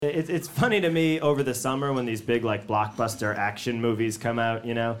it's funny to me over the summer when these big like blockbuster action movies come out,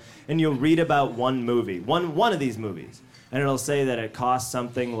 you know, and you'll read about one movie, one of these movies, and it'll say that it costs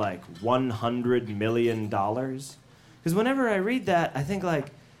something like $100 million. Because whenever I read that, I think like,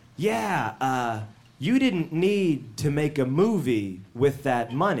 yeah, you didn't need to make a movie with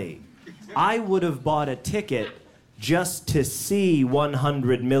that money. I would have bought a ticket just to see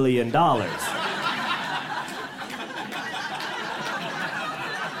 $100 million.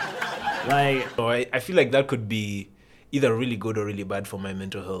 Like, I feel like that could be either really good or really bad for my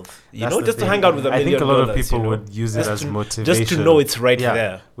mental health. You That's know, the just thing. to hang out with $1 million. I think a lot of people you know? would use it as motivation. Just to know it's right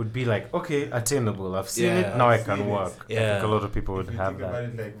there. Would be like, okay, attainable. I've seen it. Now I can work. Yeah. I think a lot of people would If you have think about that.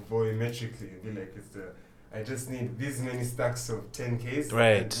 it like volumetrically, it'd be like I just need this many stacks of 10Ks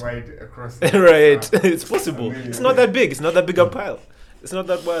Right. and wide across. Right. It's possible. $1 million. It's not that big. It's not that big a pile. It's not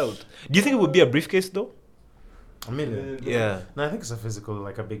that wild. Do you think it would be a briefcase though? $1 million. Yeah. No, I think it's a physical,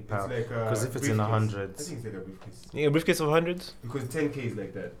 like a big pile. It's like Because if it's in the briefcase. I hundreds. think it's like a briefcase. Yeah, a briefcase of hundreds? Because 10K is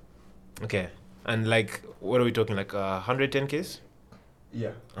like that. Okay. And like, what are we talking? Like 110Ks?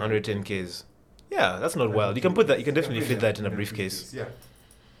 Yeah. 110Ks. Yeah, that's not wild. You can put that. You can definitely fit that in a briefcase. Yeah.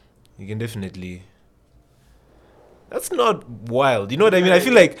 You can definitely. That's not wild. You know what I mean? I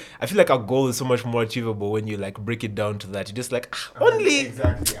feel like our goal is so much more achievable when you like break it down to that. You're just like only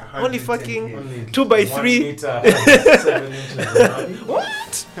Exactly. only fucking 110K. 2 by 1 3. meter, 7 inches. What?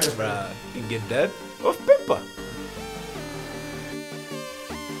 Bruh, you get that off paper.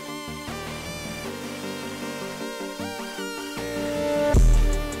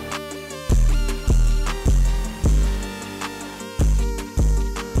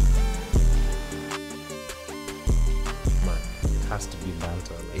 Has to be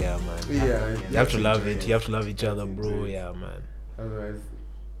banter. Like. Yeah, man. Yeah. You have to love it. enjoy You have to love each other, Enjoy bro. it. Yeah, man. Otherwise,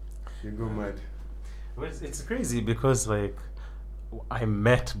 you go mad. Well, it's crazy because like I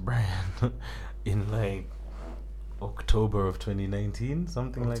met Bryan in like October of 2019,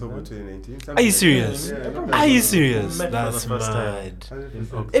 something October like that. 2019. Are you serious? Yeah, Are you serious? We met for the That's first time. mad. In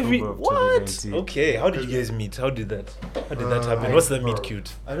 100%. October of What? 2019. Okay, how did you guys meet? How did that happen? What's the meet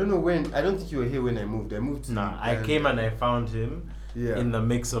cute? I don't know when. I don't think you were here when I moved. I moved. To Nah, I came and I found him Yeah. in the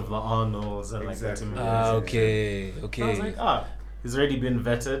mix of the Arnolds and Exactly. like the Tim Ah, Hortons. okay, I was okay. like, he's already been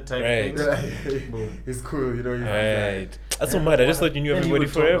vetted type Right. thing. Boom. It's cool, you know. Right. That's so mad. I just thought you knew And you everybody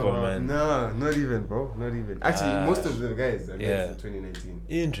would talk forever, about- man. Nah, not even, bro. Not even. Actually, Ah, most of the guys are yeah. guys in 2019.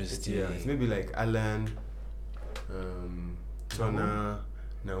 Interesting. Yeah, it's maybe like Alan, Tona,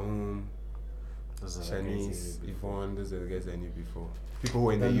 Naum, Those are the guys Shanice, you knew Yvonne. Those are the guys I knew before. People who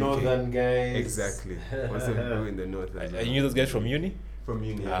were in The the, UK. northern guys. Exactly. Most of the people in the north. as well. You knew those guys from uni? From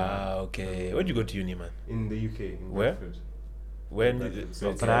uni. Ah, okay. Where'd you go to uni, man? In the UK. In Where? Bradford. When? Bradford. So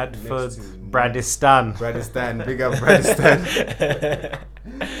it's Bradford, next to Bradistan. Bradistan. Big up Bradistan.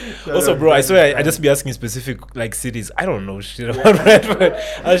 Also, bro, I swear I just be asking specific like cities. I don't know shit about Bradford.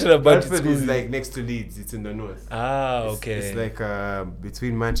 I should have been to Bradford is school. like next to Leeds. It's in the north. Ah, It's- okay. It's like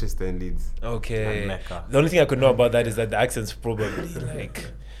between Manchester and Leeds. Okay. And Mecca. The only thing I could know about that is that the accent's probably like.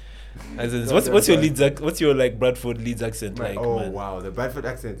 As in, what's your Leeds? What's your like Bradford Leeds accent like? Oh Man? wow, the Bradford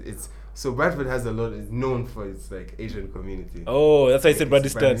accent. So Bradford has a lot. It's known for its like Asian community. Oh, that's why I said Like,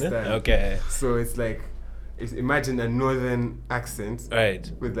 it's Bradistan. Bradistan. Okay. So it's like, imagine a northern accent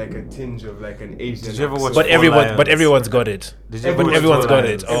Right. with like a tinge of like an Asian. Did you ever accent. watch But Lions? everyone's got it. Did you But watch everyone's Four got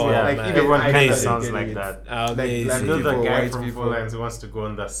Lions? it. Oh, yeah. man. Like even Everyone kind of Amazing. sounds like that. Amazing. black You know the people, guy white from people. Four Lions who wants to go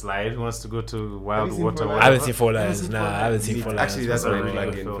on the slide, who wants to go to Wild seen Water. Four Lions? I haven't whatever. seen Four Lions. Nah, I haven't seen Four Lions. Actually, that's That's what a I'm really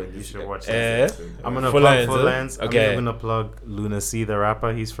plugging good for. film. You this should year. watch Eh? it. I'm gonna Four plug Lions, Four huh? Lions. Okay. I'm gonna plug Luna C, the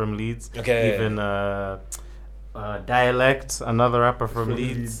rapper. He's from Leeds. Okay. Even Dialect, another rapper from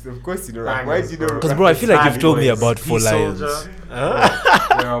Leeds. Of course, you know. Bangers, Why do you know? bro. Because bro, I feel like you've told me Boys, about Four Lions. P-Soldier.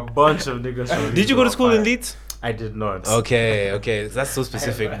 Huh? There are a bunch of niggas from Leeds. Did you go to who school are in fine. Leeds? I did not. Okay. That's so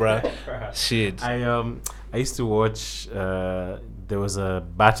specific, bruh. Shit. I used to watch. There was a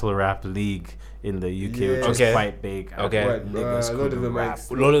battle rap league in the UK, which was Okay. quite big. Okay. What, Niggas Lord of couldn't the rap.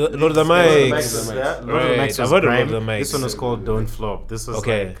 Mics. Lord of the Lord of the Mics. Mics, yeah. Lord of the Right, Mics was I've heard of grime. Lord of the Mics. This one was called Don't Flop. This was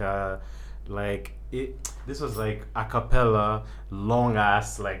Okay. This was like a cappella, long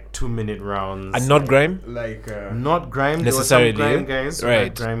ass, like 2-minute rounds. And not grime? Like Not grime. Necessarily, There were some grime guys who right.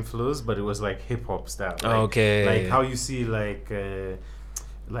 had grime flows, but it was like hip hop style. Like, Okay. Like how you see like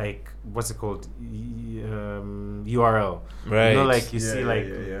what's it called? URL. Right. You know, like you Yeah, see yeah, like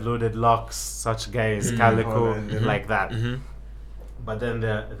yeah. Loaded Locks, such guys, Mhm. Calico, Holland, mhm. like that. Mhm. But then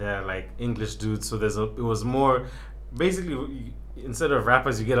they're like English dudes, so it was more basically instead of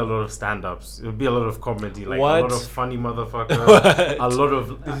rappers, you get a lot of stand-ups. It would be a lot of comedy, like What? a lot of funny motherfuckers. A lot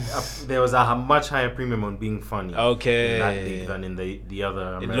of there was a much higher premium on being funny. Okay. In that league than in the other.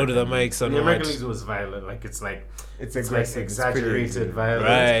 It American loaded the league. mics on the American what? leagues was violent. Like it's It's like aggressive. It's pretty exaggerated violence.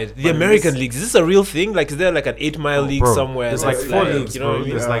 Right. But The in American this- leagues. Is this a real thing? Like, is there like an 8-mile league bro, somewhere? there's like that's 4 leagues, you know what I bro.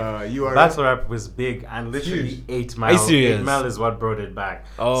 mean? There's like URL. battle rap was big, and literally Huge. 8 Are Mile. you serious? 8 Mile is what brought it back.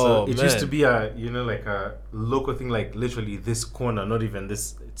 Oh, so it used man. to be a like a local thing, like literally this corner, not even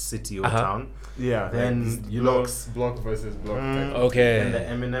this city or town. Yeah. Then, like you know- block versus block. type. Okay. Then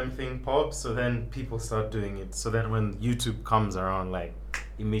the Eminem thing pops, so then people start doing it. So then when YouTube comes around, like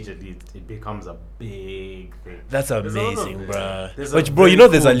immediately it becomes a big thing. That's There's a lot of- amazing, bruh. there's a But bro, you very know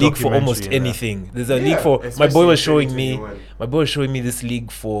there's a cool league for almost documentary in that. anything. There's a Yeah, league for my especially boy was in showing me 2021. this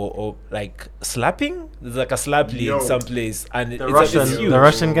league for like slapping. There's like a slap league Yo. someplace, and The it's huge.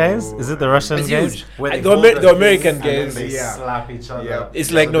 Russian guys? Is it the Russian It's guys? huge. Where And they the hold the fist American and then guys. they Yeah. slap each other. Yeah.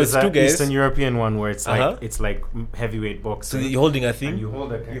 It's like, no, there's it's two that guys. Eastern European one where it's like Uh-huh. it's like heavyweight So boxing. you're holding a and thing, you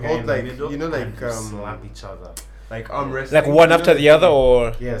hold a You guy hold in like- the middle you know, like, and you slap each other. Like arm wrestling. like one you know, after like the other,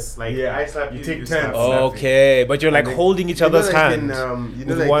 or Yes, like Yeah. I slap you, You take you turns. slap Oh, me. okay, but you're like And they- holding each you know, other's like hand. you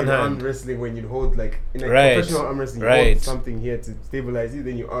know, with like one in hand. arm wrestling when you hold like in like Right. professional arm wrestling, you Right. hold something here to stabilize you,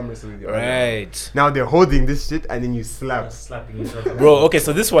 then you arm wrestle with your other arm. Right. Now they're holding this shit and then you slap. Slapping each other. Bro, okay,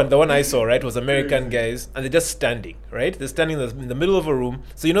 so this one, the one I saw, right, was American guys, and they're just standing, right? They're standing in the middle of a room.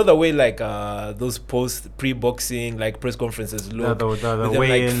 So you know the way like those pre-boxing like press conferences look, the with them like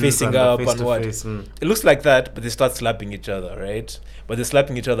weigh-ins facing and the up and what? face-to-face, It looks like that, but they start slapping each other, right? But they're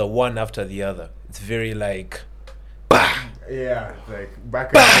slapping each other one after the other. It's very like. Yeah, like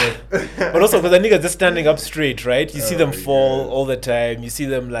back and forth. But also because the niggas just standing up straight, right? You see them Oh, fall yeah. all the time. You see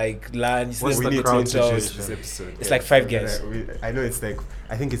them like land. You see What's them the we need put to crowd introduce situation? this episode. It's like Five Guys. I know it's like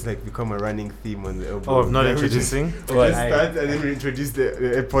I think it's like become a running theme on the elbow. Oh, of not Like, we introducing? just What? start and then we introduce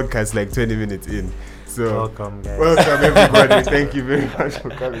the podcast like 20 minutes in. So Welcome, guys. welcome everybody. Thank you very much for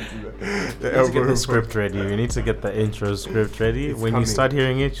coming to the You need to elbow get the room script ready. You need to get the intro script ready. It's When coming. you start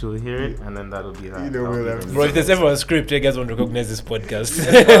hearing it, you'll hear it, and then that'll be that. You know, That'll we'll be have the- Bro, if there's ever a script, you guys won't recognize this podcast.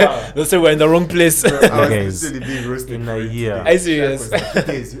 Yeah. They'll say we're in the wrong place. I was Guys, literally being roasted in for a it year. today. Are you serious? Jack was like,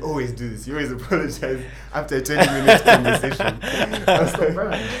 "Yes, you always do this. You always apologize after a 20 minutes conversation." That's the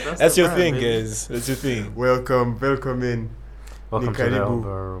brand. That's the your brand, thing, baby. guys. That's your thing. welcome in. Welcome to the Nikaribu. Elbow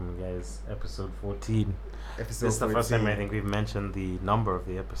Room, guys. Episode 14. Episode This is the first time 14. I think we've mentioned the number of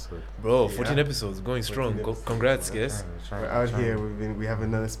the episode. Bro, 14 Yeah. episodes, going 14 strong. episodes. Congrats, guys. We're out here. We have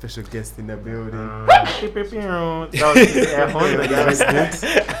another special guest in the building. That was the air horn that you guys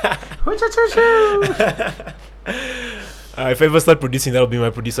did. If I ever start producing, that'll be my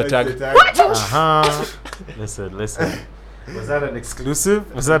producer tag. Uh-huh. Listen. Was that an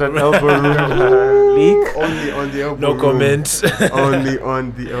exclusive? Was that an elbow room leak? Only on the elbow No room. comment. Only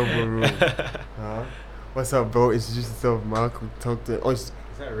on the elbow room. Huh? What's up, bro? Introduce yourself, Mark. Talk to. Oh, Is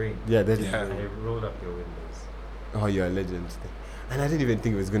that rain? yeah, that is. Yeah. I rolled up your windows. Oh, you're a legend. And I didn't even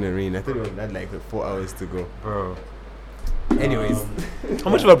think it was gonna rain. I thought it had like 4 hours to go. Bro. Anyways, How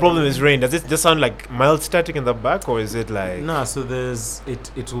much of a problem is rain? Does it just sound like mild static in the back, or is it like. Nah, so there's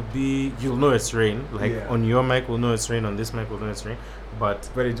it will be, you'll know it's rain. Like Yeah. on your mic we'll know it's rain, on this mic we'll know it's rain. But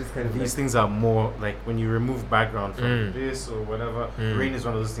but it just kind of these like, things are more like when you remove background from Mm. this or whatever, Mm. rain is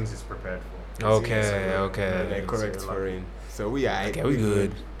one of those things it's prepared for. Okay, So, okay. like correct so for you're rain. So we are. Okay, we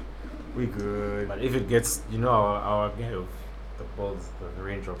good. We good. But if it gets, you know, our guy of the balls, the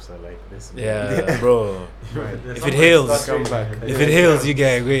raindrops are like this. Yeah, bro. Right. If it hails, come back. If it hails, you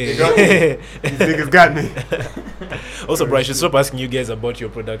guys They got me. wait. These niggas got me. Also, bro, I should stop asking you guys about your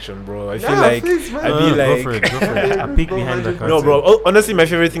production, bro. I feel Nah, like please, man. I No, be go like. for it, go for it. A peek behind the curtain. No, bro. Honestly, my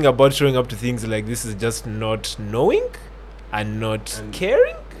favorite thing about showing up to things like this is just not knowing and not And-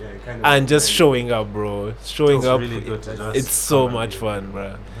 caring Yeah, kind of and just showing up, bro. Showing It's up. really good to just It's so come and much be- fun,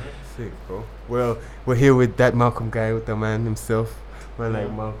 bro. sick, bro. Well, we're here with that Malcolm guy, with the man himself. Man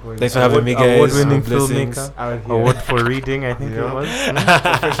like Malcolm. Thanks for having me, guys. Award-winning Blessings. filmmaker. Out here. Award for reading, I think Yeah. it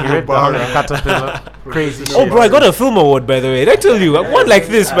was. He read the Bar. Hungry Caterpillar. Crazy Oh, shit. bro, I got a film award, by the way. Did I tell you? One like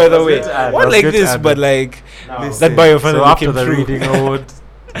this, by the way. One like this, but like Listen, that bio finally So after came the true. reading award,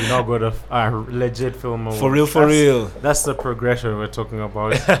 you now got a legit film award. For real, for That's- real. That's the progression we're talking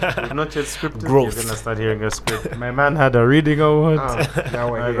about. Not yet scripted. Growth. You're gonna start hearing a script. My man had a reading award. now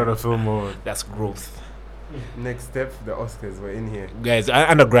we're I here. got a film award. That's growth. Next step, the Oscars were in here. Guys,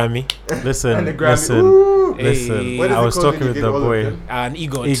 and a Grammy. Listen, And the Grammy. listen, Ooh. listen. What is I it was called talking when you with get the all of boy. them? An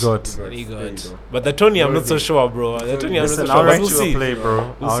EGOT. EGOT. An There you EGOT. go. But the Tony, I'm What not is so it? sure, bro. The Tony, I'm not so Listen, sure. I'll But write we'll you see. a play,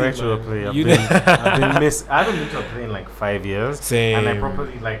 bro. We'll I'll see, write you a man. play. You I've been I haven't been to a play in like 5 years. Same. And I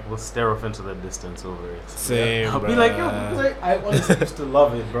probably like will stare off into the distance over it. Same, I'll be bruh. like, yo, like, I honestly used to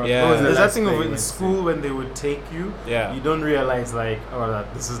love it, bro. Yeah. What was the There's that last thing of play it you in went to? school when they would take you. Yeah. You don't realize like, oh,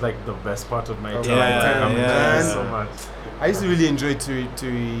 that this is like the best part of my Of time. my Like, time, I'm yeah. enjoying so much. I used to really enjoy Tui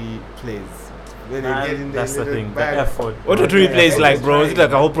plays. When they get in And there, that's the little thing, the bag. effort. What do bro. replays Yeah, like, bro? Is it like a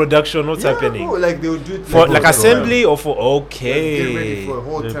trying. whole production? What's Yeah, happening? bro, like they would do it For like for- assembly or for Get ready okay? for a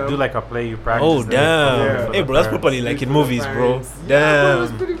whole They term. do like a play you practice. Oh then they damn! perform for Hey the bro, that's parents. properly like in For the movies, bro. parents. Yeah, bro, it was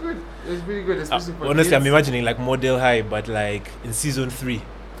Damn. pretty good. It was pretty good, especially for Honestly, I'm kids. imagining like Model High, but like in season 3.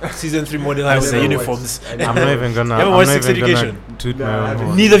 Season 3 Model High I with the never uniforms. watched- I'm not even gonna. You ever I'm watched not Sex even gonna Education? toot Nah, my I own haven't.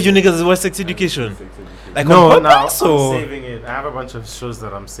 horn. Neither of you niggas has watched Sex Education. Like No, on no, purpose I'm or? saving it. I have a bunch of shows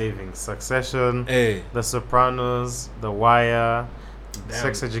that I'm saving: Succession, Hey. The Sopranos, The Wire.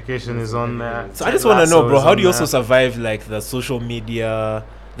 Sex Education is on there. So I just Ted want to know, Lasso bro, is how on do you also there. survive like the social media,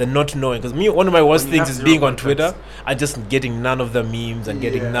 the not knowing? Because me, one of my worst When you things have is zero being on context. Twitter and just getting none of the memes and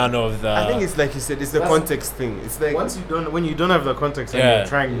getting Yeah. none of the. I think it's like you said, it's the That's- context thing. It's like When you don't have the context and Yeah. you're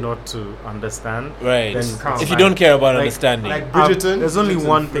trying not to understand, right. then calm. If you don't care about Like- understanding, like Bridgerton. there's only Bridgerton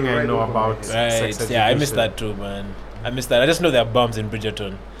one flew thing I right know over my about head. right? Sex Yeah, I missed Education. that too, man. I missed that. I just know there are bums in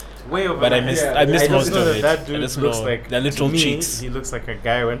Bridgerton, Way over but I my missed. head. I missed just most know of that it. That I dude just looks know like their little to me, cheeks. He looks like a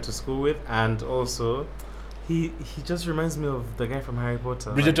guy I went to school with, and also he just reminds me of the guy from Harry Potter.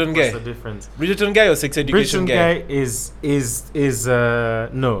 Bridgerton Like, guy? What's the difference? Bridgerton guy or Sex Education Bridgerton guy is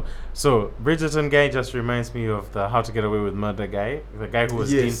no. So Bridgerton guy just reminds me of the How to Get Away with Murder guy, the guy who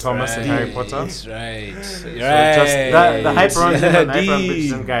was Yes, Dean Thomas in Right, Harry Potter. right, So right. just the hype around him and the hype around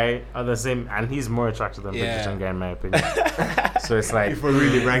Dean. Bridgerton guy are the same, and he's more attractive than Yeah. Bridgerton guy in my opinion. So it's like If we're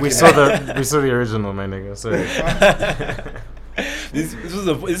really ranking we it. saw the original, my nigga. So This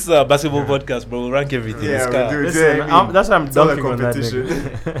is a basketball podcast, bro. We'll rank everything. Yeah, It's we car. do. listen, Yeah, I mean, that's why I'm it's all a dunking on that competition.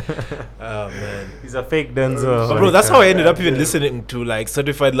 nigga. Oh man. He's a fake Denzel. But bro, that's how I ended up even listening to like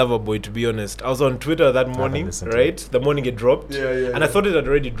Certified Lover Boy. To be honest, I was on Twitter that morning, listened to right? The morning it dropped, Yeah, yeah, and I yeah. thought it had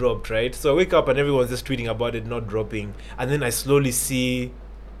already dropped, right? So I wake up and everyone's just tweeting about it not dropping, and then I slowly see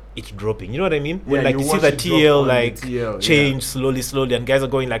it dropping. You know what I mean? When Yeah, like you you see watch the it drop TL on the like TL, yeah. change slowly, and guys are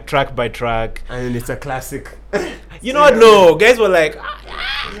going like track by track. And it's a classic. You know what? No, guys were like,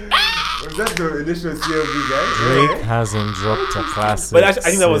 Was that the initial CLB guy? Drake hasn't dropped a classic. but actually, I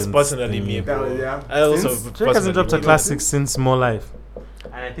think that was since personally the- me, That bro. was- yeah. I also Since? Drake personally hasn't dropped a me. classic since More Life.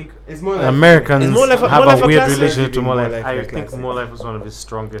 And I think It's more like Americans Is More Life a- have More Life a a weird classic? relationship to More More Life. Life I a think classic. More Life was one of his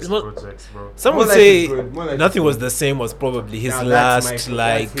strongest It's more- projects, bro. Some More would Life say is good. More Life Nothing is was good. the same was probably his Now that's last my-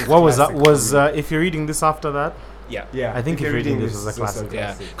 like that's his What was that? classic Was for me. if you're reading this after that? yeah. Yeah, I think if you're reading this was a classic.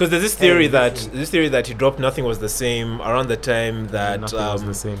 Yeah, because there's this theory Hey, that he dropped Nothing Was the Same around the time that Nothing was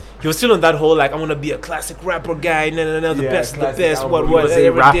the same. he was still on that whole like I'm gonna be a classic rapper guy, no, the Yeah, best, classic album. what He was I a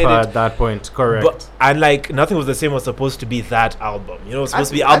ever rapper did at it. that point, correct? But and like Nothing Was the Same was supposed to be that album. You know, it was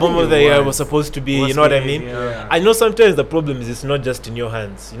supposed to be I album think of the it year. was. Was supposed to be. Was You know what I be, mean? yeah. I know sometimes the problem is it's not just in your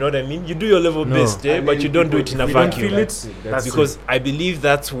hands. You know what I mean? You do your level No. best, yeah, And but then you don't do it people- in a if you don't vacuum. feel it, That's Because I believe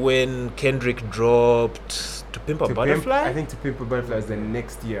that's when Kendrick dropped To Pimp a To Butterfly. I think To Pimp a Butterfly was the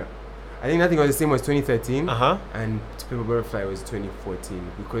next year. I think Nothing Was the Same was 2013, Uh-huh. and To Pimp a Butterfly was 2014,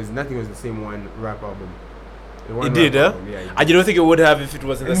 because Nothing Was the Same one rap album. The one It did, rap huh? album, yeah, it And did. you don't think it would have if it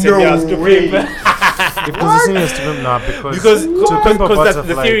was in the same No year as To way. Pimp? If it was the same as To Pimp, nah, because because To Pimp a because the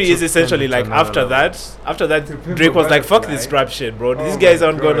Butterfly theory is took essentially them to like another after level. that To Pimp Drake a was like fuck Butterfly. this rap shit, bro. Oh These my guys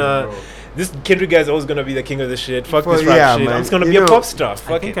aren't God, gonna. bro. This Kendrick guy is always gonna be the king of the shit. Fuck Well, this rap yeah, shit. man. I'm just gonna You be a know, pop star. I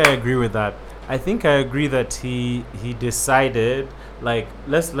Fuck think it. I agree with that. I think I agree that he decided, like,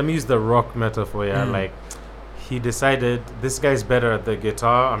 let me use the rock metaphor, yeah, like he decided this guy's better at the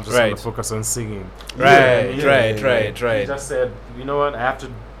guitar. I'm just Right. gonna focus on singing. Right, Yeah, right, yeah, right, He right. just said, you know what, I have to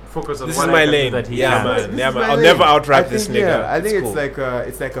focus on This what is I my can do lane. that he Yeah, can't. man. This Yeah, is man. my I'll lane. never out-rap I this think, nigga. Yeah, I think It's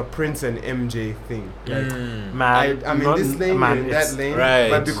it's like a Prince and MJ thing. Like, Mm. Man, I'm in not- this lane, man, you're in it's- that lane, Right.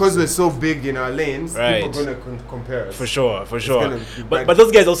 but because we're so big in our lanes, Right. people are gonna compare us. For sure, for It's sure. gonna be But bad.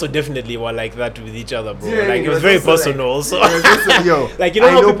 those guys also definitely were like that with each other, bro. Do you know what I Like mean? it was It very also, like- personal, also. it was also- yo, Like, you know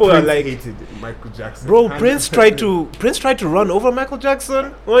I how people are Prince like- hated Michael Jackson. Bro, 100%. Prince tried to run over Michael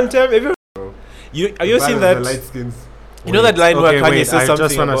Jackson one time. Have you? Are you The seeing battle of that? the light skins. You know that line where Kanye wait, says I something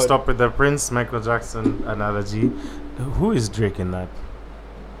just want to about- stop with the Prince Michael Jackson analogy. Who is Drake in that?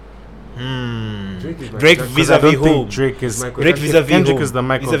 Drake Jackson. vis-a-vis who? Drake is Michael Drake Jackson. vis-a-vis Kendrick who? is the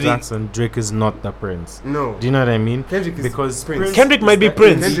Michael Vis-a-vis- Jackson. Drake is not the Prince. No. Do you know what I mean? Kendrick is Because Prince. Kendrick might be That-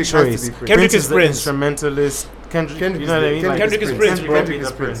 Prince. Kendrick Choice. has to be Prince. Kendrick is the Prince. instrumentalist. Kendrick, you know what I mean? Kendrick is Prince, bro. Kendrick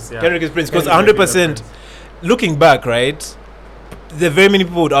is Prince. Yeah. Kendrick is Prince. Because Kendrick might be the 100%, looking back, right? There are very many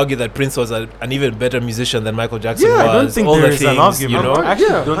people would argue that Prince was an even better musician than Michael Jackson Yeah, was. I don't think all there the is things, an argument. you know. I actually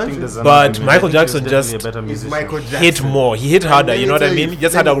Yeah, don't think there's an But argument. Michael I think he was Jackson definitely just a better It's musician. Michael Jackson. Hit more. He hit harder. let You me know what I tell mean? you, He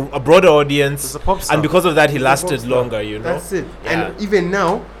just let had me- a broader He's audience, a pop star. and because of that, he He's a pop lasted star. longer. You know. That's it. Yeah. And even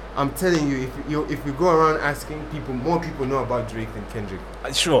now, I'm telling you, if you go around asking people, more people know about Drake than Kendrick.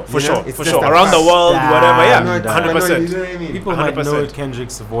 Sure, for You know, sure, it's for just sure. a Around the fact. world, whatever. I Yeah, know, I know, 100%. you know what I mean? People might know 100%.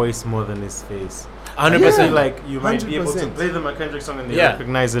 Kendrick's voice more than his face. 100%. Yeah, like you might be able to 100%. play them a Kendrick song and they Yeah.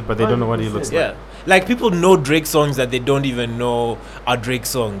 recognize it, but they don't know what he looks Yeah, like people know Drake songs that they don't even know are Drake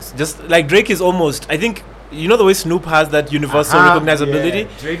songs. Just like Drake is almost, I think, you know the way Snoop has that universal recognizability.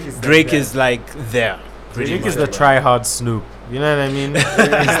 Yeah, Drake is like there. Pretty Drake is much. the try-hard Snoop. You know what I mean? He's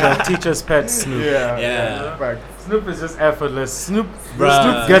the teacher's pet Snoop. Yeah. Fact. Snoop is just effortless. Snoop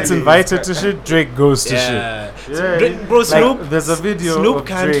Bruh. gets invited to shit. Drake goes to Yeah. shit. Yeah, Bro, like, Snoop. there's a video Snoop of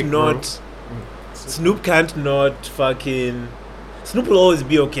can't Drake, bro. not. Snoop can't not fucking. Snoop will always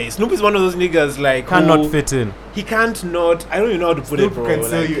be okay. Snoop is one of those niggas like Cannot who- fit in. He can't not. I don't even know how to put Snoop it, bro. can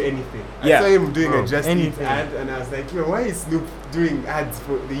sell like- you anything. Yeah. I saw him doing Bro, a Just Eat anything. ad, and I was like, yo, why is Snoop doing ads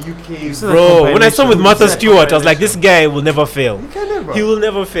for the UK? You said that Bro, when I saw him with compilation. Martha You said Stewart, I was like, this guy will never fail. He can never. He will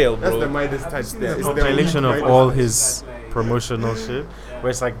never fail, That's the bro. Midas touch there. It's the Compilation of Midas all touch. his promotional shit, where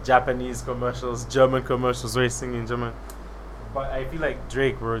it's like Japanese commercials, German commercials, where he's singing German. But I feel like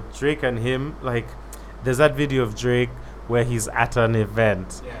Drake, bro, Drake and him, like, there's that video of Drake where he's at an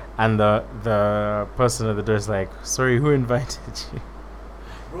event, and the person at the door is like, "Sorry, who invited you?"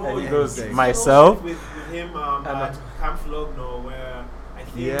 Bro, And he yeah, goes, exactly. myself. With him at Camp Flogno, where I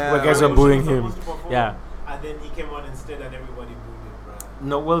think Yeah. Where guys were booing him. Yeah. And then he came on instead, and everybody booed him, bro.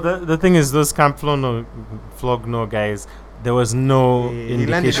 No, well, the thing is, those Camp Flogno guys, there was no He landed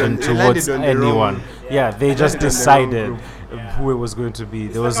indication on- he towards landed on the anyone. wrong- Yeah, they just landed on the decided wrong group. who it was going to be.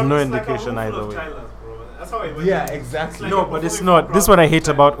 There was no indication either way. That's how I went. Yeah, exactly. No, but it's not. This is what I hate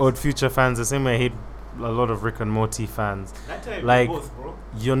about Old Future fans. The same way I hate a lot of Rick and Morty fans. That time Like, both, bro.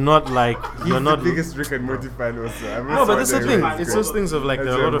 You're not like He's you're not. the biggest Rick and Morty fan also. No, but that's the thing. Right. It's those things of like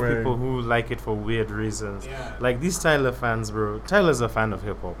That's there are a lot of what I'm people who like it for weird reasons. Yeah. Like these Tyler fans, bro. Tyler's a fan of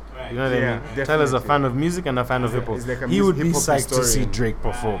hip hop. Right. You know what Yeah, I mean? Tyler's a definitely. fan of music and a fan of hip hop. He's like a He would be hip-hop psyched to see historian. Drake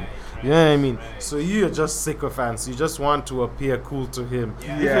perform. You know what I mean? So you're just sycophants. You just want to appear cool to him.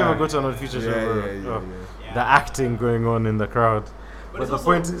 Yeah. If you Yeah. ever go to an Old Future show, Yeah, bro, yeah, oh, Yeah. the acting going on in the crowd. But it's the also-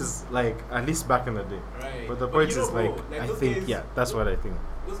 point is, like, at least back in the day. Right. But the point you know, is, bro, like, I those think, guys- yeah, that's what I think.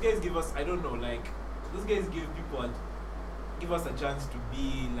 Those guys give us, I don't know, like, those guys give us a chance to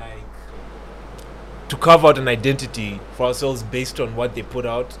be like, to carve out an identity for ourselves based on what they put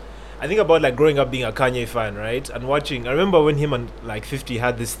out. I think about like growing up being a Kanye fan, right? And watching, I remember when him and like 50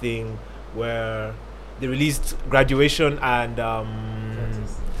 had this thing where they released Graduation and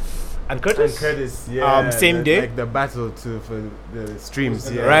Curtis. And Curtis, yeah. same day? Like the battle for the streams,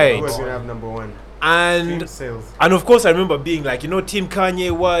 yeah. Right. Who was gonna have number one? And Stream sales. And of course, I remember being like, you know, Team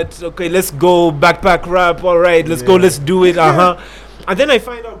Kanye, what? Okay, let's go backpack rap. All right, let's go, Yeah. let's do it. And then I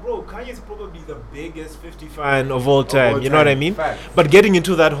find out, bro, Kanye's probably the biggest 50 fan of all time. all You know what I time. mean? Facts. But getting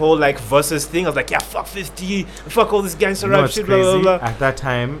into that whole like versus thing, I was like, yeah, fuck 50, fuck all this gangster You know rap what's shit, crazy? blah blah blah. At that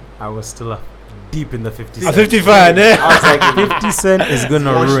time, I was still deep in the 50 A Cent. 50 fan, eh? I was like, 50 Cent is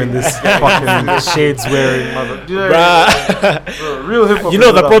gonna ruin this fucking shades wearing mother. You know what I mean? Bruh. Bro, real hip hop. You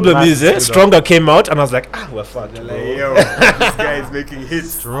know the problem is, Stronger came out, and I was like, we're fucked, They're bro. like, yo, this guy is making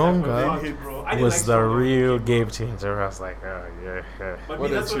hits. Stronger Big hit, bro. I didn't was like the Stronger. real game changer. I was like, oh yeah. But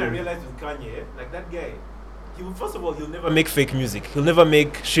What me, a that's what I tune. realized with Kanye. Like that guy, first of all, he'll never make fake music. He'll never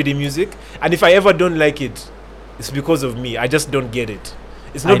make shitty music. And if I ever don't like it, it's because of me. I just don't get it.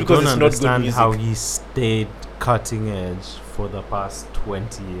 It's not I because don't it's not good understand music. how he stayed cutting edge for the past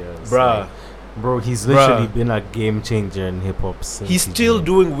 20 years. Bruh. Like, bro, he's literally Bruh. been a game changer in hip hop since He's he still did.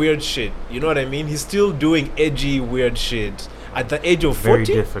 doing weird shit. You know what I mean? He's still doing edgy, weird shit. At the age of very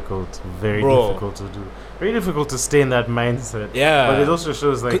 40? difficult, very Bro. difficult to do. Very difficult to stay in that mindset. Yeah. But it also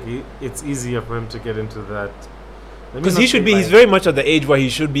shows like it's easier for him to get into that. Let me Because not he should say, be, he's like, very much at the age where he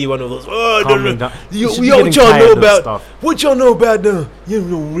should be one of those, oh, I don't calming know. down. You, He should be yo, getting what y'all tired know of about, stuff. what y'all know about the, you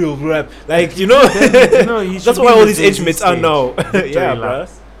know, real rap. Like, you know, He that's should why be all in these the age Jay-Z mates are stage. now. Victory Yeah, lap.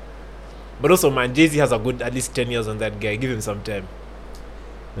 bruh. But also, man, Jay-Z has a good, at least 10 years on that guy. Give him some time.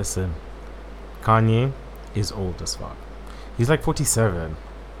 Listen, Kanye is old as fuck. He's like 47.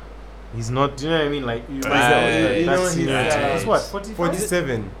 He's not. Do you know what I mean? Like, Right. You know, that's he's, that's what 45?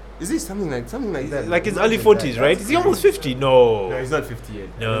 47. Is he something like that? Like his early 40s, right? Is he almost 50? No. No, he's not 50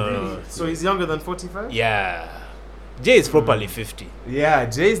 yet. No. So he's younger than 45? Yeah. Jay is properly 50. Yeah,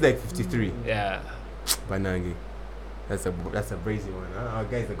 Jay's like 53. Yeah. Banangi. That's a brazy one. Huh? Our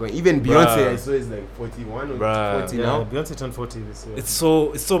guys are going. Even Beyonce, I saw is like 41 or 40 Yeah, now. Beyonce turned 40 this year. It's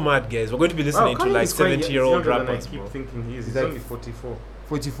so mad, guys. We're going to be listening to like 70-year-old rappers, I keep bro. thinking he is. Is He's that only 44.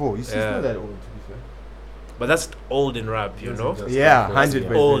 44. You see, Yeah. it's not that old, to be fair. But that's old in rap, you know? Yeah, That's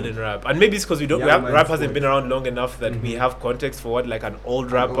 100%. Old in rap. And maybe it's because Yeah, rap hasn't been around long enough that we Mhm. have context for what like an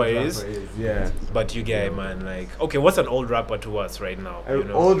old rapper is. Yeah. But you get it, man. Like, okay, what's an old rapper to us right now? You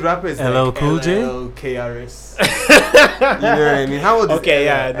know? Old rappers LL like Cool J? LL, KRS. You know what I mean? How old is Okay, LL?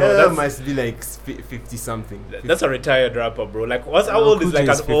 yeah, no, LL that's- must be like 50 something. That's a retired rapper, bro. Like, how LL old is Cool like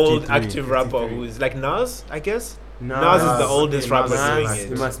J is an old 53, active rapper 53. who is like Nas, I guess? Nas Nas is the oldest okay, rapper Nas doing must-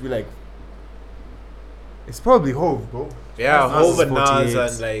 it. It must be like. It's probably Hove, bro. Yeah, Nas Hov is and Nas 48.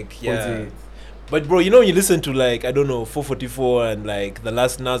 and like, yeah. 48. But bro, you know when you listen to like, I don't know, 444 and like the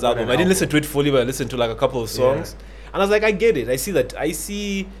last Nas album, I didn't listen to it fully, but I listened to like a couple of songs. And I was like, I get it. I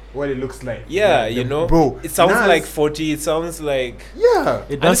see, What it looks like. yeah, Like you the- know. Bro, It sounds Nas- like 40, it sounds like, Yeah.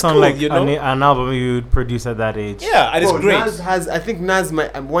 It And does it's sound cool, like you know? an album you would produce at that age. yeah, and it's Bro, great. Nas has, I think Nas,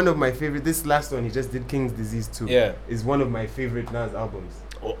 one of my favorite, this last one he just did, King's Disease 2, Yeah. is one of my favorite Nas albums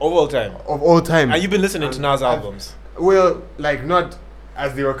Of all time. of all time. And you've been listening to And Nas I've- albums. Well, like not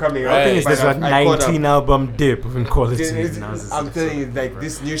as they were coming out. Right. I think it's but this like I caught up. 19 album dip in quality. It's- Nas is I'm telling you, so like bro.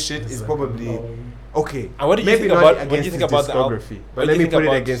 this new shit is probably okay. And what do you Maybe think not about what do against you think his about the album? discography, What but do let you me think put it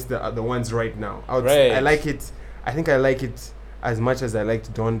about- against the ones right now. I Right. like it. I think I like it as much as I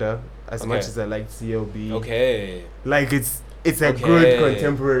liked Donda, as much Okay. as I liked CLB. Okay. Like it's a Okay. good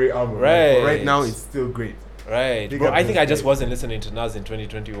contemporary album. Like, Right. for right now, it's still great. Right. Big Bro, up I think those I just guys. wasn't listening to Nas in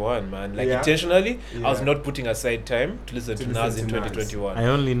 2021, man. Like Yeah? intentionally, I was Yeah. not putting aside time to listen to Nas in listen to Nas. 2021. I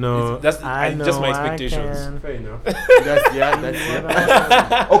only know. That's- I just my know I expectations. can. Fair enough. That's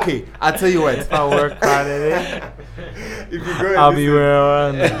okay, I'll tell you what. If I work hard at it, If you go and I'll be listen- where I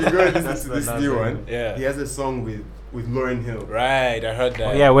if want. you go and listen That's to what this Nas new is. one, Yeah. he has a song with Lauryn Hill. Right, I heard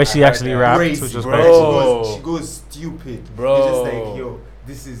that. Yeah, where she actually rapped, Crazy, which was bro. quite She goes stupid. Bro. It's just like, yo,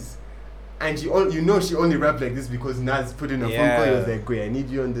 this is. And she only rapped like this because Nas put in a phone call. He was Yeah. like, "Wait, I need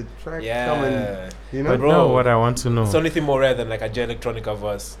you on the track. Yeah. Come and you know." But Bro. no, what I want to know. It's anything more rare than like a J Electronica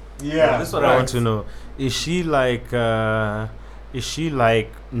verse. Yeah, This is what right. I want to know. Is she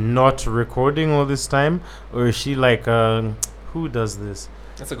like not recording all this time, or is she like who does this?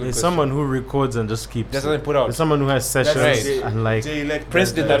 That's a good There's question. someone who records and just keeps. That's it. something put out. There's someone who has sessions right. and like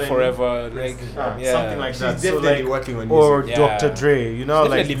Prince did that forever. Like, yeah. something like She's that. So definitely like, working on or music. Yeah. Dr. Dre, you know,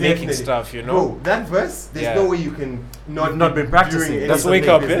 like Definitely making definitely. stuff, you know? Bro, that verse, there's Yeah. no way you can not been practicing. doing That's Let's wake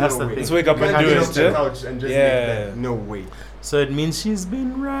the up, thing, yeah? that's the No way. thing. Let's wake up You and can't do get it, off the yeah? couch and just Yeah. make that. No way. So it means she's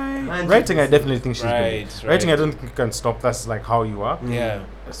been 100%. writing. I definitely think she's Right, been writing. I right. don't think you can stop. That's like how you are. Yeah.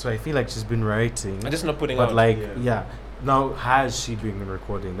 So I feel like she's been writing. I'm just not putting But out. like, Yeah. yeah. Now, has she been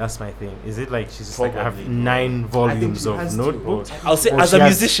recording? That's my thing. Is it like she's just like, I have Probably. 9 volumes she of has to, notebooks? I'll say, Or as she a has-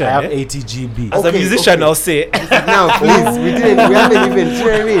 musician, I have eh? 80 GB. As a Okay, musician, okay. I'll say. Now, please, we haven't even. Do you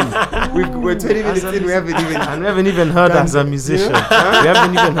know what I mean? We're 20 minutes in. We haven't even. I haven't even heard done as a that, musician. you know? We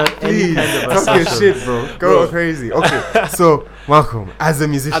haven't even heard any Please, kind of talk your assertion. shit, bro. Go crazy. Okay, so Malcolm, as a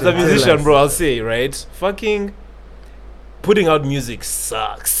musician, As a tell musician, us. bro, I'll say, right? Fucking putting out music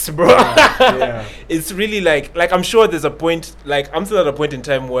sucks, bro. Yeah. It's really like I'm sure there's a point, like I'm still at a point in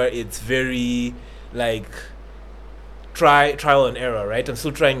time where it's very like trial and error, right? I'm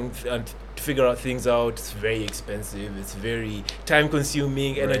still trying to figure out things out. It's very expensive. It's very time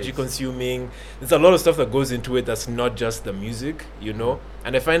consuming, energy Right. consuming. There's a lot of stuff that goes into it that's not just the music, you know?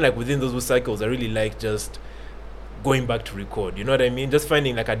 And I find like within those cycles, I really like just going back to record, you know what I mean? Just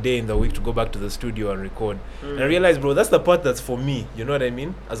finding like a day in the week to go back to the studio and record. And I realized, bro, that's the part that's for me, you know what I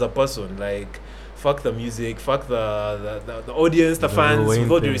mean? As a person, like, fuck the music, fuck the audience, the The fans, Wayne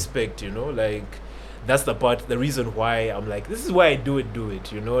with all due thing. respect, you know? Like, that's the part, the reason why I'm like, this is why I do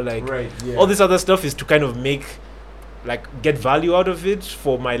it, you know? Like, Right. Yeah. all this other stuff is to kind of make, like, get value out of it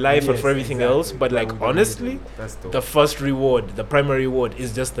for my life and Yes, for everything exactly. else. But, like, That would be honestly, amazing. That's dope. the first reward, the primary reward,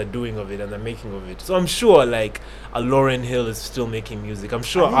 is just the doing of it and the making of it. So I'm sure, like, a Lauryn Hill is still making music. I'm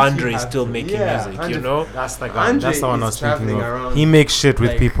sure I think she Andre is has still to. making Yeah, music, you 100%. know? That's the guy. Andre That's the one I is was thinking traveling of. around, He makes shit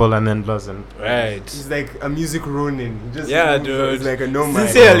with like- people and then doesn't. Right. He's like a music Ronin. He just Yeah, moves, dude. He's like a nomad.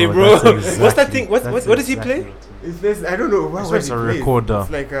 Sincerely, Oh, bro. that's What's that exactly- thing? What that's does he exactly play? it. It's this, I don't know. I What swear he it's a plays. recorder. It's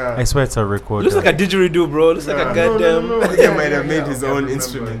like a. I swear it's a recorder. Looks like a didgeridoo, bro. Looks like a goddamn. No. He might have made his own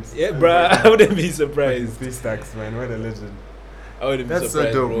instrument. Yeah, bro. I wouldn't be surprised. Three stacks, man. What a legend. I wouldn't be That's so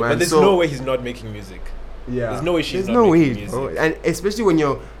surprised, dope, bro. man. But there's So- no way he's not making music. Yeah. There's no way she's There's not no making way, music. bro. And especially when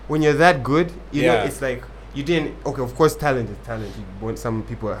you're that good, you know, Yeah. it's like you didn't. Okay, of course, talent is talent. Some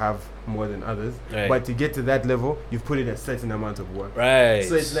people have more than others, Right. but to get to that level, you've put in a certain amount of work. Right.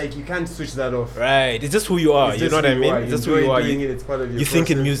 So it's like you can't switch that off. Right. It's just who you are. It's You just know what I who mean? are. It's just You who you enjoy are. doing it. It's part of your You think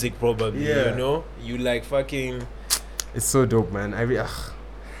in process. music, probably. Yeah. You know? You like fucking. It's so dope, man.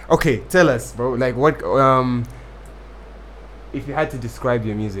 Okay, tell us, bro. Like, what? If you had to describe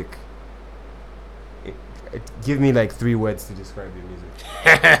your music, give me like 3 words to describe your music.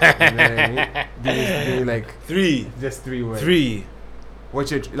 You know what I mean? Give me like 3. just 3 words. 3. What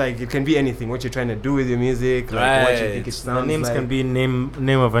you're like, it can be anything. What you're trying to do with your music, like what you think it Right. sounds The names like. can be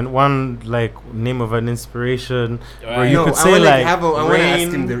name of an inspiration. Or Right. you No, could I say wanna like I want to ask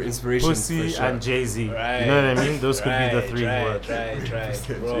him Rain, their inspirations Pussy, for sure. and Jay-Z. Right. You know what I mean? Those could be the 3 words.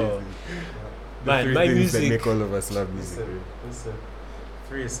 Right, bro. The Man, 3 my things music, that make all of us love music. Listen,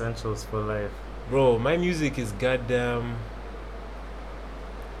 3 essentials for life. bro. My music is goddamn.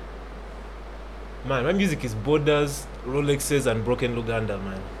 Man, my music is Borders, Rolexes, and Broken Luganda,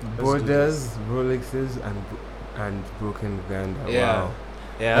 man. Borders, Rolexes, and Broken Uganda. Yeah. Wow.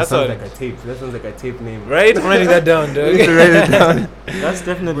 Yeah, That that's sounds all. like a tape. That sounds like a tape name. Right? I'm writing that down, I need to dog. write it down. That's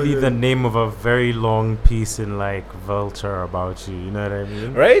definitely the name of a very long piece in like Vulture about you. You know what I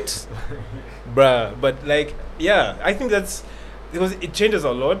mean? Right? Bruh, but like, yeah, I think that's because it changes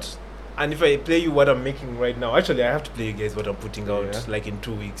a lot. And if I play you what I'm making right now, actually, I have to play you guys what I'm putting out Yeah. like in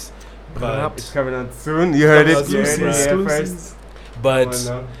 2 weeks. It's But coming out soon. You heard Coming it. out You heard soon, it bruh. here first. but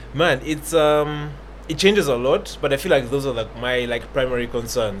Come on now. man, it's it changes a lot. But I feel like those are like my like primary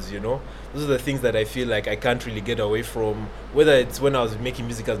concerns. You know, those are the things that I feel like I can't really get away from. Whether it's when I was making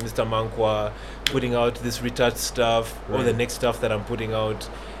music as Mr Mankwa, putting out this retouched stuff, or the Right. next stuff that I'm putting out,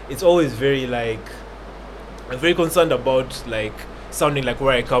 it's always very like I'm very concerned about like sounding like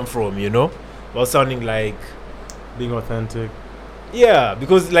where I come from. You know, or sounding like. Being authentic. Yeah,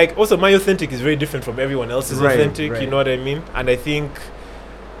 because like also my authentic is very different from everyone else's Right, authentic, you right. know what I mean? And I think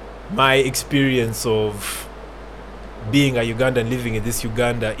my experience of being a Ugandan living in this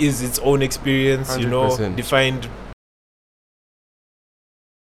Uganda is its own experience, you know, 100%. defined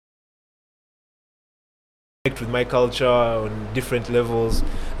with my culture on different levels,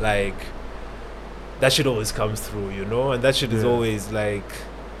 like that shit always comes through, you know, and that shit is Yeah. always like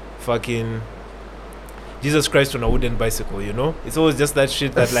fucking Jesus Christ on a wooden bicycle, you know? It's always just that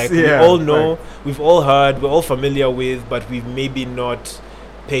shit that like Yeah, we all know, right. we've all heard, we're all familiar with, but we've maybe not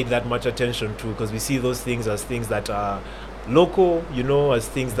paid that much attention to because we see those things as things that are local, you know, as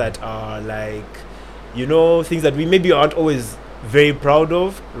things that are like, you know, things that we maybe aren't always very proud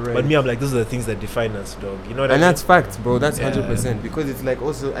of. Right. But me, I'm like, those are the things that define us, dog. You know what I And mean? that's facts, bro. That's Yeah. 100%. Because it's like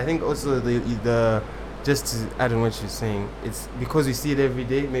also, I think also the just to add on what you're saying, it's because we see it every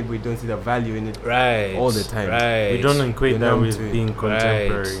day. Maybe we don't see the value in it. right all the time. Right. We don't equate You're that numb with to it. being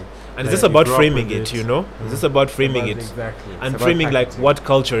contemporary. And Like, it's just you about grew up framing with it, it. you know? It's just about framing it. Exactly. It's And about framing like packaging. what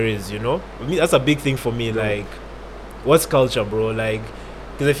culture is, you know. I mean, that's a big thing for me. Like, what's culture, bro? Like,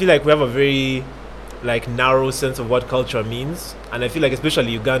 because I feel like we have a very like narrow sense of what culture means, and I feel like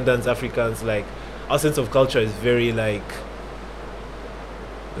especially Ugandans, Africans, like our sense of culture is very like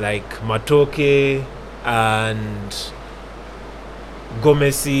matoke and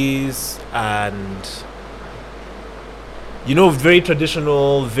gomesis and you know, very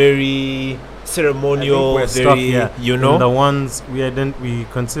traditional, very ceremonial, we're very stuck, yeah, you in know. the ones we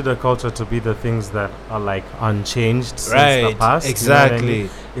consider culture to be the things that are like unchanged since the Right, past. you know what I exactly. mean?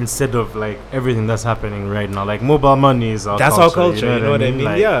 Instead of like everything that's happening right now, like mobile money is our That's culture, our culture, you know what I mean?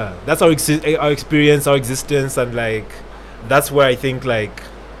 Like, Yeah, that's our our experience, our existence, and like that's where I think like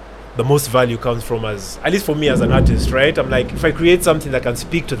the most value comes from, as at least for me as an artist, right? I'm like, if I create something that can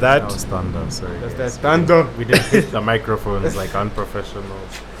speak to that that, was thunder. Sorry, That's guys. that stand-up. We didn't hit the microphones like unprofessional.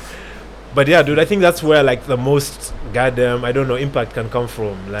 but yeah, dude, I think that's where like the most goddamn, I don't know, impact can come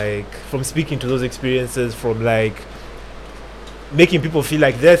from, like from speaking to those experiences, from like making people feel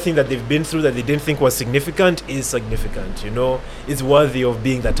like their thing that they've been through that they didn't think was significant is significant, you know. It's worthy of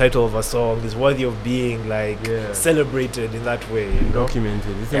being the title of a song, it's worthy of being like Yeah. celebrated in that way, you know.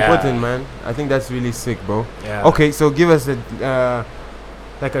 Documented. It's Yeah. important, man. I think that's really sick, bro. Yeah. Okay, so give us a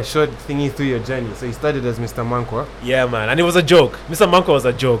like a short thingy through your journey. So you started as Mr. Mankwa. Yeah, man. And it was a joke. Mr. Mankwa was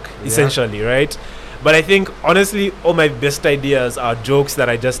a joke, Yeah. essentially, right? But I think, honestly, all my best ideas are jokes that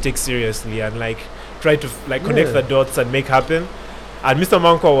I just take seriously and, like, try to, like, connect Yeah. the dots and make happen. And Mr.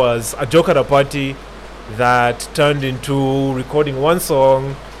 Mankwa was a joke at a party that turned into recording one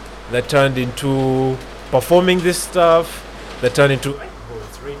song, that turned into performing this stuff, that turned into... Oh,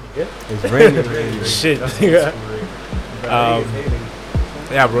 it's raining, yeah? It's raining. Shit. It's Um,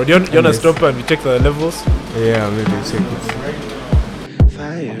 Yeah, bro. Do you wanna stop and we check the levels? Yeah, maybe check it.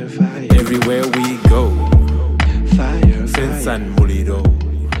 Fire, fire, Everywhere we go, fire, Sense fire, and Muliro,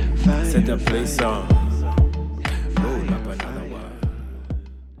 fire, set a play song, roll up another one.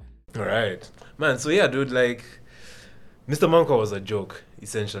 Alright, man. So yeah, dude, like, Mr. Mankwa was a joke,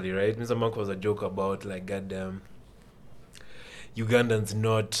 essentially, right? Mr. Mankwa was a joke about like, goddamn, Ugandans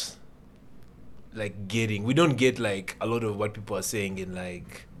not like getting. We don't get like a lot of what people are saying in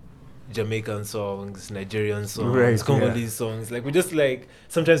like Jamaican songs, Nigerian songs, Right, Congolese songs. Like we just like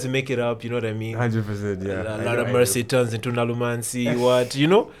sometimes we make it up. You know what I mean? 100%, yeah. A lot of mercy turns into Nalumansi. What you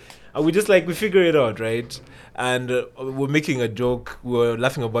know? And we just like we figure it out, right? And we're making a joke. We were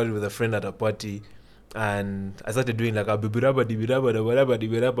laughing about it with a friend at a party. And I started doing like a bibiraba dibiraba dabaraba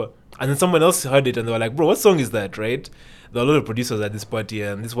dibiraba, and then someone else heard it and they were like, "Bro, what song is that?" Right? There were a lot of producers at this party,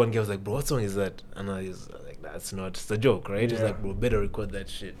 and this one guy was like, "Bro, what song is that?" And I was like, "That's not. It's a joke, right?" He's like, "Bro, better record that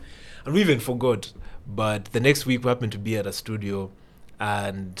shit." And we even forgot. But the next week we happened to be at a studio,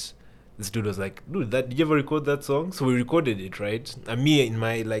 and this dude was like, "Dude, did you ever record that song?" So we recorded it, right? And me in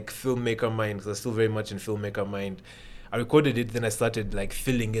my like filmmaker mind, because I'm still very much in filmmaker mind, I recorded it. Then I started like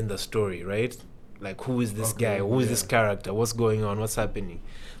filling in the story, right? Like, who is this guy? Who is this character? What's going on? What's happening?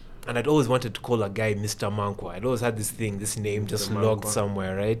 And I'd always wanted to call a guy Mr. Mankwa. I'd always had this name just logged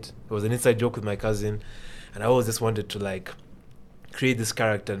somewhere, right? It was an inside joke with my cousin. And I always just wanted to, like, create this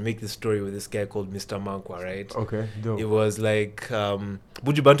character and make this story with this guy called Mr. Mankwa, right? Okay, dope. It was like,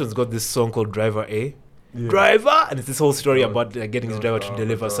 Buju Banton's got this song called Driver A. Yeah. Driver! And it's this whole story about getting his driver to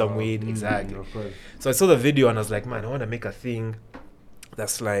deliver some weed. Exactly. So I saw the video and I was like, man, I want to make a thing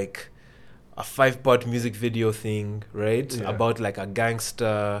that's like a 5-part music video thing, right? Yeah. About like a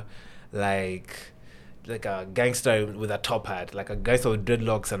gangster, like a gangster with a top hat, like a gangster with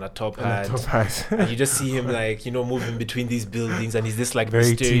dreadlocks and a top hat. And you just see him like, you know, moving between these buildings, and he's this like very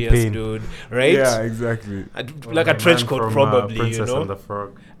mysterious T-Pain dude, right? Yeah, exactly. Like a trench coat, from, probably, Princess you know. And the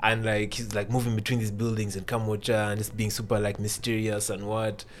Frog. And like he's like moving between these buildings in Kamboja and just being super like mysterious and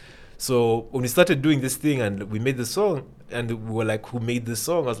what. So when we started doing this thing and we made the song, and we were like, who made this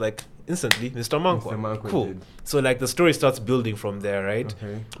song? I was like, instantly, Mr. Mankwa. Cool. Did. So like the story starts building from there, right?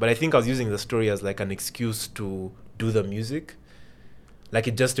 Okay. But I think I was using the story as like an excuse to do the music. Like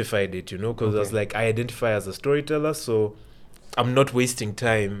it justified it, you know, because I was like, I identify as a storyteller, so I'm not wasting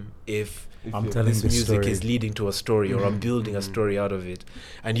time if I'm telling this music story is leading to a story, or I'm building a story out of it.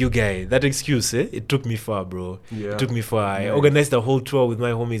 And you guys, that excuse, it took me far, bro. Yeah. It took me far. I organized a whole tour with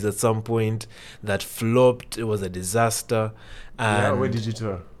my homies at some point that flopped. It was a disaster. And where did you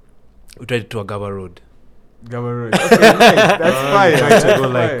tour? We tried to tour Gaba Road. Gaba Road. Okay, nice. That's fine. Tried to go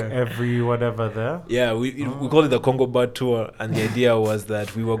like every whatever there. Yeah, we called it the Congo Bar Tour, and the idea was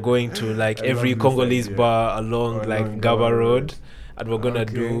that we were going to like every Congolese bar along like Gaba Road. And we're gonna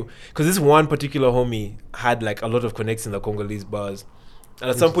do, because this one particular homie had like a lot of connects in the Congolese bars, and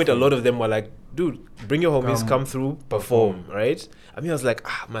at some point a lot of them were like, dude, bring your homies, come through, perform, right? I mean, I was like,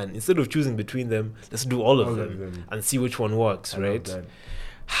 man, instead of choosing between them, let's do all of them and see which one works, right?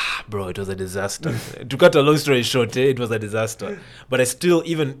 Bro, it was a disaster. To cut a long story short, it was a disaster. But I still,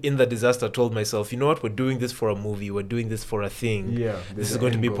 even in the disaster, told myself, you know what, we're doing this for a movie, we're doing this for a thing. Yeah, this is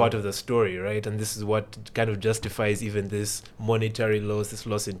going to be part of the story, right? And this is what kind of justifies even this monetary loss, this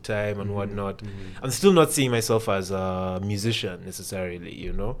loss in time and whatnot. I'm still not seeing myself as a musician necessarily,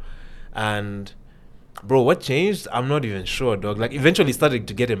 you know? And bro, what changed? I'm not even sure, dog. Like eventually it started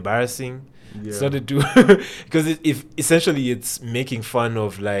to get embarrassing. Yeah. Started to because if essentially it's making fun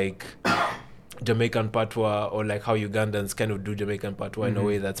of like Jamaican patois, or like how Ugandans kind of do Jamaican patois in a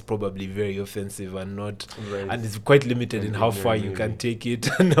way that's probably very offensive and not, and it's quite limited in how far you can take it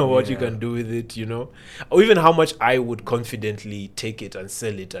and what you can do with it, you know, or even how much I would confidently take it and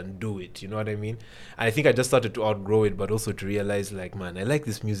sell it and do it, you know what I mean? And I think I just started to outgrow it, but also to realize like, man, I like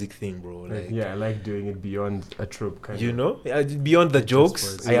this music thing, bro. Like, I like doing it beyond a trope kind of, you know, beyond the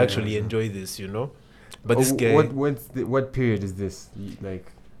jokes. I actually enjoy this, you know. But this guy, what period is this?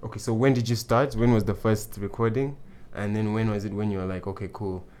 Like, okay, so when did you start? When was the first recording? And then when was it when you were like, okay,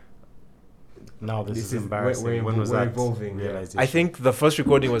 cool. Now this is embarrassing. When was that evolving? Realization? I think the first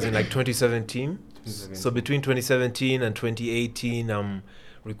recording was in like 2017. So between 2017 and 2018,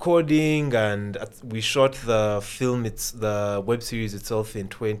 recording, and we shot the film. It's the web series itself in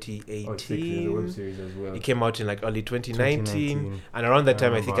 2018. The web series as well. It came out in like early 2019, and around that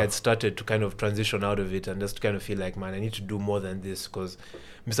time I think I'd started to kind of transition out of it and just kind of feel like, man, I need to do more than this, because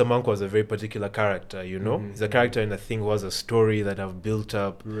Mr. Mankwa was a very particular character, you know. He's a character in a thing who has a story that I've built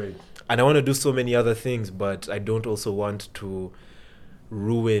up, and I want to do so many other things, but I don't also want to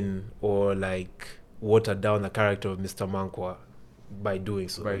ruin or like water down the character of Mr. Mankwa. by doing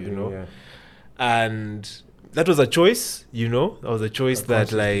so, By you doing, know. yeah. And that was a choice, you know. That was a choice A that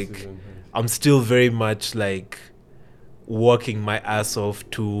conscious like decision, I'm still very much like working my ass off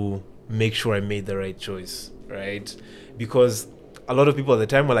to make sure I made the right choice, right? Because a lot of people at the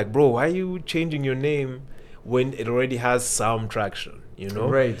time were like, bro, why are you changing your name when it already has some traction, you know?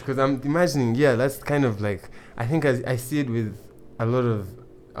 Right, because I'm imagining, yeah, that's kind of like, I think I see it with a lot of,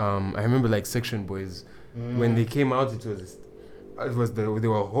 I remember like Section Boys, when they came out, they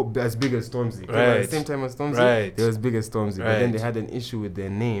were as big as Stormzy. They were at the same time as Stormzy, Right. they were as big as Stormzy, but then Right. they had an issue with their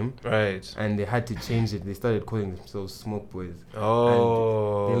name, Right. and they had to change it. They started calling themselves Smoke Boys.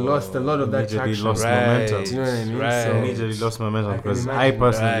 Oh. They lost a lot of that Immediately traction. lost Right. momentum. Do you know what I mean? Right. So- Immediately lost momentum I can because I imagine.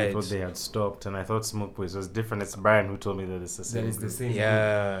 personally Right. thought they had stopped, and I thought Smoke Boys was different. It's Bryan who told me that it's the same. That is the group. same.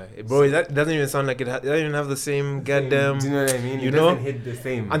 Yeah. Bro, that doesn't even sound like it. It doesn't even have the same goddamn. Do you know what I mean? you It know? doesn't hit the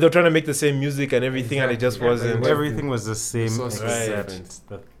same. And they're trying to make the same music and everything, and it just Exactly. wasn't. Yeah. Everything was the same source was except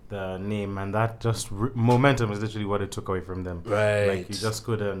the name, and that just momentum is literally what it took away from them. Right. Like you just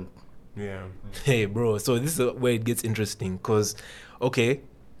couldn't. Yeah. Hey, bro. So this is where it gets interesting, because, okay,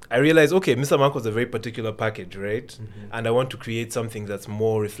 I realized, okay, Mr. Mankwa was a very particular package, right? Mm-hmm. And I want to create something that's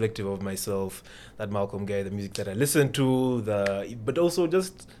more reflective of myself, that Malcolm guy, the music that I listen to, but also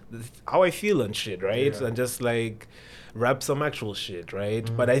just how I feel and shit, right? Yeah. And just like rap some actual shit, right?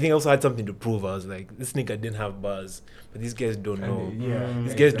 But I think I also had something to prove. I was like, this nigga didn't have buzz, but these guys don't know. Yeah.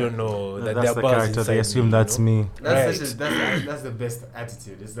 These guys don't know that That's their the buzz character. inside They assume me, that's you know? me. That's the best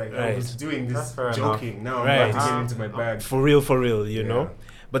attitude. It's like I Right. was doing this That's fair joking. Now Right. I'm about to get into my bag. For real, you know?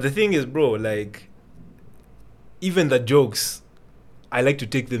 But the thing is, bro, like, even the jokes, I like to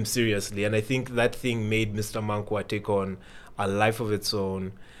take them seriously. And I think that thing made Mr. Mankwa take on a life of its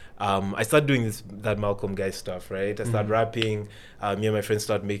own. I started doing that Malcolm guy stuff, right? I started rapping. Me and my friends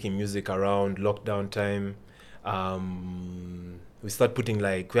started making music around lockdown time. We start putting we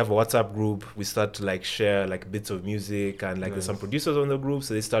have a WhatsApp group. We start to like share like bits of music, and like there's some producers on the group,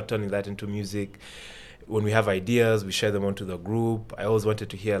 so they start turning that into music. When we have ideas, we share them onto the group. I always wanted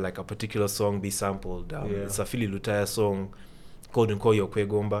to hear like a particular song be sampled. It's a Philly Lutaya song called Nkoyo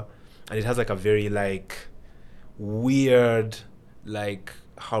Kwegomba, and it has like a very like weird like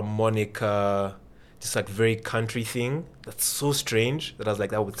harmonica, just like very country thing that's so strange that I was like,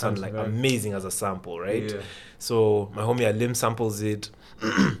 that would sound like amazing as a sample, right? Yeah. So my homie Alim samples it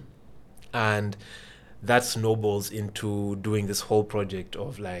and that snowballs into doing this whole project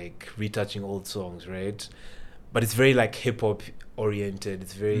of like retouching old songs, right? But it's very like hip hop oriented,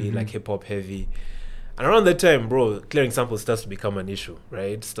 it's very like hip hop heavy. And around that time, bro, clearing samples starts to become an issue,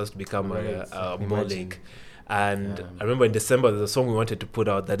 right? It starts to become a ball ache. And I remember in December, there's a song we wanted to put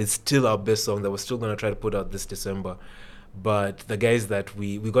out that is still our best song that we're still going to try to put out this December. But the guys that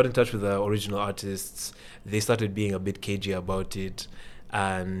we got in touch with the original artists, they started being a bit cagey about it.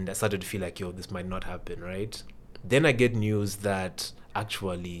 And I started to feel like, yo, this might not happen, right? Then I get news that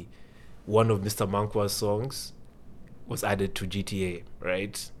actually one of Mr. Mankwa's songs was added to GTA,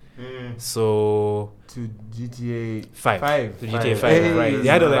 right? So To GTA 5. To GTA 5, Hey, right. They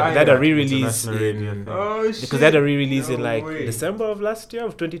had a re-release International radio thing. Oh shit! because they had a re-release in like way. December of last year,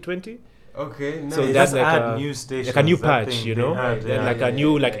 of 2020. Okay, nice. So They that's just like add a- new stations. like a new that patch, thing you they know? had, Then yeah. like a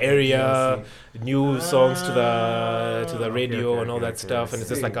new like area, new songs to Ah, the radio and all that stuff, and it's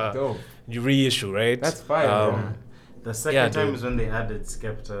just like a Dope. reissue, right? That's fire. The second Yeah, time dude. is when they added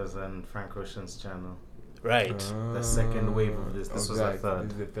Skepta's and Frank Ocean's channel. Right. The second wave of this. This was the third.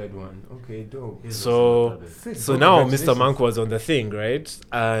 This is the third one. Okay, dope. His So- was the third. So now Mr. Mankwa was on the thing, right?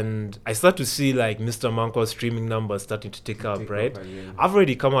 And I start to see like Mr. Mankwa's streaming numbers starting to tick up, right? I've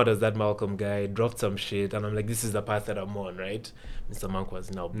already come out as that Malcolm guy, dropped some shit, and I'm like, this is the path that I'm on, right? Mr. Mankwa is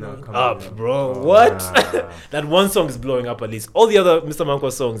now blowing coming up, up. bro. What? Ah. That one song is blowing up at least. All the other Mr.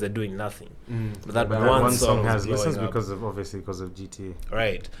 Mankwa songs are doing nothing. But that That one one song song has is blowing listens up. because of GTA.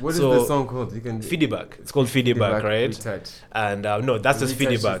 Right. What is so, the song called? You can Feedback. It's called Feedback, right? Retouch. And no, that's just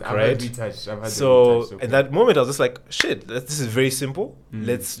Retouch is- Feedback, I've right? had Retouch. I've had the So Retouch, okay. at that moment, I was just like, shit, this is very simple.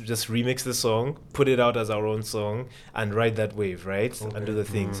 Let's just remix the song, put it out as our own song, and ride that wave, right? And do the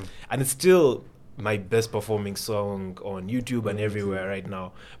things. And it's still my best performing song on YouTube and everywhere right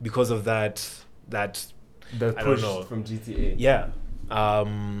now because of that the I don't push know. from GTA. yeah.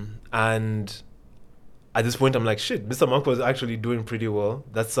 And at this point, I'm like, shit, Mr. Mankwa was actually doing pretty well.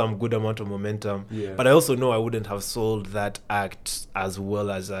 That's some good amount of momentum. Yeah. But I also know I wouldn't have sold that act as well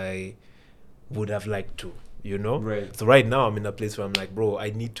as I would have liked to, you know? Right. So right now I'm in a place where I'm like, bro, I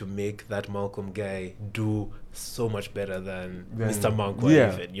need to make that Malcolm guy do so much better than Mr. Mankwa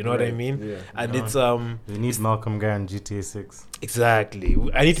even. You know what I mean? Yeah. And it's You need Malcolm Guy on GTA 6. exactly.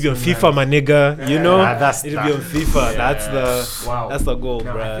 I need to be on FIFA, my nigga. You know? That's I need to be on FIFA. That's the goal,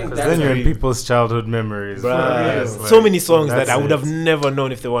 No, I bruh. think Because that's then you're in dream. people's childhood memories. Bruh. It's like, So many songs that that's I would have it. never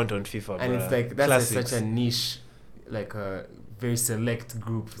known if they weren't on FIFA, And bruh. it's like that's Classics. such a niche, like a very select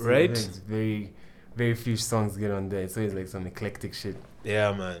group. So Right? it's very few songs get on there. So it's like some eclectic shit.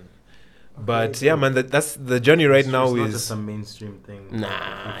 Yeah, man. But yeah, man, that's the journey right now It's not is just a mainstream thing. Nah,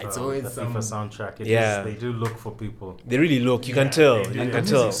 FIFA, it's always the some- FIFA soundtrack. They do look for people. they really look. You can tell. they do. You And can the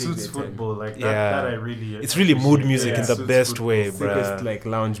tell. music Suits football like that. Yeah. That I really. It's really mood appreciate. music in the Suits best football. way, Sickest bruh. like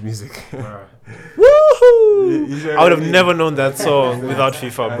lounge music. Bruh. Woohoo! I would have never known that song without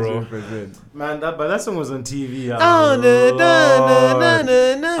FIFA, bro. 100%. Man, that song was on TV.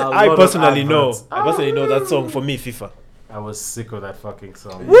 I personally know. I personally know that song. For me, FIFA. I was sick of that fucking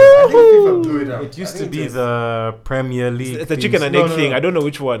song. I think FIFA blew it up. It used I to think be was- the Premier League. It's the theme chicken and song. egg thing. I don't know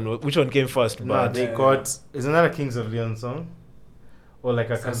which one came first, No, but they got. Isn't that a Kings of Leon song? Or like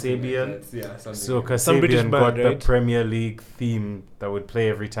a something like Kasabian? that. Yeah, something So like that. Some British Kasabian band, got right? the Premier League theme that would play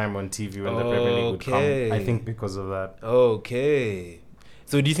every time on TV when the Premier League would come. Okay. I think because of that. okay.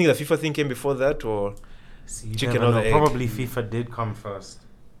 So do you think the FIFA thing came before that, or See, Chicken never or the know. egg? Probably FIFA did come first.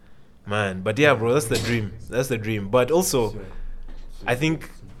 man? But yeah, bro, that's the dream. That's the dream. But also, Sure. I think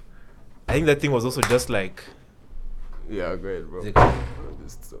that thing was also just like Yeah, great, bro. They-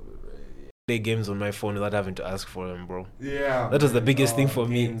 Just stop it, right? play games on my phone without having to ask for them, bro. Yeah. That was the biggest thing for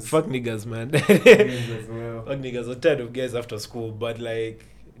me. games. Fuck niggas, man. Games as well. Fuck niggas. I'm tired of guys after school, but like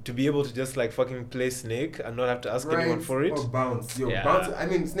to be able to just like fucking play Snake and not have to ask anyone Right, for it. Or bounce. Yo, Yeah. bounce. I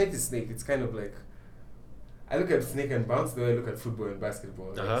mean, Snake is Snake. It's kind of like. I look at Snake and bounce the way I look at football and basketball.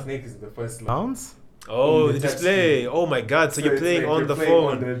 Like, Uh-huh. Snake is the first line. Bounce? Oh, On the the touch display. screen. Oh my god. So, you're it's playing like on you're the playing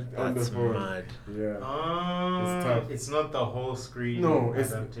phone. on the That's phone. mad. Yeah. It's tough. It's not the whole screen No,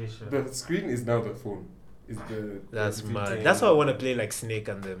 it's adaptation. the screen is now the phone. Is the That's the mad. V10. That's why I want to play like Snake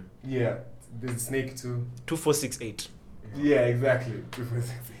and them. Yeah, there's Snake too. 2468. Yeah, exactly.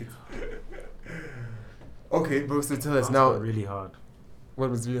 2468. Okay, bro. So tell us Bounce now. were really hard. What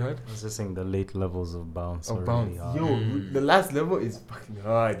was really hard? I was just saying the late levels of bounce Oh, were bounce. really hard. Yo, Mm. the last level is fucking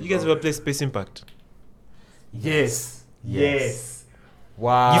hard. You guys bro. ever play Space Impact? Yes. Yes.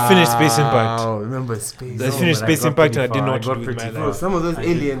 Wow. You finished Space Impact. Remember Space? I No, finished but I Space got Impact pretty and I didn't far. know I what to got do with pretty my far. Bro, some of those I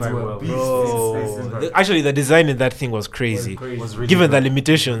did aliens quite were well. beasts. Bro, in Space Impact. actually, the design in that thing was crazy. Was really Given the good.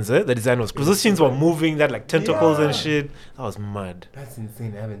 limitations, the design was because those things were moving, that like tentacles Yeah. and shit. That was mad, That's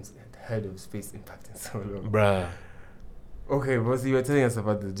insane. I haven't heard of Space Impact in so long. bruh. Okay, bro. So you were telling us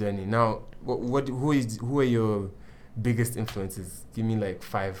about the journey. Now, who are your biggest influences? Give me like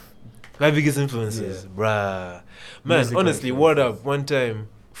 5. My biggest influences, bruh. Man, Musical honestly, word influences. up. One time,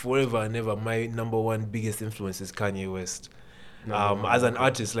 forever and ever, my number one biggest influence is Kanye West. As an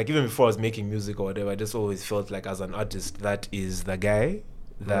artist, like even before I was making music or whatever, I just always felt like as an artist, that is the guy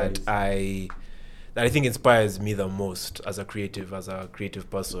that I think inspires me the most as a creative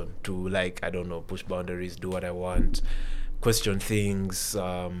person to, like, I don't know, push boundaries, do what I want, question things,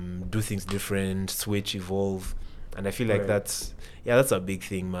 do things different, switch, evolve. And I feel like Right. that's a big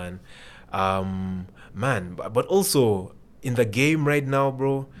thing, man. But also in the game right now,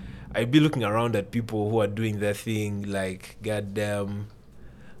 bro, I'd be looking around at people who are doing their thing, like goddamn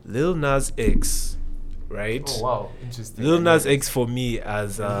Lil Nas X, right? Oh wow, interesting. Lil Nas X for me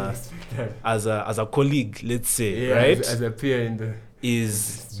as a colleague, let's say, yeah, right, as a peer in the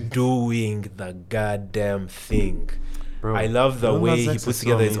is doing the goddamn thing. Bro, I love the Lil way Nas he X puts is so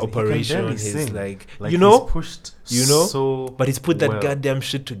together his amazing. He can operation, barely his sing. like Like, you know, he's pushed so, so but he's put that well. goddamn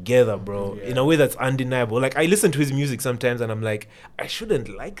shit together, bro, in a way that's undeniable. Like I listen to his music sometimes and I'm like, I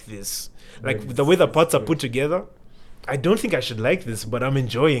shouldn't like this. Like But the way the it's parts are good. put together, I don't think I should like this, but I'm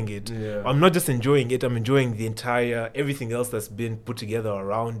enjoying it. Yeah. I'm not just enjoying it, I'm enjoying the entire everything else that's been put together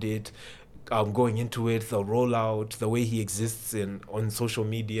around it. Going into it, the rollout, the way he exists on social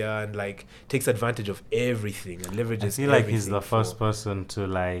media, and like takes advantage of everything and leverages. I feel like he's the everything first for- person to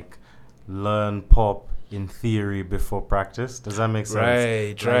like learn pop in theory before practice. Does that make sense?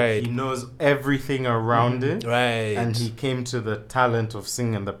 Right, Like, right. He knows everything around it, Right. and he came to the talent of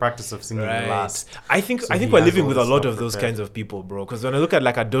singing, the practice of singing Right. last. I think So I think he we're has living all with the a lot stuff of those prepared. kinds of people, bro. Because when I look at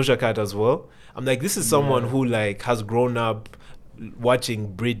like a Doja Cat as well, I'm like, this is someone who like has grown up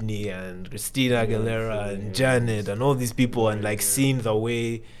watching Britney and Christina Aguilera and Janet and all these people, and like seeing the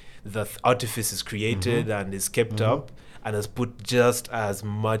way the artifice is created and is kept up, and has put just as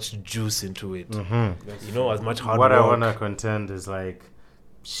much juice into it. You know, as much hard What work. I want to contend is like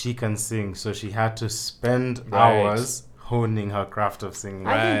she can sing, so she had to spend Right. hours honing her craft of singing.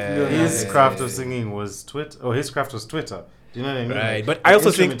 Right. His craft of singing was Twitter. Oh, his craft was Twitter. Do you know what I mean? Right, Like, but the I also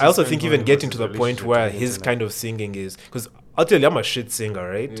instrument think he even spent getting on to the his point relationship where to the his internet. kind of singing is, because I'll tell you, I'm a shit singer,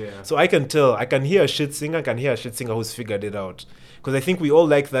 right? Yeah. So I can tell, I can hear a shit singer, I can hear a shit singer who's figured it out. Because I think we all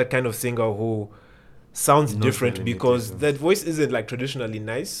like that kind of singer who sounds Knows different their because limitations. that voice isn't like traditionally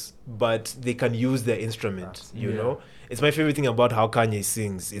nice, but they can use their instrument, you know? It's my favorite thing about how Kanye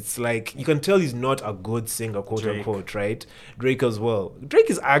sings. It's like, you can tell he's not a good singer, quote Drake. unquote, right? Drake as well. Drake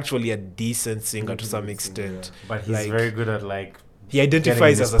is actually a decent singer to some extent. But he's Like, very good at like he getting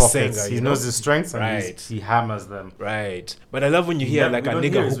identifies in his as a pockets. singer. He you knows know? his strengths and Right. he hammers them. Right. But I love when you hear Yeah, like we a don't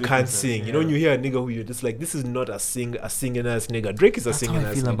hear nigga his who can't weaknesses, sing. You know, when you hear a nigga who you're just like, this is not a singing ass nigga. Drake is a That's how singing I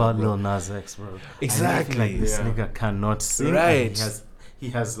ass feel nigga. about bro. Lil Nas X, bro. Exactly. I feel like this Yeah. nigga cannot sing. and Right. He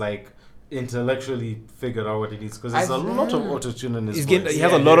has like intellectually figured out what he needs because there's a lot of auto-tune in his He's voice. getting, he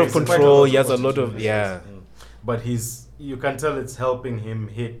has Yeah, a lot there of is quite a control. lot He of has a lot auto-tune of, in his yeah. But you can tell it's helping him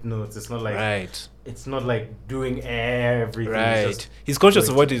hit notes. It's not like Right. it's not like doing everything. It's Right. just He's conscious of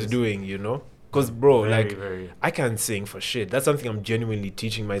going what to he's this. doing, you know? Because, bro, very, like, very. I can't sing for shit. That's something I'm genuinely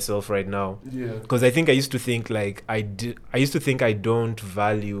teaching myself right now. Yeah. Because I think I used to think like I used to think I don't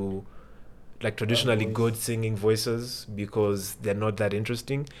value like traditionally voice. good singing voices because they're not that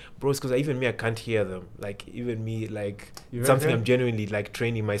interesting, bros. Because even me, I can't hear them. Like even me, like You something reckon? I'm genuinely like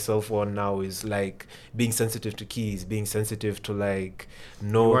training myself on now is like being sensitive to keys, being sensitive to like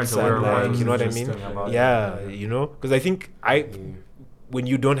notes, aware and of what like was you know what I mean? interesting about it. Yeah, you know. Because I think when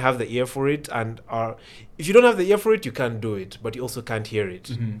you don't have the ear for it and if you don't have the ear for it, you can't do it, but you also can't hear it.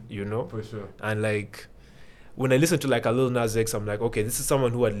 Mhm. You know. For sure. And like when I listen to like a Lil Nas X, I'm like, okay, this is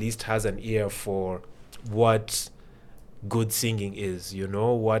someone who at least has an ear for what good singing is, you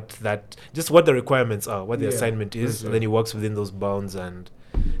know, what the requirements are, what the Yeah, assignment for is, sure. and then he works within those bounds and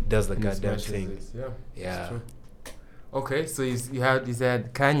does the And he goddamn smashes thing. it, Yeah. Yeah. True. Okay, so you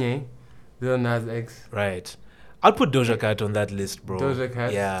said Kanye, Lil Nas X. Right. I'll put Doja Cat on that list, bro. Doja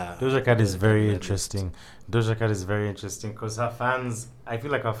Cat? Yeah. Doja Cat is very Definitely. interesting. Doja Cat is very interesting because her fans, I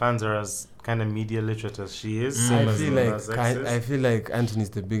feel like her fans are as kind of media literate as she is. Same I as feel Lil like Nas X is. I feel like Anthony's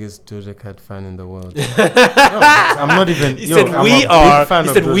the biggest Doja Cat fan in the world. No, I'm not even. He yo, said I'm a we big are. fan He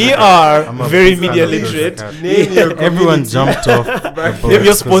of said Doja we Cat. are I'm a very big fan media of Doja literate. Cat. Name your Everyone community. jumped off the boat Name your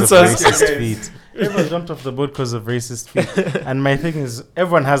because of sponsors. racist feet. Everyone jumped off the boat because of racist feet. And my thing is,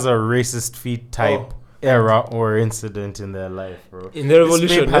 everyone has a racist feet type era or incident in their life, bro. In the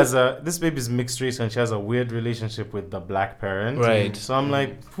revolution, This babe is mixed race and she has a weird relationship with the black parent. Right. So I'm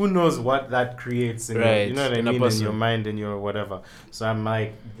like, who knows what that creates in your, Right, you know what I in a mean, in person. your mind, in your whatever. So I'm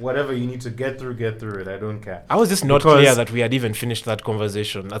like, whatever you need to get through it. I don't care. I was just not Because- clear that we had even finished that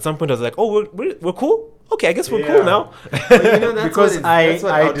conversation. At some point, I was like, "Oh, we're cool. Okay, I guess we're cool Yeah. now." But you know, that's Because what that's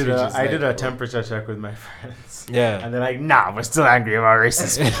what I did outreach a is I did like, a bro. temperature check with my friends. Yeah. And they're like, nah, we're still angry about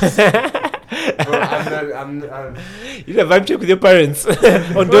racism. Bro, I'm You did a vibe check with your parents on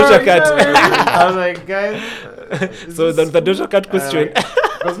Doja Cat. I was like, guys. So the Doja Cat question.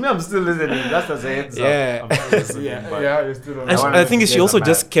 Because me, I'm still listening. That's as a heads up. Yeah. I'm still listening, yeah, but- yeah, you're still on. And wanted I to think is she get also the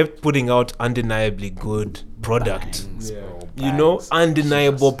just man. kept putting out undeniably good product. Bangs, Yeah. bro, You know, bangs.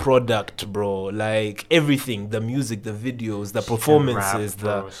 undeniable Jesus. product, bro. Like everything, the music, the videos, the She can performances,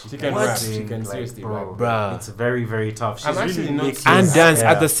 rap, bro. She can What? rap. She sing, can like, seriously bro, rap. Bruh. It's very, very tough. She's I'm actually really not making and Yes. dance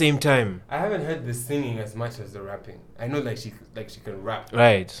yeah. at the same time. I haven't heard the singing as much as the rapping. I know like she can rap.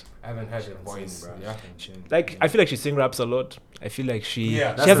 Right. I haven't heard her Sing, voice. bro. Yeah. Like I feel like she sing raps a lot. I feel like she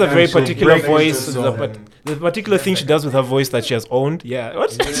Yeah, she has the a very thing, she'll particular break into voice. song. The particular thing she does with her voice that she has owned. Yeah.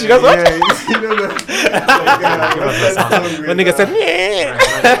 What? Yeah, She does what? yeah, you know that. What's that song with, When nigga said, "Meh."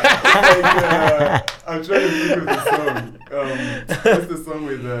 I'm trying to think of the song. What's the song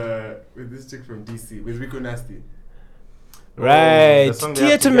with this chick from DC with Rico Nasty? Right. the song they Tia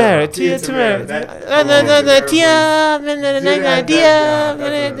have Tamara. together. Tia Tamara. That-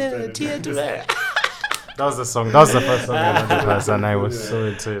 Tia Tamara. That was the song. That was the first song I learned class, and I was so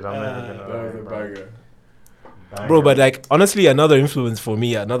into it. I'm not even That gonna was a lie, bro. banger. Bro, but like honestly, another influence for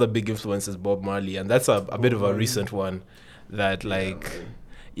me, another big influence is Bob Marley, and that's a bit of a recent one. That like,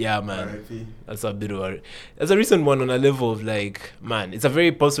 yeah, man, R.I.P. that's a recent one on a level of like, man, it's a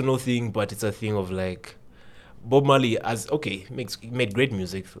very personal thing, but it's a thing of like, Bob Marley made great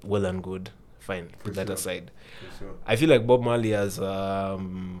music, well and good, fine, put that sure. aside. For sure. I feel like Bob Marley as a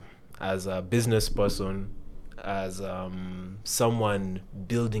business person, as someone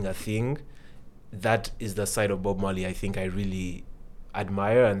building a thing, that is the side of Bob Marley I think I really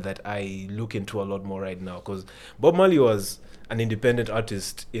admire and that I look into a lot more right now. Because Bob Marley was an independent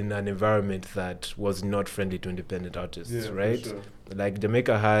artist in an environment that was not friendly to independent artists, right? Sure. Like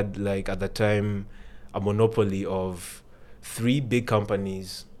Jamaica had, like, at the time, a monopoly of 3 big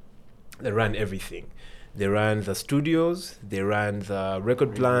companies that ran everything. They ran the studios, they ran the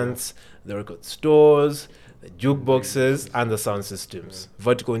record plants, the record stores, the jukeboxes, and the sound systems.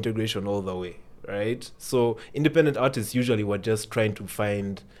 Vertical integration all the way, right? So independent artists usually were just trying to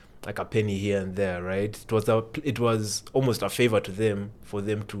find like a penny here and there, right? It was almost a favor to them for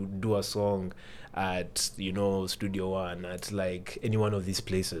them to do a song at, you know, Studio One, at like any one of these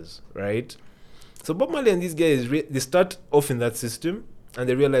places, right? So Bob Marley and these guys, they start off in that system, and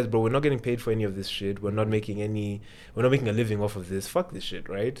they realize, bro, we're not getting paid for any of this shit. We're not making a living off of this. Fuck this shit,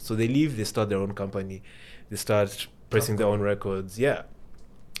 right? So they leave, they start their own company, they start pressing their own records, yeah.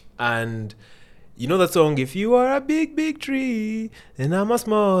 And you know that song, if you are a big, big tree, and I'm a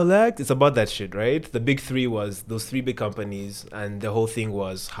small act, it's about that shit, right? The big 3 was those 3 big companies, and the whole thing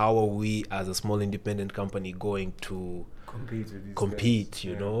was, how are we as a small independent company going to compete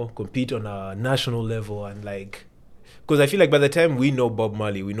on a national level, and like, because I feel like by the time we know a Bob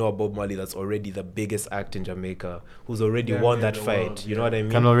Marley that's already the biggest act in Jamaica, who's already won that fight, world, you know what I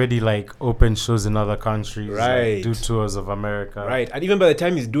mean? Can already like open shows in other countries, right? Like, do tours of America, right? And even by the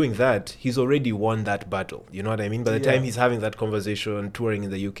time he's doing that, he's already won that battle. You know what I mean? By the time he's having that conversation, touring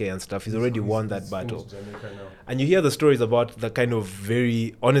in the UK and stuff, he's already won that battle. And you hear the stories about the kind of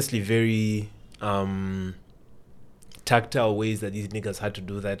very tactile ways that these niggas had to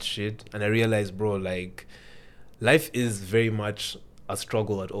do that shit. And I realized, bro, like, life is very much a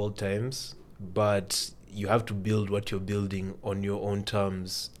struggle at all times, but you have to build what you're building on your own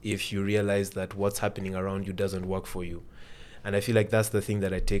terms if you realize that what's happening around you doesn't work for you. And I feel like that's the thing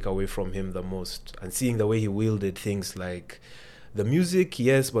that I take away from him the most. And seeing the way he wielded things like the music,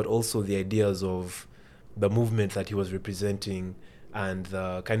 yes, but also the ideas of the movement that he was representing and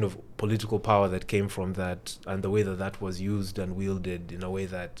the kind of political power that came from that, and the way that that was used and wielded in a way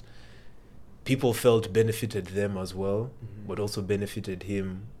that people felt benefited them as well, but also benefited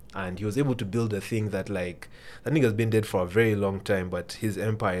him. And he was able to build a thing that, like, that nigga's been dead for a very long time, but his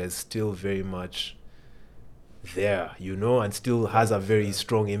empire is still very much there, you know, and still has a very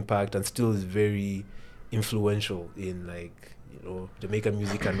strong impact and still is very influential in, like, you know, Jamaican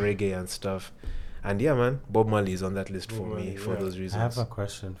music and reggae and stuff. And yeah, man, Bob Marley is on that list for me for those reasons. I have a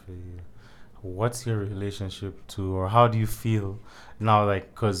question for you. What's your relationship to, or how do you feel now,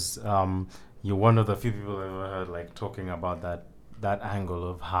 like, because you're one of the few people I've ever heard like talking about that angle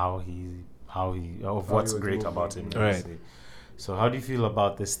of what's great about him. Right. So how do you feel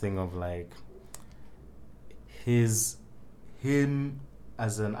about this thing of like him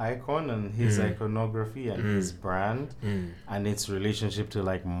as an icon and his iconography and his brand and its relationship to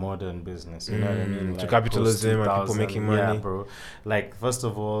like modern business? You know what I mean? To like capitalism and people making money. Yeah, bro. Like, first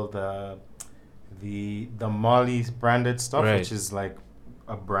of all, the Marley branded stuff, which is like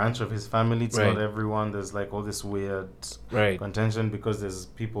a branch of his family. It's not everyone. There's like all this weird contention because there's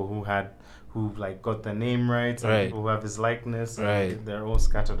people who like got the name right, and people who have his likeness, and they're all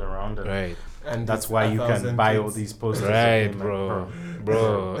scattered around, and that's why you can buy all these posters. Right, bro.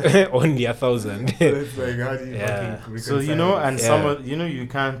 Only 1,000. So it's like, how do you so you know, and some of, you know, you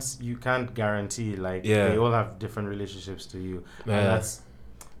can't guarantee, like, they all have different relationships to you, and that's,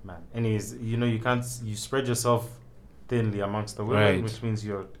 man. Anyways, you know, you spread yourself thinly amongst the women, which means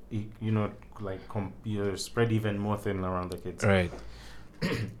you're you're spread even more thin around the kids. Right.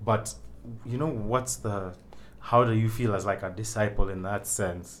 But you know, how do you feel as like a disciple in that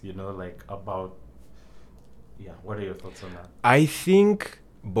sense? You know, like about, what are your thoughts on that? I think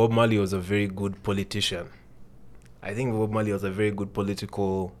Bob Marley was a very good politician. I think Bob Marley was a very good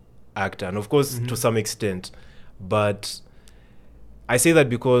political actor, and of course, to some extent. But I say that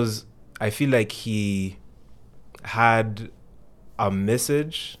because I feel like he had a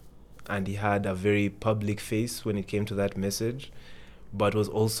message and he had a very public face when it came to that message, but was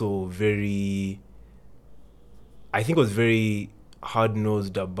also very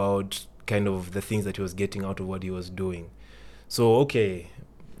hard-nosed about kind of the things that he was getting out of what he was doing. So, okay,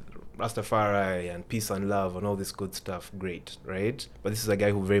 Rastafari and peace and love and all this good stuff, great, right? But this is a guy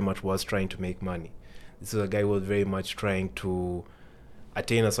who very much was trying to make money. This is a guy who was very much trying to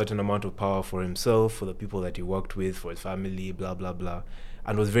attain a certain amount of power for himself, for the people that he worked with, for his family, blah, blah, blah,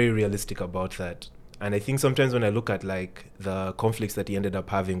 and was very realistic about that. And I think sometimes when I look at, like, the conflicts that he ended up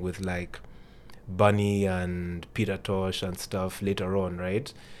having with, like, Bunny and Peter Tosh and stuff later on,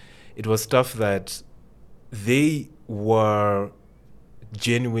 right? It was stuff that they were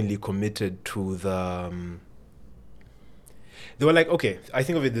genuinely committed to They were like, okay, I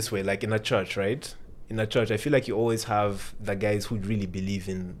think of it this way, like in a church, right? In a church, I feel like you always have the guys who really believe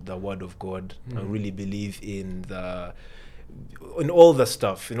in the word of God and really believe in all the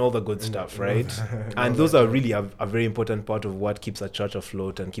stuff, in all the good stuff, right? And those are really a very important part of what keeps a church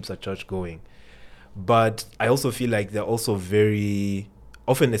afloat and keeps a church going. But I also feel like they're also very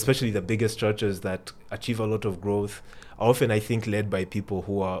often, especially the biggest churches that achieve a lot of growth, are often, I think, led by people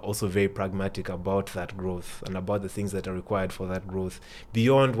who are also very pragmatic about that growth and about the things that are required for that growth,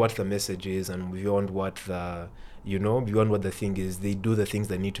 beyond what the message is and beyond what beyond what the thing is. They do the things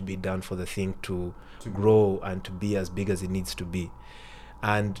that need to be done for the thing to grow and to be as big as it needs to be.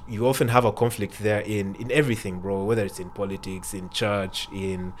 And you often have a conflict there in everything, bro, whether it's in politics, in church,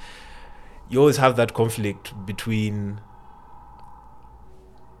 you always have that conflict between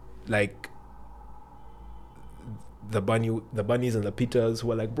like the bunnies and the Peters,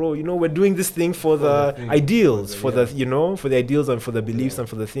 who are like, bro, we're doing this thing for the ideals, for the ideals and for the beliefs and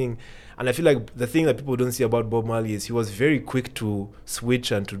for the thing. And I feel like the thing that people don't see about Bob Marley is he was very quick to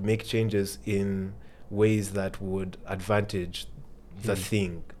switch and to make changes in ways that would advantage the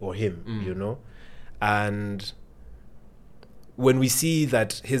thing or him, And when we see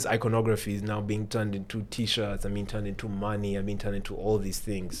that his iconography is now being turned into T-shirts, turned into money, turned into all these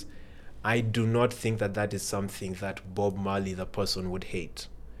things, I do not think that is something that Bob Marley, the person, would hate.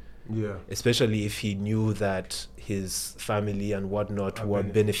 Yeah. Especially if he knew that his family and whatnot were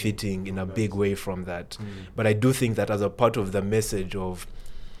benefiting in a big way from that. But I do think that as a part of the message of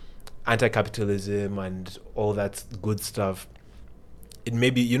anti-capitalism and all that good stuff, it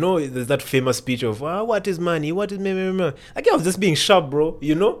may be, there's that famous speech of, what is money? What is me? Like, I was just being sharp, bro,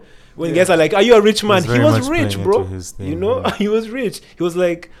 When guys are like, are you a rich man? He was rich, bro. He was rich. He was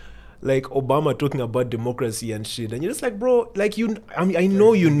like Obama talking about democracy and shit. And you're just like, bro, like I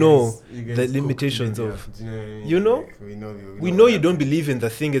know the limitations of, we know you don't believe in the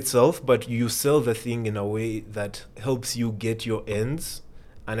thing itself, but you sell the thing in a way that helps you get your ends.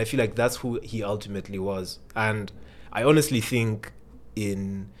 And I feel like that's who he ultimately was. And I honestly think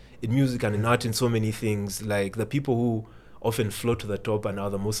in music and in art, in so many things, like the people who often float to the top and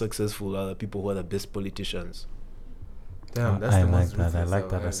are the most successful are the people who are the best politicians. Damn, I like that. I like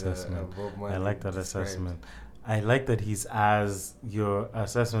that assessment. I like that assessment. I like that your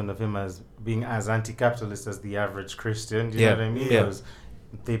assessment of him as being as anti-capitalist as the average Christian. Do you know what I mean? Because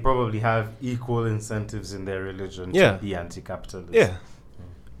they probably have equal incentives in their religion to be anti-capitalist. Yeah.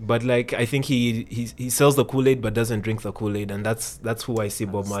 But like, I think he sells the Kool-Aid but doesn't drink the Kool-Aid, and that's who I see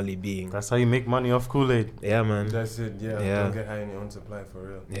Bob Marley being. That's how you make money off Kool-Aid. Yeah, man. That's it. Yeah. Don't get high in your own supply, for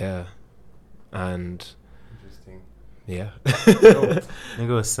real. Yeah. And interesting. Yeah. Nigga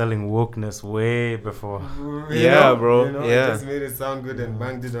was selling wokeness way before. Bro. It just made it sound good and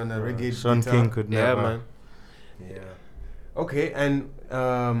banged it on a reggae Sean guitar. King could never. Yeah, man. Yeah. Okay, and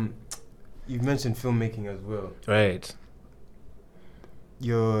you've mentioned filmmaking as well. Right.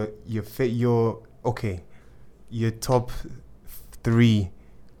 Your top 3,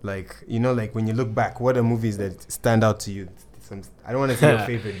 like when you look back, what are movies that stand out to you? I don't want to say your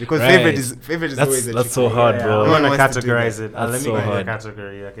favorite, because favorite is always a that's so hard, bro. I want to categorize it. Let me so give you a hard.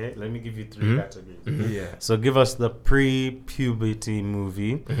 category, okay? Let me give you 3 categories. Yeah. So give us the pre-puberty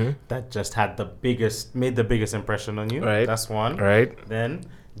movie that just had made the biggest impression on you. Right. That's one. Right. Then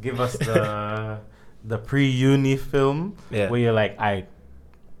give us the pre-uni film where you're like,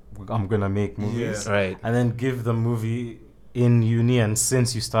 I'm gonna make movies. Yeah. Right. And then give the movie in uni and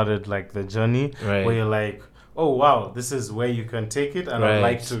since you started like the journey, where you're like, oh wow, this is where you can take it, and I'd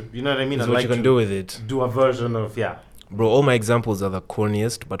like to, you know what I mean? This I'd what like you can to do with it. do a version of Bro, all my examples are the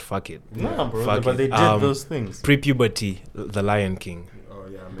corniest, but fuck it. No, bro, fuck but it. they did those things. Pre-puberty, The Lion King. Oh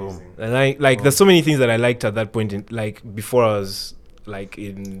yeah, amazing. And there's so many things that I liked at that point before I was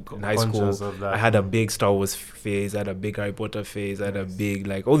in high school. I had a big Star Wars phase, I had a big Harry Potter phase, I had a big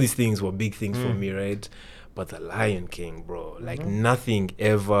all these things were big things for me, right? But The Lion King, bro, nothing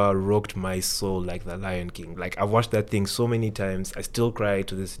ever rocked my soul like The Lion King. Like, I've watched that thing so many times. I still cry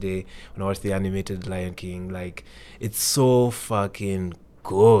to this day when I watch the animated Lion King. Like, it's so fucking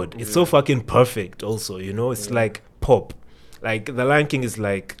good. It's so fucking perfect also, It's like pop. Like, The Lion King is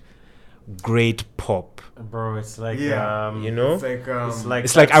like great pop. Bro, it's like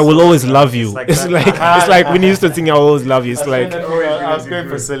it's like I will always love you. It's like when you used to sing I will always love you. It's like I was going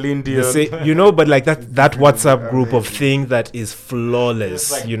for Celine Dion. But like that WhatsApp group of thing that is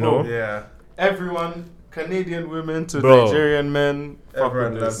flawless, like, Yeah. Everyone, Canadian women to Bro. Nigerian men,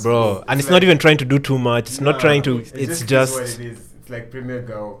 Everyone loves bro. And it's not even trying to do too much. It's not trying to. It's just what it is. It's like Premier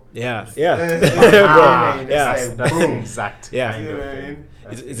Girl. Yeah. Bro, Yeah. That's boom. exact. Yeah. kind You of know what I thing. mean?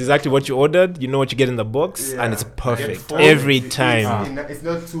 It's exactly what you ordered. You know what you get in the box, and it's Yeah. perfect Get full. every It's- time. It's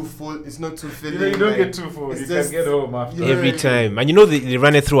not too full. It's not too filling. You don't like, get too full. it's You just- can get home after. Yeah. Every time. And you know they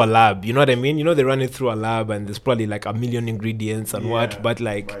run it through a lab. You know what I mean? You know they run it through a lab and there's probably like a million ingredients and what, Yeah. but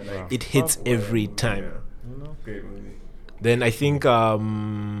like it hits every time. Yeah. Great movie. Then I think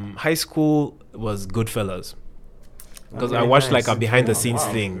high school was Goodfellas. Because I Okay, watched like nice. a behind the scenes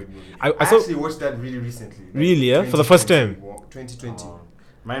Wow, thing. good movie. I I saw actually watched that really recently. Really, yeah? For the first time? 2020.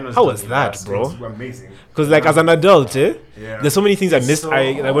 Mine was How was Tony that, Bassett. bro? It's amazing. because like as an adult, Yeah. there's so many things I It's missed. so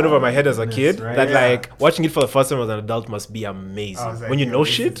I went over my head as a kid right? that Yeah. like watching it for the first time as an adult must be I amazing. was like, When you yo, know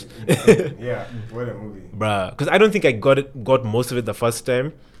this shit, is insane. Yeah, what a movie. bruh. Because I don't think I got most of it the first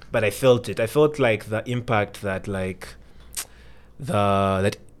time, but I felt it. I felt like the impact that like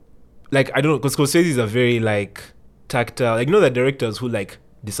I don't know, because Scorsese's are very like tactile. Like, you know, the directors who like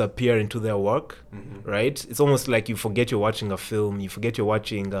disappear into their work, right? It's almost like you forget you're watching a film, you forget you're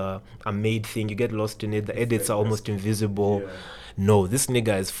watching a made thing, you get lost in it. The edits are almost invisible. Yeah. No, this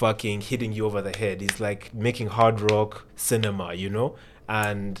nigga is fucking hitting you over the head. He's like making hard rock cinema, you know?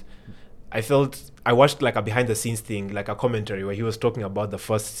 And I watched like a behind the scenes thing, like a commentary where he was talking about the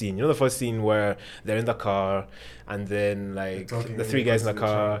first scene. You know, the first scene where they're in the car and then like They're talking the and three they guys in go the to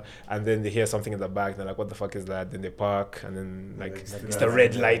the car and then they hear something in the back. They're like, what the fuck is that? Then they park and then like Like, it's still the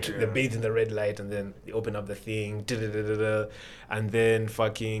red has- light. yeah. They bathe in the red light and then they open up the thing. And then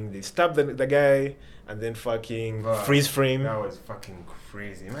fucking they stab the guy and then fucking Wow. freeze frame. That was fucking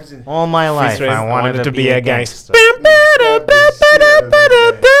crazy. Imagine. All my life, Freeze frame, I wanted to be a gangster.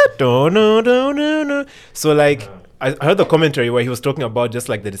 So like I heard the commentary where he was talking about just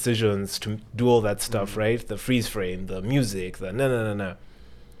like the decisions to do all that stuff, right? The freeze frame, the music, the no.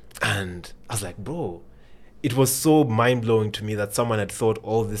 And I was like, bro, it was so mind blowing to me that someone had thought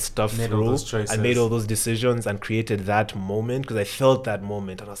all this stuff Made all through those choices. and made all those decisions and created that moment, because I felt that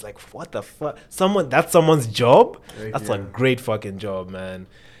moment and I was like, what the fuck? That's someone's job? Like, That's yeah. a great fucking job, man.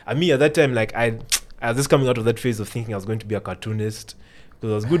 And me at that time, like I was just coming out of that phase of thinking I was going to be a cartoonist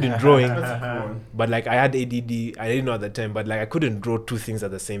because I was good in drawing, but like I had ADD. I didn't know at the time, but like I couldn't draw two things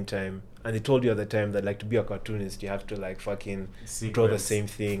at the same time. And they told you at the time that like to be a cartoonist, you have to like fucking draw the Sequence. same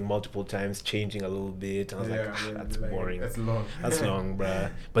thing multiple times, changing a little bit. And I was like, that's boring. That's long. That's long,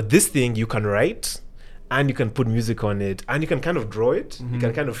 bruh. But this thing, you can write and you can put music on it and you can kind of draw it. You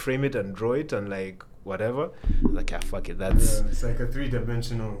can kind of frame it and draw it and like whatever. I was like, yeah, fuck it. That's It's like a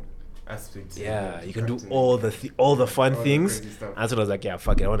 3-dimensional aspect. yeah. You can do Cartoon. all the fun All the things. crazy stuff. And so I was like, yeah,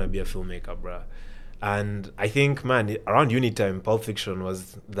 fuck it. I want to be a filmmaker, bruh. And I think, man, around uni time, Pulp Fiction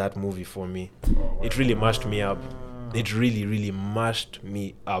was that movie for me. It really mashed me up. It really, really mashed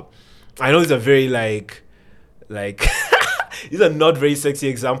me up. I know these are very like these are not very sexy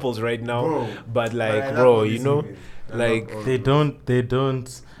examples right now, Bro, but I like, love bro, all you these know, movies. I like, love all They of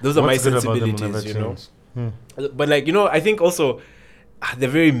don't. those are my What's good about them will sensibilities, never you know. change. But like, you know, I think also they're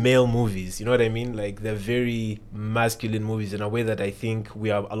very male movies, you know what I mean? Like they're very masculine movies in a way that I think we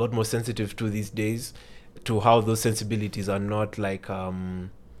are a lot more sensitive to these days, to how those sensibilities are not like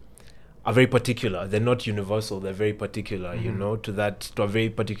are very particular. They're not universal, they're very particular, you know, to a very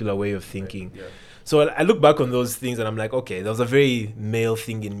particular way of thinking. Yeah. So I look back on those things and I'm like, okay, there was a very male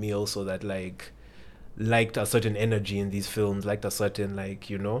thing in me also that like liked a certain energy in these films, liked a certain like,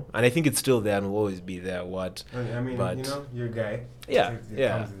 you know, and I think it's still there and will always be there. I mean, But- you know, you're a guy. Yeah, It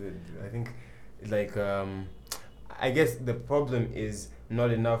yeah. comes with it. I think, like, I guess the problem is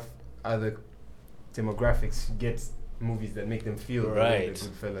not enough other demographics get movies that make them feel the way Right. the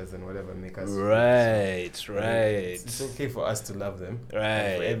Goodfellas and whatever make us feel. Right, So, right, It's okay for us to love them. and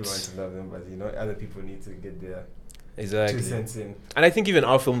right. for everyone to love them, but you know, other people need to get their 2 Exactly. cents in. And I think even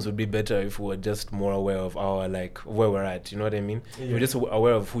our films would be better if we were just more aware of our like where we're at. You know what I mean? If Yeah. you're just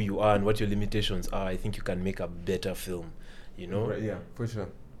aware of who you are and what your limitations are. I think you can make a better film. You know? Right, yeah, for sure.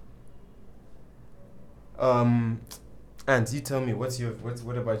 And you tell me, what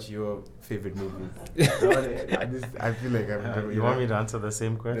about your favorite movie? I feel like You want me to answer the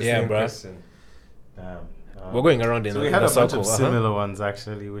same question? Yeah, bruh. We're going around in so a- we in had a a bunch circle, of similar ones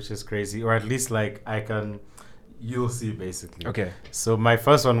actually, which is crazy, or at least like you'll see basically. Okay. So my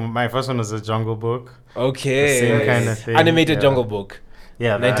first one was a Jungle Book. Okay. The same kind of thing. Animated yeah. Jungle Book.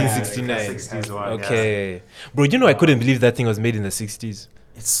 Yeah, 1969. 60s one. Okay. Bro, you know I couldn't believe that thing was made in the 60s.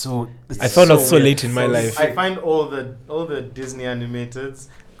 It's I found out so weird. late in my life. I find all the Disney animateds,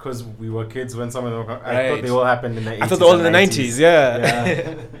 because we were kids when some of them. I Right. thought they all happened in the 80s. I thought all in the and 90s, yeah.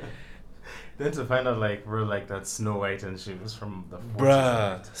 Yeah. Then to find out like we're like that Snow White and shit was from the 40s.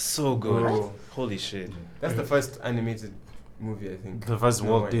 Bruh, so good. Bro. Holy shit. That's the first animated movie, I think. The first No,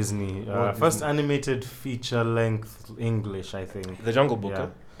 Walt wait. Disney. Walt First Disney. animated feature-length English, I think. The Jungle Book. Yeah. Huh?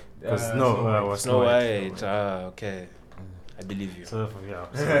 Because Snow White. Snow White. Ah, okay. I believe you. So, yeah.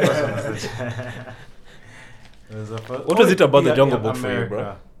 So the first one was What was it about the Jungle Book for you,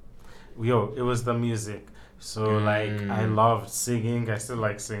 bro? Yo, it was the music. So like I loved singing. I still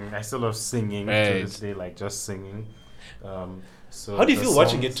like singing. I still love singing to Right. this day, like just singing. So How do you the feel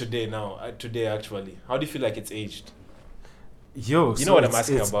watching it songs- today now? Today, actually, how do you feel like it's aged? Yo, You know what I'm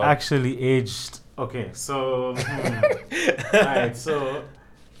asking it's about. actually aged. Okay, so alright. So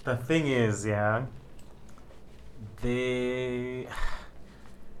the thing is, yeah,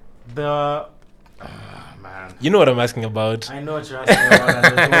 man. You know what I'm asking about. I know what you're asking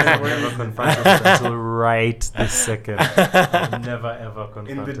about, and I've never confronted it until right this second. I've never ever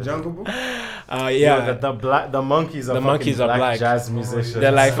confronted In the it. Jungle Book? Yeah. Yo, the monkeys are The fucking monkeys are black. jazz musicians.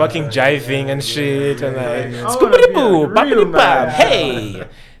 They're like fucking jiving and shit, and like yeah. I wanna be a scoobity-boo, real boppity-bop, man. hey,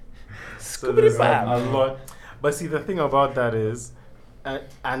 So there's like a scoobity-bop. lot. But see, the thing about that is,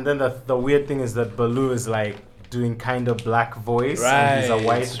 and then the weird thing is that Baloo is like doing kind of black voice, and he's a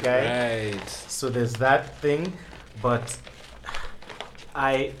white guy. Right. So there's that thing, but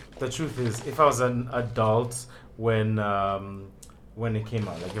the truth is, if I was an adult when it came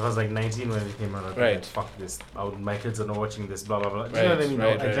out, like if I was like 19 when it came out, I'd be Right. like, fuck this, my kids are not watching this, blah blah blah. Do you know Right, what I mean?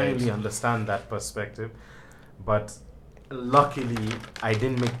 right, I right, genuinely right. understand that perspective, but luckily I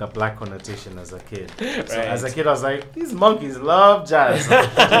didn't make the black connotation as a kid. So as a Right. kid, I was like, these monkeys love jazz.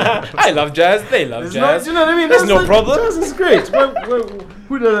 I love jazz. They love There's jazz. No, do you know what I mean? There's That's no like, problem. Jazz is great.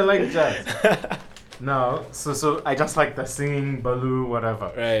 Who doesn't like jazz? No, so I just like the singing, Baloo,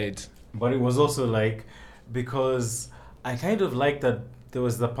 whatever. Right. But it was also like, because I kind of liked that there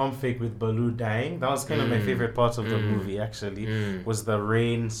was the pump fake with Baloo dying. That was kind of my favorite part of the movie, actually. Was the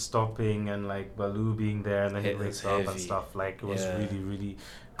rain stopping and like Baloo being there and then he It wakes was up and heavy. stuff. Like it was Yeah. really, really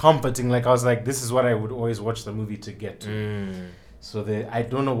comforting. Like I was like, this is what I would always watch the movie to get to. So I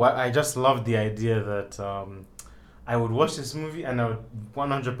don't know why, I just loved the idea that I would watch this movie and I would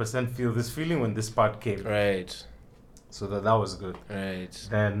 100% feel this feeling when this part came. Right. So that was good. Right.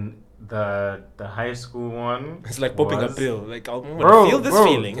 Then the high school one. It's like popping a was- pill. Like I'm gonna feel this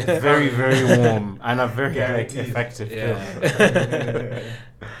feeling. Very, very warm and a very like Guaranteed. effective Yeah. pill.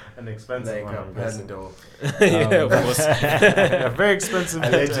 An expensive Like one. a I'm guessing. Panadol. Yeah, of course. A very expensive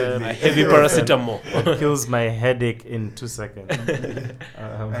Allegedly. A heavy paracetamol. It kills my headache in 2 seconds.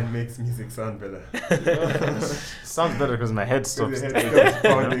 And makes music sound better. Sounds better because my head stops. The head stops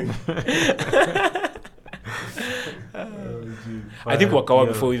pounding. Oh, geez. I think Wakawa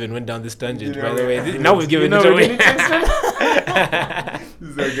Yeah. before we even went down this tangent. You By know, the way, yeah. now we've given You know, it away. we need to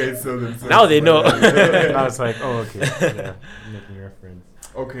These are guys sell themselves. Now they know. now it's like, oh, okay. Yeah, making reference.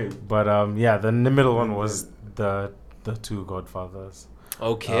 Okay. But yeah, the middle one was the two Godfathers.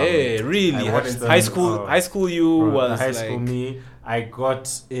 Okay, really. I watched them, High school. High school. You Bro, was the high like, school me. I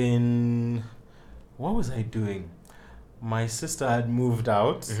got in. What was I doing? My sister had moved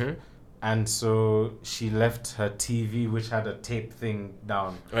out, Mhm. and so she left her TV, which had a tape thing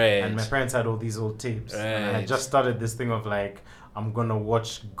down. Right. And my parents had all these old tapes. And I Right. had just started this thing of like, I'm gonna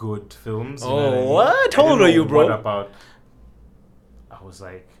watch good films. you know Oh, I mean? what? I How old didn't are know you, bro? What about? I was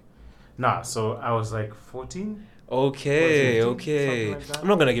like, so I was like 14. Okay, 14, okay. something like that. I'm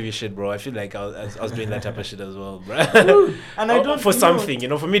not gonna give you shit, bro. I feel like I was doing that type of shit as well, bro. And I don't for you know-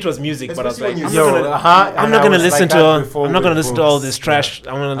 something, for me it was music, but I was Especially like, when I'm you- not gonna, I'm I'm not gonna listen to I'm not gonna listen to all this trash.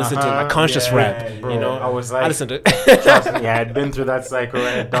 trash. I'm gonna listen to Uh-huh, like conscious yeah, rap. bro. I was like, I listen to trust me, I had been through that cycle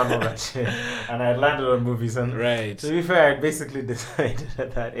and I'd done all that shit. And I had landed on movies. And right, to be fair, I basically decided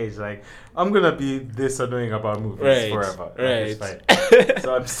at that age, like, I'm gonna be this annoying about movies Right, forever. Like, right. it's fine.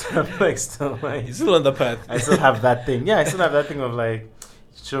 So I'm still like, you're still on the path. I still have that thing. Yeah, I still have that thing of like,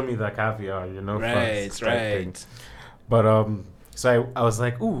 show me the caviar, Right, first type thing. right. But so I was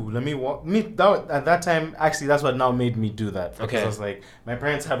like, ooh, let me at that time, actually, that's what now made me do that. Because Okay. I was like, my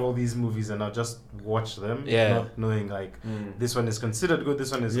parents had all these movies and I'll just watch them, Yeah. not knowing like, this one is considered good,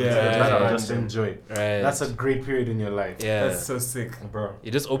 this one is Yeah, considered bad, right. I'll just enjoy it. Right. That's a great period in your life. yeah. That's so sick. Bro.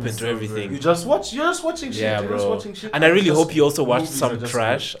 You're just open That's to so everything. You're just watching shit. Yeah, You're just bro. watching shit. And I really just- hope you also watched movies are some just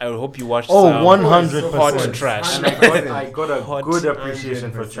trash. I hope you watched Oh, some 100%. hot trash. And I got a Hot. good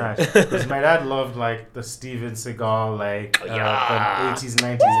appreciation for trash because my dad loved like the Steven Seagal, like Yeah. the 80s,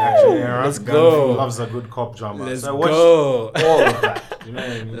 90s action era. Let's He go. loves a good cop drama. Let's so I watched go. all of that. You know what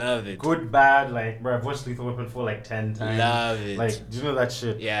I mean? Love it. Good, bad, like bro, I've watched Lethal Weapon 4 like 10 times. Love it. Like, do you know that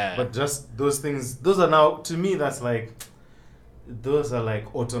shit? Yeah. But just those things, those are now to me. That's like those are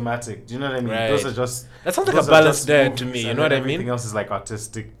like automatic. Do you know what I mean? Right. Those are just. That sounds like those a are balanced just diet to movies, me. You and know what I then mean? Everything else is like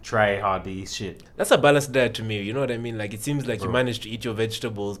artistic, try hardy shit. That's a balanced diet to me. You know what I mean? Like it seems like you Bro. managed to eat your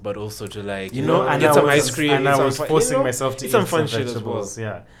vegetables, but also to like You know, and get I some was, ice cream. and eat I some was fun- forcing you know, myself to eat eat some some fun shit as vegetables.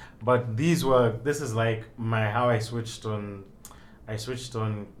 Yeah, but this is like how I switched on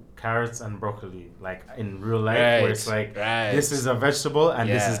carrots and broccoli, like in real life, where it's like this is a vegetable and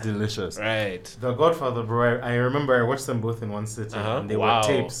this is delicious. Right. The Godfather, bro. I remember I watched them both in one sitting, and they were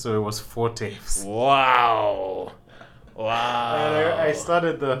tapes, so it was 4 tapes. Wow. And I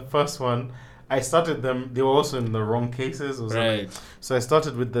started the first one. I started them. They were also in the wrong cases or something. Right. So I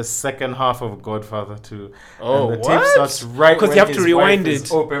started with the second half of Godfather 2. Oh, and the what? tape starts right Because when you have to his rewind wife is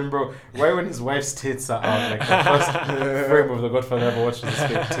it. open, bro. Right when his wife's tits are out. Like the first frame of the Godfather I ever watched was this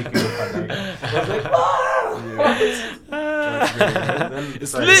kid taking it up. And I was like, then,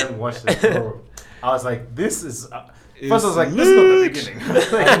 It's so I lit. then watched it, bro. I was like, this is... First I was like, this is not the beginning.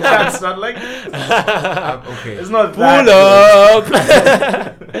 Like, you can't start like this. Okay. It's not Pull that up.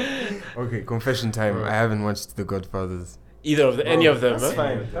 Okay, confession time. I haven't watched The Godfathers. Either of the, any of them. That's huh?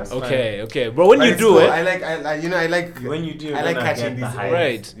 fine. That's Okay. Bro, when But you it's do cool. it, I like When you do, I like then catching get the these hype.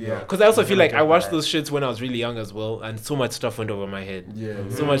 right? Yeah. Because I also feel Then I like get I watched the those shits when I was really young as well, and so much stuff went over my head. Yeah.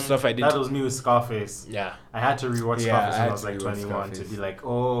 So much stuff I That didn't. was me with Scarface. Yeah. I had to rewatch Yeah, Scarface I when I had was to like rewatch 21 to Scarface. be like,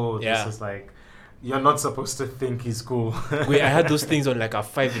 oh, Yeah. this is like, you're not supposed to think he's cool. Wait, I had those things on like a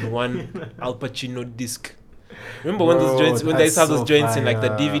 5-in-1 Al Pacino disc. Remember when Bro, those joints, when they used to have that's those so joints in like the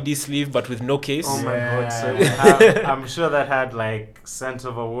fire. DVD sleeve, but with no case? Oh my Yeah. god! So we have, I'm sure that had like Scent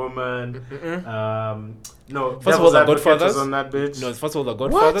of a Woman. No, First of all, Devil's The Advocate Godfathers. was on that bitch. No, first of all, the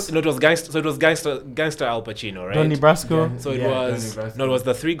Godfathers. No, it was gangster. So it was gangster Al Pacino, right? Donnie Brasco. So it Yeah, was Donnie Brasco. no, it was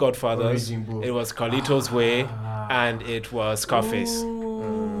the Three Godfathers. Raging Bull. It was Carlito's Way, and it was Scarface.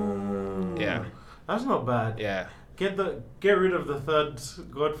 Ooh. Yeah. That's not bad. Yeah, Get rid of the third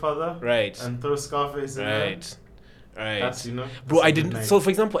Godfather right, and throw Scarface in there. right. That's Bro, that's I a good didn't. night. So, for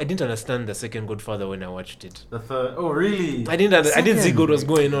example, I didn't understand the second Godfather when I watched it. The third. Oh really? I didn't see Second. what was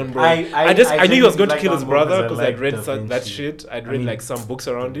going on, bro. I I knew he was going to genuinely kill like his that brother movie because 'cause I I'd read like Da that Vinci. shit. I'd I read mean, like some books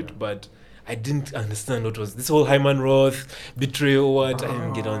around yeah. it, but I didn't understand what was this whole Hyman Roth betrayal. What I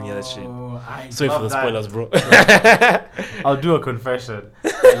didn't get on the other shit. I Sorry for love the that. spoilers, bro. I'll do a confession. I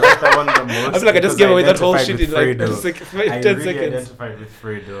like that one the most. I feel like I just because gave away that whole identified shit in with like Fredo. 10 I really seconds. identified with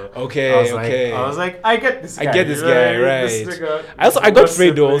Fredo. Okay, I was like, I get this guy. I get this you know what guy, I mean? This right. nigga, I got this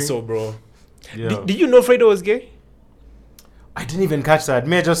Fredo sibling. also, bro. Yeah. Did you know Fredo was gay? I didn't even catch that.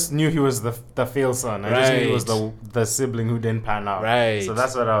 Me, I just knew he was the fail son. I just knew he was Right. the sibling who didn't pan out. Right. So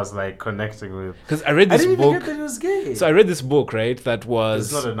that's what I was like connecting with. Because I read I this didn't even book. get that he was gay. So I read this book, right? That It's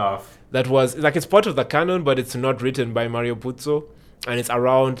was not enough. like it's part of the canon, but it's not written by Mario Puzo, and it's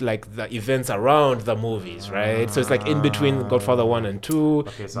around like the events around the movies, right? So it's like in between Godfather 1 and 2,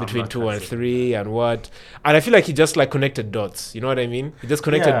 Okay, so I'm between not 2 and considering 3 and what. And I feel like he just like connected dots. You know what I mean? He just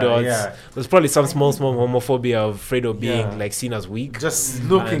connected Yeah, dots. yeah. There's probably some small homophobia of Fredo being Yeah. like seen as weak. Just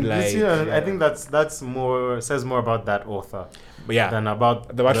looking, And, like, I think that's more says more about that author But yeah. than about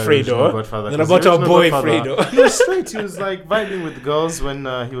About the Fredo, original Godfather. than 'Cause about the our original boy Godfather, Fredo. He was straight. He was like vibing with girls when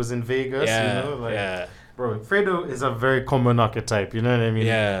he was in Vegas. Yeah, You know, like, yeah. bro, Fredo is a very common archetype. You know what I mean?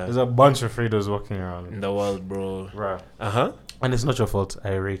 Yeah. There's a bunch of Fredos walking around. In the world, bro. Bro. Uh-huh. And it's not your fault.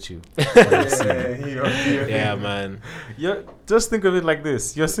 I rate you. Yeah, man. Just think of it like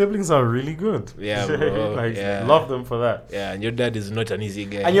this: your siblings are really good. Yeah, bro. Like, Yeah. love them for that. Yeah, and your dad is not an easy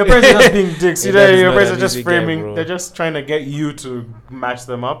guy. And your parents are just being dicks. You Your know, dad is your not parents an are just easy guy, framing. bro. They're just trying to get you to match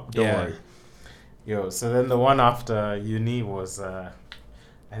them up. Don't Yeah. worry. Yo, so then the one after uni was, I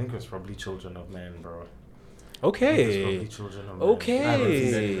think it was probably Children of Men, bro. I think it was probably Okay. Children of Men.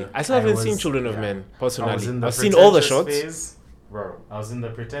 Okay. I still haven't seen Children of Men, personally. I was in the I've seen all the pretentious shots. phase. Bro, I was in the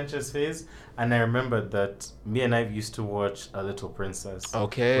pretentious phase, and I remembered that me and I used to watch A Little Princess.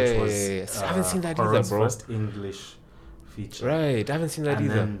 Okay. Which was, I haven't seen that either, Horan's bro. first English feature. Right, I haven't seen that And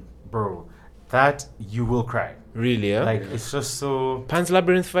either. then, bro, that you will cry. Really, yeah? Like, it's just so... Pan's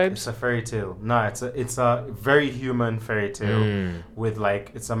Labyrinth It's vibes? a fairy tale. No, it's a very human fairy tale with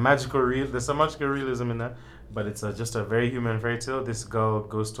like there's some magical realism in that, but it's just a very human fairy tale. This girl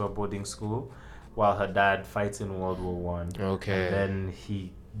goes to a boarding school while her dad fights in World War One. Okay. And then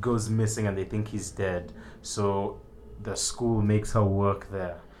he goes missing and they think he's dead. So the school makes her work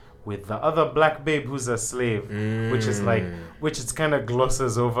there with the other black babe who's a slave, which it kind of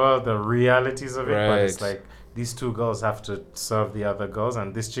glosses over the realities of it, but it's Right. like these two girls have to serve the other girls,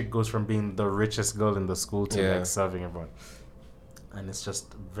 and this chick goes from being the richest girl in the school to Yeah. like serving everyone. and it's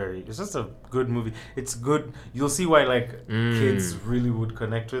just a good movie. It's good. You'll see why like kids really would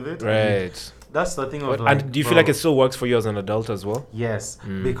connect with it. Right. That's the thing of But, like. and do you feel like it still works for you as an adult as well? Yes,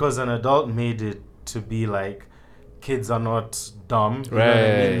 because an adult made it to be like kids are not dumb. You know what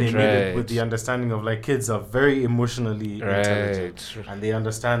I mean? They made it with the understanding of like kids are very emotionally intelligent and they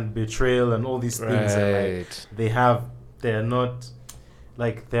understand betrayal and all these things. And like they're not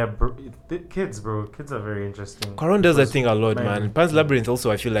like kids, bro. Kids are very interesting. Quaron does that thing a lot, man. Pan's Labyrinth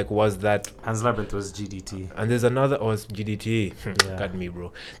also I feel like was that. Pan's Labyrinth was GDT. And there's another it's GDT. Got me,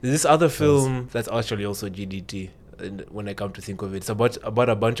 bro. There's this other film that's actually also GDT. When I come to think of it, it's about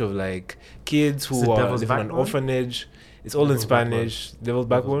a bunch of like kids who are living in an orphanage. It's all in Spanish. Devil's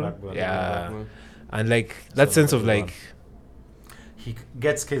Backbone. Yeah, and like that sense of like he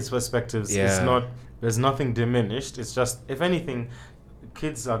gets kids' perspectives. It's not. There's nothing diminished. It's just, if anything,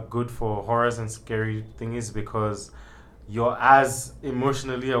 kids are good for horrors and scary things because you're as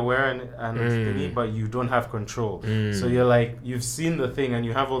emotionally aware and thingy, but you don't have control. So you're like, you've seen the thing and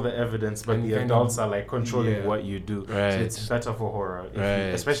you have all the evidence, but the adults are like controlling what you do. So it's better for horror,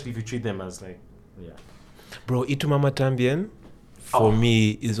 especially if you treat them as like, Bro, Itu Mama Tambien, for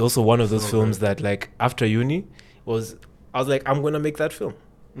me, is also one of those films that like after uni I was like, I'm gonna make that film.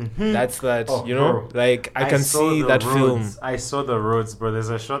 That's that, bro. Like I can see that film. I saw the roads, bro. There's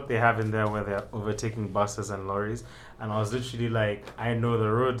a shot they have in there where they're overtaking buses and lorries, and I was literally like, I know the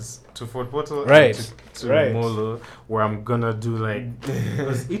roads to Fort Portal, to Molo, where I'm gonna do like.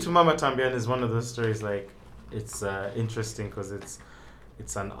 Because Itu Mama Tambien is one of those stories like, it's interesting because it's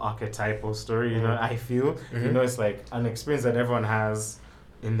an archetypal story. You know, I feel you know it's like an experience that everyone has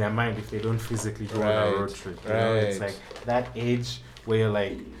in their mind if they don't physically go on a road trip. You know, it's like that age where you're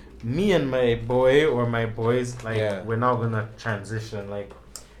like, me and my boy or my boys, like we're now gonna transition, like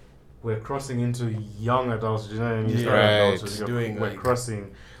we're crossing into young adults, you know what I mean? Adults, we're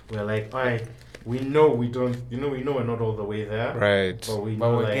crossing, we're like, all right, we know we don't, we know we're not all the way there, but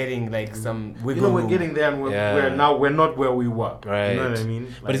we're like, getting like some wiggle room. We're getting there and we're not where we were, you know what I mean?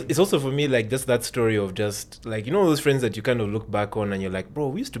 Like, but it's also for me like just that story of just like, you know, those friends that you kind of look back on and you're like, bro,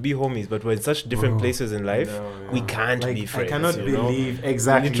 we used to be homies, but we're in such different places in life, we can't like, be friends. I cannot believe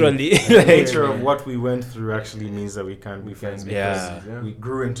exactly literally the nature of what we went through actually means that we can't be friends because we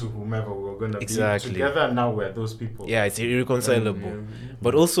grew into whomever we were going to be together, and now we're those people. It's irreconcilable.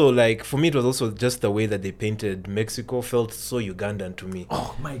 But also like for me it was also just the way that they painted Mexico felt so Ugandan to me.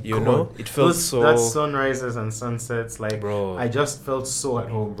 Oh my god! You know, it felt so. That sunrises and sunsets, like, bro, I just felt so at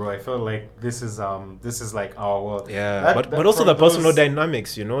home, bro. I felt like this is like our world. Yeah, but also the personal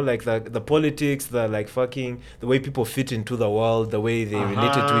dynamics, you know, like the politics, the like fucking the way people fit into the world, the way they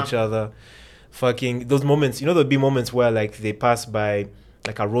related to each other, fucking those moments. You know, there'll be moments where like they pass by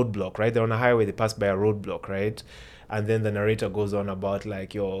like a roadblock, right? They're on a highway, they pass by a roadblock, right? And then the narrator goes on about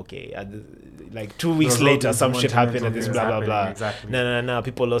like, like 2 weeks later, some shit happened and this blah, blah, blah. Exactly. No,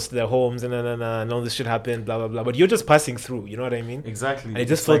 people lost their homes and and all this shit happened, blah, blah, blah. But you're just passing through, you know what I mean? Exactly. And it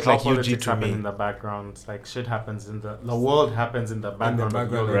just felt like UG to me. In the background, like shit happens the world happens in the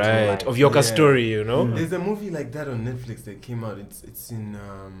background. Of Yoka's story, you know? There's a movie like that on Netflix that came out. It's in,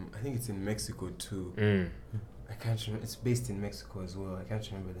 I think it's in Mexico too. I can't remember. It's based in Mexico as well. I can't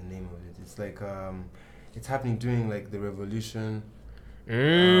remember the name of it. It's like, it's happening during like the revolution.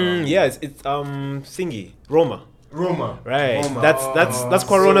 It's thingy Roma. Right. Roma. That's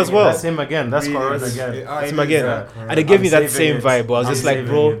Quaron as well. That's him again. That's Quaron again. That's him again. And it gave me that same vibe. I was just like,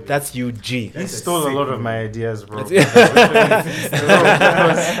 bro, that's UG. He stole a lot of my ideas, bro. Because when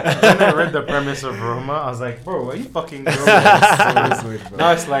I read the premise of Roma, I was like, bro, are you fucking Roma?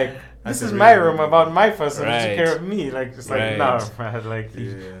 Now it's like, this is my room about my person who took care of me. Like, it's like, nah, man. Like,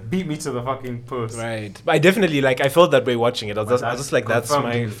 he beat me to the fucking post. Right. But I definitely, like, I felt that way watching it. I was just like, that's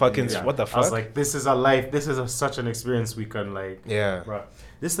my fucking, what the fuck? I was like, this is a life. This is such an experience we can, like, bro.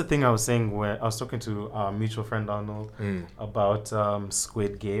 This is the thing I was saying where I was talking to our mutual friend Arnold about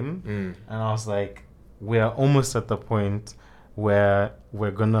Squid Game. And I was like, we're almost at the point where we're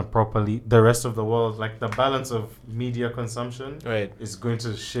gonna properly, the rest of the world, like the balance of media consumption is going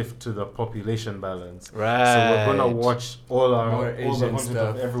to shift to the population balance. So we're gonna watch all the content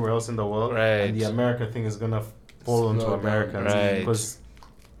of everywhere else in the world, and the America thing is gonna fall onto Americans. Because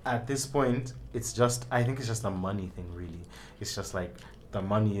at this point, it's just, I think it's just a money thing, really. It's just like the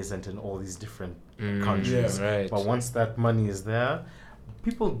money isn't in all these different countries. But once that money is there,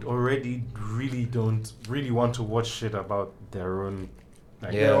 people already don't really want to watch shit about their own,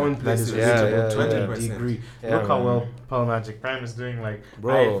 like their own places. To a degree. Look how well Pearl Magic Prime is doing. Like,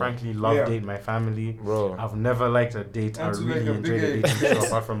 I frankly love Date My Family. Bro, I've never liked a date. I really enjoyed a dating show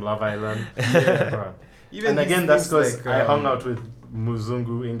apart from Love Island. And again, that's because I hung out with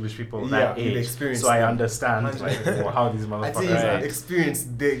Muzungu English people Yeah, that with age, experience so I then. understand like how these I motherfuckers think he's are.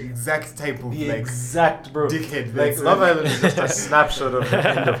 experienced the exact type of The like exact bro. dickhead. Like that's Love Island is just a snapshot of the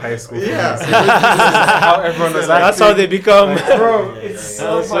end of high school. Yeah. So how everyone was That's how they become. bro, Yeah, it's yeah,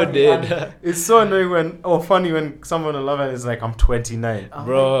 so yeah. So funny. dead. And it's so annoying funny when someone in Love Island is like, I'm 29.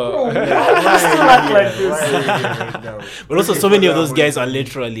 Bro. You still act like this. But also, so many of those guys are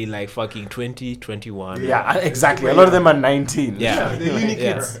literally like fucking 20, 21. Yeah, exactly. A lot of them are 19. Yeah. They're uni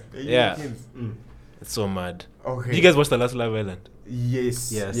Yeah. kids. They're uni Yeah. kids. It's so mad. Okay. Did you guys watch the last Love Island?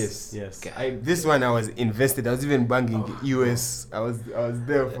 Yes. Yes. This one I was invested. I was even banging US. I was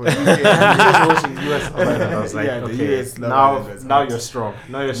there for UK. I was watching US Love Island. I was like, Yeah, the okay, US Love Island was now hot. you're strong.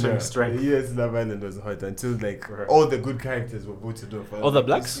 Now you're showing Yeah, strength. The US Love Island was hot until like Correct. all the good characters were voted off. I was All the like,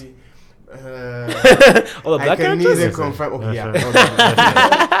 blacks? you see, All the black I can characters? neither confirm. Okay, Yeah, yeah. sure.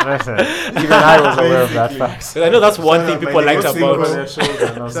 Okay. Listen, even I was aware of that Basically. fact. 'Cause I know that's one Shout thing out people my liked nigga Over about. their shoulder,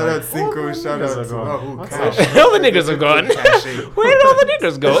 and I was Shout like, out Cinco. Shout out to gone. Cash. All the niggas are gone. Where did all the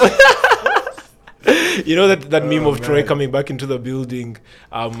niggas go? You know that meme of Troy man. coming back into the building,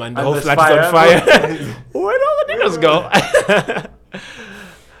 and the And whole there's flat is on fire. fire. Where did all the niggas go?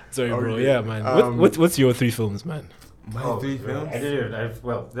 Sorry, bro. Okay. Yeah, man. What's your 3 films, man? My Oh, 3 bro, films. I did it.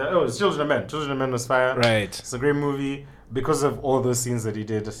 It's Children of Men. Children of Men was fire. Right. It's a great movie because of all those scenes that he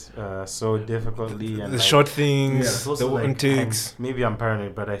did so difficultly and The like, short it's things, also the like, antics. maybe I'm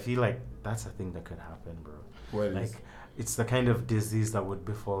paranoid, but I feel like that's a thing that could happen, bro. Well, Like it's the kind of disease that would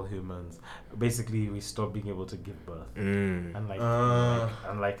befall humans. Basically, we stop being able to give birth, Mm.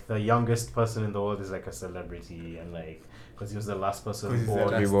 and like the youngest person in the world is like a celebrity, and like because he was the last person 'cause he's the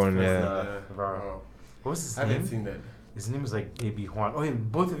born. last Reborn, person, yeah. Bro. What was his I haven't name? seen that. His name is like Baby Juan. Oh, yeah,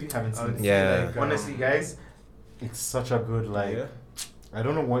 both of you haven't seen it. Yeah. Like, Honestly, guys, it's such a good like. yeah. I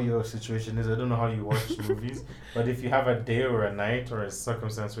don't know what your situation is. I don't know how you watch movies, but if you have a day or a night or a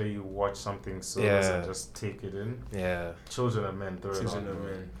circumstance where you watch something so and just take it in. Yeah. Children of Men, throw Children it on. of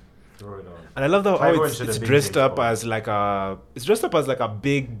Men. Throw it on. And I love how Everyone it's should have been dressed James up Bond. as like a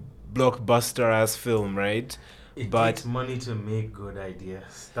big blockbuster ass film, right? It But- takes money to make good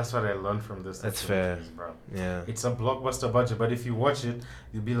ideas. That's what I learned from this. That's fair. documentaries, bro. Yeah. It's a blockbuster budget, but if you watch it,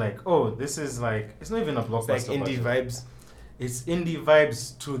 you'll be like, "Oh, this is like it's not even a It's blockbuster like indie budget. vibes. It's indie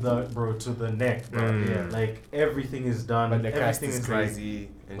vibes to the neck, bro. Mm. Yeah, like everything is done. But the cast everything is like- crazy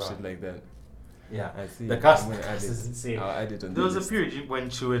and Wow. shit like that. yeah. I see. The cast I'm gonna add is it. insane. I'll add it on There was the a list. period when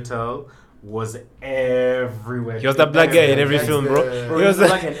Chiwetel was everywhere. He was the black guy in every That's film, the- bro. Bro, He he was was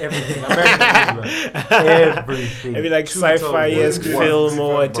black in everything. American everything. Maybe like Chiwetel sci-fi-esque was film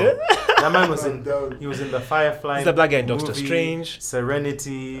or what? bro. That man was in. Down. He was in the Firefly. He's the black guy in Doctor movie, Strange.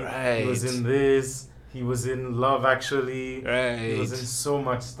 Serenity. He was Right. in this. He was in Love Actually. He was in Right. so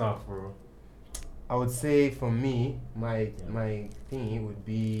much stuff, bro. I would say for me, my thingy would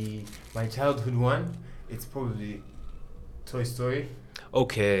be my childhood one. It's probably Toy Story.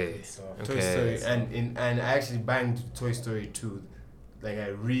 Okay. Toy Okay. Story, and I actually banged Toy Story 2. Like I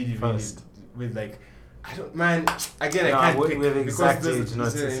really First. with like I don't man again I Nah, can't with, pick with because exact there's- age, no,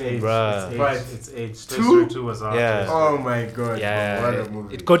 it's there's- age. Bruh. But It's age. Toy two? Story 2 was after. Yeah. Oh my god! Yeah. What a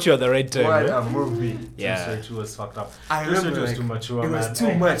movie! It caught you at the right time. What eh? a movie! Toy Yeah. Story 2 was fucked up. I Toy Story remember 2 was like, too mature, it man. was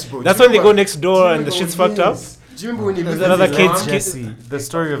too much, bro. That's Do you when they go remember- next do door you and the remember shit's when- fucked up. yes. Do you remember when he There's loses another his kid's arm? kid- Jesse. The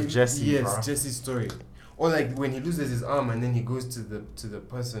story of Jesse. Yes, bro. Jesse's story. Or like when he loses his arm and then he goes to the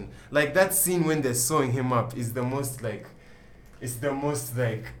person. Like that scene when they're sewing him up is the most like, it's the most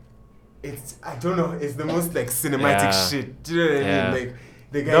like, it's I don't know. It's the most like cinematic Yeah. shit. Do you know what I Yeah. mean? Like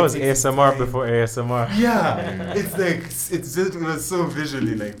the guy That was takes his ASMR time. before ASMR. Yeah, it's like it's just it was so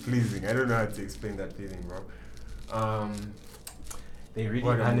visually like pleasing. I don't know how to explain that feeling, bro. They really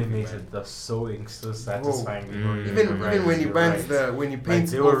What a movie, animated man. the sewing so satisfyingly. bro. Mm. Even Right, even when he you're bangs right. when he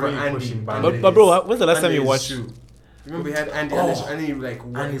paints they were over really Andy. pushing under boundaries. But bro, his- when's the last time under you his watched? shoe. Remember he had Andy Oh. and he like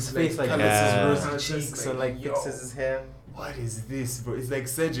And his face like colours Yeah. rosy I was just cheeks and like yo, fixes his hair. what is this, bro? It's like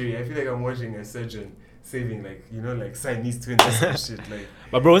surgery. I feel like I'm watching a surgeon saving like like Siamese twins or some shit. Like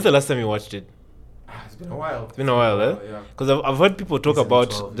But bro, when's the last time you watched it? it's been a while. It's been a while, eh? Yeah. Because I've heard people talk It's been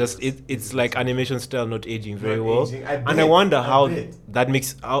about 12 just years. it's like animation style not aging very Not well, aging. and I bet, wonder how bet. that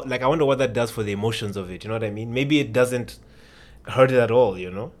makes out. Like I wonder what that does for the emotions of it. You know what I mean? Maybe it doesn't hurt it at all.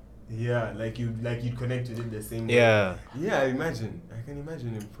 You know? Yeah, like you connect with it the same way. Yeah. Yeah, I can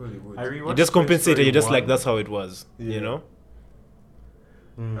imagine it probably would. I You rewatched just Toy compensate Story and you're just 1. like that's how it was. Yeah. You know?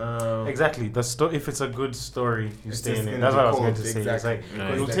 Exactly. The if it's a good story, you It's stay just in it. gonna That's be what I was cold, going to say. It's exactly. like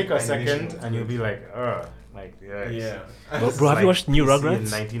Right. you'll Like take a animation second was and you'll good. be like, like yeah. Yeah. But bro, have you watched New PC Rugrats?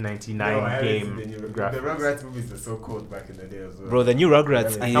 In 1999 No, I haven't game seen the new graphics. The Rugrats movies are so cold back in the day as well. Bro, the new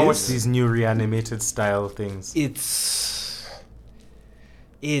Rugrats. I I watched these new reanimated style things. It's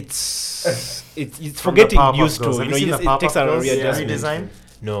It's From the forgetting Powerpuff used Girls. to. Have You know, you seen it the just, it takes a Powerpuff Girls readjustment. redesign?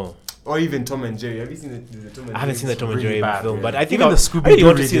 No, Or even Tom and Jerry. Have you seen the Tom and Jerry? I haven't seen the Tom and really Jerry bad, film, yeah. but I think Even I the Scooby-Doo really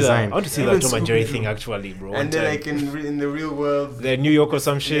want to see that. I redesign. want to see Even that Tom and Jerry Scooby-Doo. thing actually, bro. one And then time. like in the real world, the New York or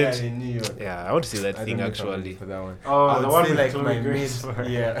some shit. Yeah, in New York. Yeah, I want to see that I thing don't know if I'm ready actually. for that one. Oh, I the would one say with like Chloe my Grace.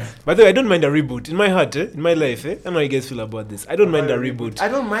 yeah. By the way, I don't mind a reboot. In my heart, in my life, I don't know how you guys feel about this. I don't mind a reboot. I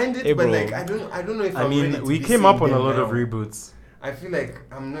don't mind it, Hey, but bro. like I don't know if I I'm ready mean, to we be came seeing up on a them lot of now. reboots. I feel like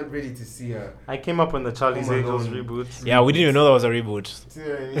I'm not ready to see a. I came up on the Charlie's Home Angels Alone. reboots. Yeah, we didn't even know that was a reboot. Do you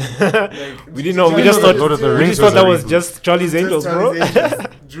know what I mean? Like, We didn't know. We Charlie just Angels thought. Lord of the We Rings just was thought that a was reboot. just Charlie's Just Angels, Charlie's bro. Angels.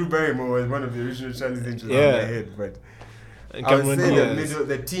 Drew Barrymore was one of the original Charlie's Angels Yeah. on my head, but And I would Cameron say the Diaz. middle,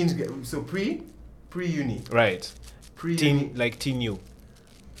 the teen, so pre-uni, Right. pre-uni, Teen, like Teen U.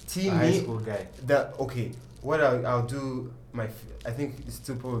 A high teen, school guy. okay, what I'll do, I think it's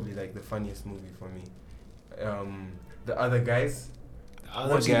still probably like the funniest movie for me. The Other Guys.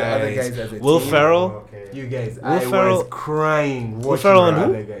 Other Watching The Other Guys as a Will teen. Ferrell. Okay. You guys, Will I Ferrell- was crying watching Will Ferrell and The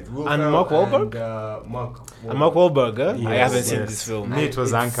who? Other Guys. Will And Ferrell Mark Wahlberg? And And Mark Wahlberg, I Yes, haven't seen yes. this film. Me, it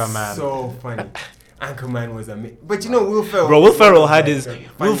was It's Anchorman. So funny. Anchorman was amazing. But you know, Will Ferrell. Bro, Will is one Ferrell of, had like, his. the Will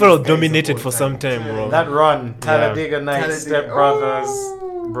funniest Ferrell guys dominated of for all some time. time, bro. That run, Yeah. Talladega Nights, Step Brothers,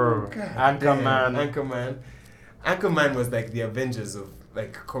 Oh, bro. God Anchorman. damn. Anchorman was like the Avengers of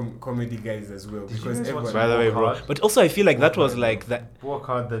like comedy guys as well. Did you Because guys watch everyone. By the way, bro. Hard. But also, I feel like that was Hard. like that. Walk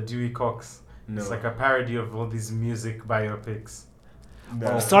Hard, the Dewey Cox. No. It's like a parody of all these music biopics.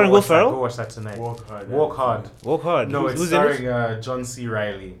 No. Starring Go Will watch that- Ferrell? Go watch that tonight. Walk Hard. Walk Hard. Walk hard. No, it's Who's in it? starring John C.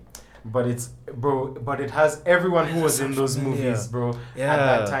 Reilly. But it has everyone who was in those movies, bro. At Yeah.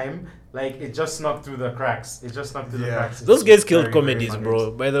 that time, like it just snuck through the cracks. It just snuck through the Yeah. cracks. Those It's guys killed very, very comedies, funny.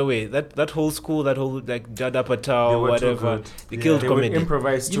 bro. By the way, that whole school, that whole like Jada They Patel, were too whatever, good. they Yeah. killed They would comedy.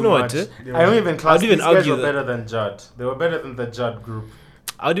 improvise too You know much. what? I don't even class I'd even these guys argue were that- better than Judd. They were better than the Judd group.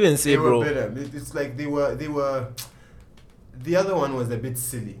 I'd even say, They were bro. better. It's like they were. The other one was a bit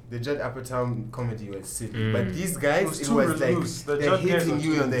silly. The Judd Apatow comedy was silly, Mm. but these guys, It was it too was like loose. The they're Judd guys hitting were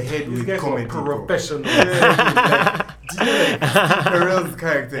you too- on the head These with guys comedy. were bro. professional. Yeah, like, do you know like Steve Carell's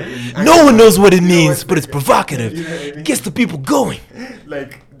character in No one knows what it You know means, what's but it's like- provocative. You know what I mean? Gets the people going.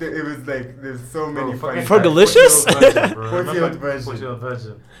 Like it was like there's so many Bro, funny. forget that. Fergalicious? 40-year-old 40-year-old version.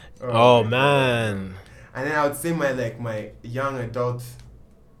 version. Oh my man. God. And then I would say my young adult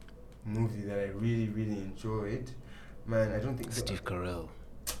movie that I really enjoyed. Man, I don't think Steve Carell.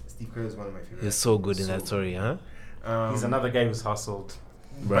 Steve Carell is one of my favorites. He's so good in So that story, huh? He's another guy who's hustled.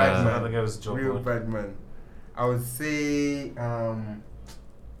 Bruh. bad man. Another guy who's job Real board. bad man. I would say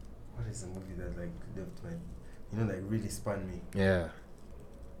what is the movie that like left my like really spun me? Yeah.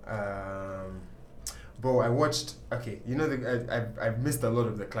 Bro, I watched. Okay, I've missed a lot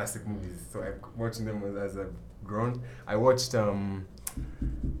of the classic movies, so I'm watching them as I've grown. I watched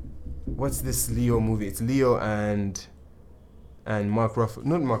what's this Leo movie? It's Leo and Mark Ruffalo.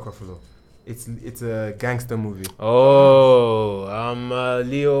 Not Mark Ruffalo. It's a gangster movie. Oh,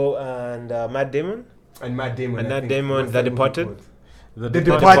 Leo and Matt Damon. And Matt Damon. And I Matt think. Damon, What's The that movie Departed? called? The The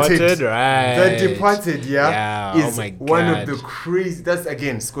Departed. Departed. Right. The Departed, Yeah, is oh my one of God. the crazy. That's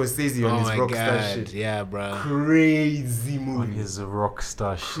again Scorsese on Oh his my rockstar god. shit. Yeah, bro. Crazy On movie. his rock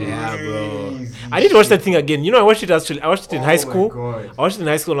star shit. Yeah, bro. Crazy I did watch that shit. thing again. You know, I watched it actually. I watched it in Oh high my school. God. I watched it in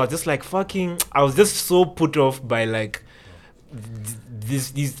high school and I was just like fucking. I was just so put off by like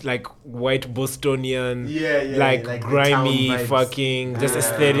these like white Bostonian, Yeah, yeah, like the grimy town vibes. fucking just Yeah,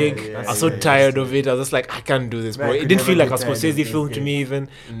 aesthetic. yeah, I was so yeah, tired yeah. of it. I was just like, I can't do this, Man, bro. I It could didn't feel never like a get tired of Scorsese this film to game. me even.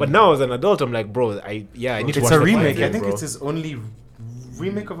 But now as an adult, I'm like, bro, I need to It's watch a that remake. again, I think bro. it's his only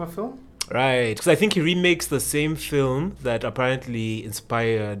remake of a film. Right, because I think he remakes the same film that apparently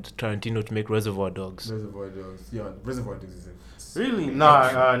inspired Tarantino to make Reservoir Dogs. Reservoir Dogs. Yeah, Reservoir Dogs is it. Really?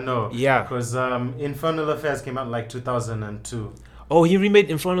 No. Yeah. Because Infernal Affairs came out in like 2002. Oh, he remade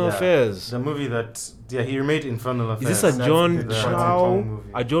Infernal Yeah. Affairs. The movie he remade Infernal Is Affairs. this a That's John the Hong Chow, Kong movie.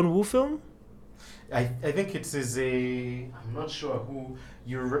 a John Woo film? I think it is I'm not sure who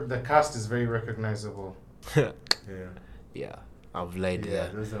the cast is very recognizable. Yeah. Yeah, I've lied Yeah,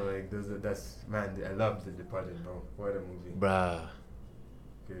 there. that's man. I love The Departed, bro. What a movie. Bruh.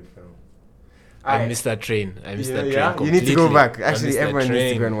 Great film. I missed that train. I missed that train. Yeah, you need to go completely. back. I Actually, missed that everyone needs to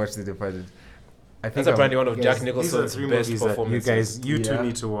train. go and watch The Departed. I think That's apparently one of yes. Jack These are Nicholson's three best movies that you performances. guys, you Yeah. two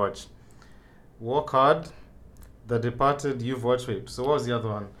need to watch. Walk Hard, The Departed, you've watched. Wait, so what was the other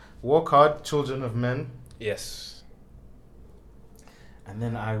one? Walk Hard, Children of Men. Yes. And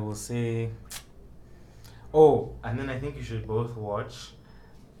then I will say... Oh, and then I think you should both watch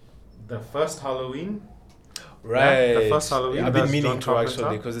the first Halloween. Right. The first Halloween. I've been that's meaning John to Carpenter.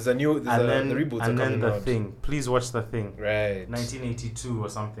 actually, because there's a new, And then the reboots and are then coming The out. Thing. Please watch The Thing. Right. 1982 or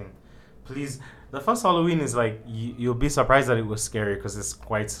something. Please. The first Halloween is like you'll be surprised that it was scary because it's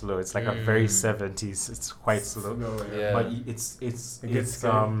quite slow. It's like a very 70s. It's quite slow. Yeah. But it's scary.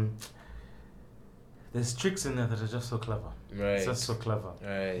 there's tricks in there that are just so clever. Right. It's just so clever.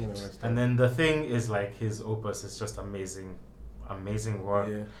 Right. And then The Thing is like his opus. It's just amazing work.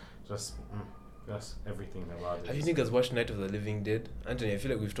 Yeah. Just everything about it. Have you niggas watched Night of the Living Dead? Anthony, I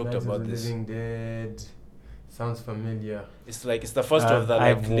feel like we've talked about this. Living Dead. Sounds familiar. It's the first of the like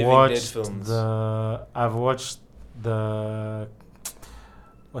I've Living Dead watched films. I've watched the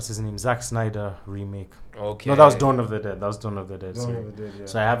what's his name? Zack Snyder remake. Okay. No, that was Dawn of the Dead. Dawn sorry. of the Dead, yeah.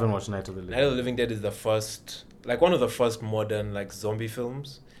 So I haven't watched Night of the Living. Night of the Living Dead is the first, like one of the first modern like zombie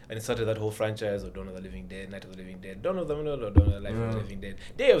films, and it started that whole franchise of Dawn of the Living Dead, Night of the Living Dead, Dawn of the Life of the Living Dead,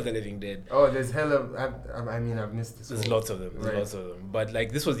 Day of the Living Dead. Oh, there's hella. I've missed this. There's one. lots of them. There's lots of them. But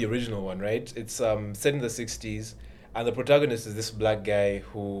like this was the original one, right? It's set in the 60s, and the protagonist is this black guy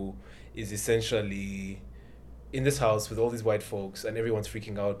who is essentially in this house with all these white folks, and everyone's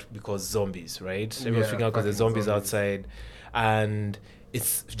freaking out because zombies, right? Everyone's freaking out because there's zombies outside, and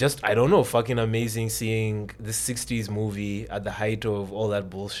it's just, I don't know, fucking amazing seeing this 60s movie at the height of all that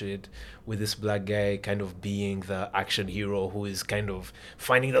bullshit with this black guy kind of being the action hero who is kind of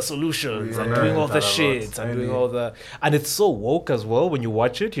finding the solutions and doing all the shit and doing all the... And it's so woke as well. When you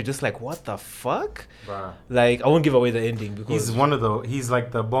watch it, you're just like, what the fuck? Bruh. Like, I won't give away the ending because... He's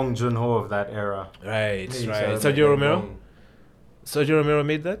like the Bong Joon-ho of that era. Right, Yeah, right. so Sergio Romero? Sergio Romero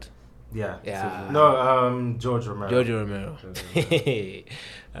made that? Yeah. Yeah. No, George Romero. Giorgio Romero.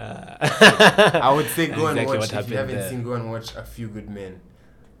 I would say go and Exactly watch. what If you happened haven't there. seen, go and watch A Few Good Men.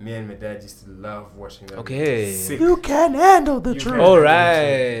 Me and my dad used to love watching that. Okay. Movie. Sick. You can handle the You truth. can All handle the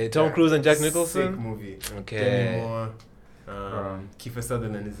right. truth. Tom Yeah. Cruise and Jack Sick Nicholson? movie. Okay. Demi Moore. Kiefer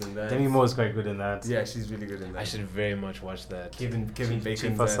Sutherland is in that. Demi Moore is quite good in that. Yeah, she's really good in that. I should very much watch that. Kevin Bacon's Kiefer ass is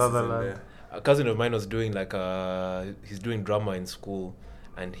in Sutherland. there. A cousin of mine was doing he's doing drama in school,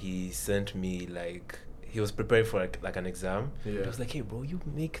 and he sent me he was preparing for like an exam. Yeah. I was like, hey bro, you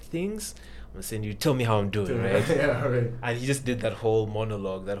make things? I'm gonna send you, tell me how I'm doing, right? Yeah, right. And he just did that whole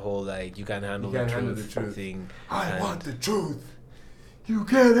monologue, that whole you can't handle, the truth thing. I want the truth. You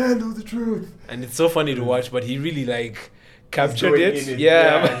can't handle the truth. And it's so funny to watch, but he really captured going it. in it.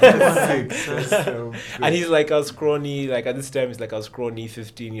 Yeah. That's sick. That's so And good. he's like a scrawny, at this time, he's like a scrawny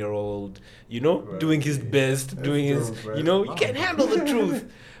 15-year-old, Right. doing his best, That's doing his, dope, right? you can't handle the truth.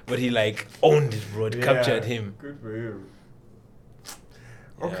 But he owned it, bro. It Yeah, captured him. Good for him.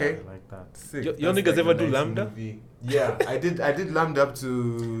 Yeah. Okay. I like that. Sick. Your That's niggas ever a do nice Lambda? movie. Yeah, I did Lambda up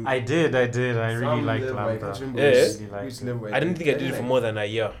to. I did. I really some liked level. I Lambda. can't remember Yeah. which level I didn't think I did it for more than a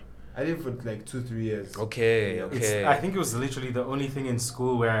year. I did it for 2-3 years. Okay, Yeah. okay. I think it was literally the only thing in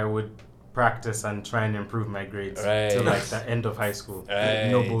school where I would practice and try and improve my grades till Right. the end of high school. Right.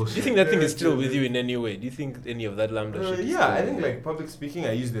 No Do bullshit. you think that thing Yeah, is still yeah. with you in any way? Do you think any of that Lambda shit is Yeah, still I with think you? public speaking,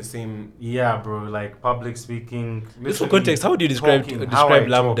 I use the same. Yeah, bro. Like public speaking. Just for literally context, how would you describe talking, how I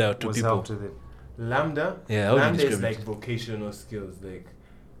Lambda talk to was people? helped with it. Lambda. Yeah, how would you Lambda is describe like vocational skills,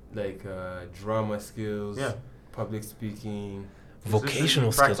 like drama skills. Yeah. Public speaking.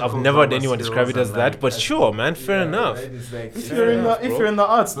 Vocational skills. I've practical never heard drama anyone describe it skills as and, that, like, but sure, man, fair Yeah, enough. right? It's like If Fair you're in enough, the if bro. you're in the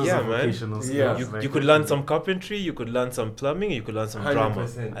arts, those Yeah, are man. vocational skills. Yeah. You could learn some carpentry, you could learn some plumbing, you could learn some drama.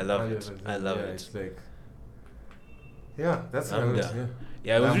 100%, I love it. 100%, I love yeah, it. It's yeah, that's how it Lambda. is, yeah.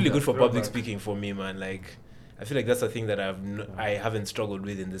 Yeah, it was really Lambda, good for public throwback. speaking for me, man. I feel like that's the thing that I haven't struggled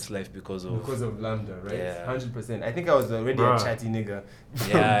with in this life because of Lambda, right? Yeah. 100%. I think I was already Bruh. a chatty nigga from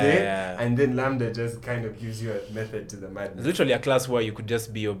Yeah, there, yeah. and then Lambda just kind of gives you a method to the It's madness. literally a class where you could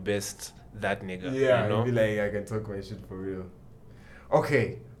just be your best that nigga. Yeah, you know? you'd be like, I can talk my shit for real.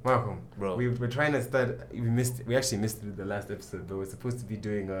 Okay, Malcolm. Bro. We're trying to start. We actually missed it in the last episode, but we're supposed to be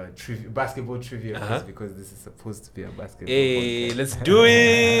doing a basketball trivia quiz because this is supposed to be a basketball. Hey, podcast. let's do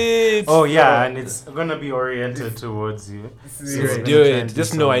it! Oh yeah, and it's gonna be oriented towards you. This is So Let's we're right. do gonna it. try and do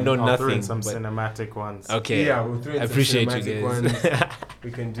Just know I know I'll throw in nothing, some but- cinematic ones. Okay. Yeah, we'll throw in I some appreciate you cinematic guys. ones.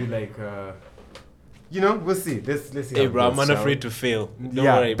 We can do we'll see. Let's see. Hey, how it bro, I'm goes, shall unafraid we? to fail. Don't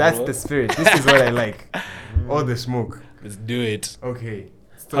Yeah, worry, that's bro. the spirit. This is what I like. All the smoke. Let's do it. Okay.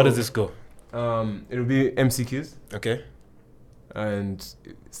 So, How does this go? It'll be MCQs Okay. and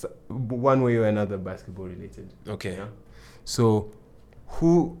one way or another basketball related. Okay. Yeah. So,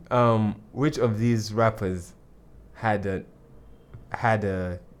 which of these rappers had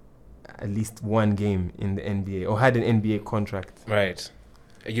at least one game in the NBA or had an NBA contract? Right.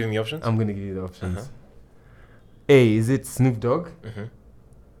 Are you giving me options? I'm gonna give you the options. Uh-huh. A, is it Snoop Dogg? Mm-hmm.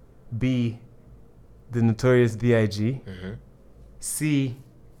 B, the Notorious B.I.G., Mhm. C,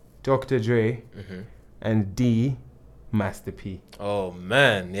 Dr. Dre, Mhm. and D, Master P. Oh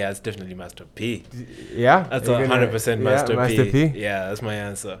man, yeah, it's definitely Master P. Yeah? That's You're gonna- 100% yeah, Master P. Yeah, that's my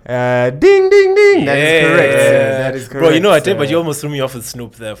answer. Ding, ding, ding. That is correct. Yeah. That is correct. Bro, you know what? But sir. you almost threw me off with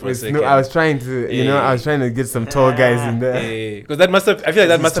Snoop there for a With second. Snoop, I was trying to, you know, I was trying to get some tall guys in there. Because that Master, I feel like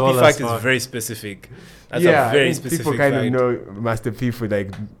that He's Master P tall as fact is fuck. very specific. That's yeah, a very I think specific people kind fact. of know Master P for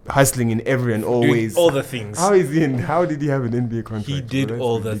like hustling in every and all Doing ways. all the things. How is he in? How did he have an NBA contract? He did Bro, that's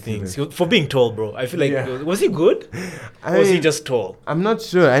all the ridiculous. things. For being tall, bro. I feel like, Yeah. was he good? I Or was he mean, just tall? I'm not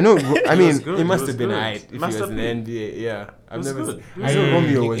sure. I know. I mean, good, he he must was have been good. alright if Master he was in the P. NBA. Yeah, I've was never. good. I know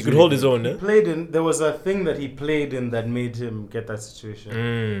Romeo he was. could really hold his good. own, He eh? played in. There was a thing that he played in that made him get that situation.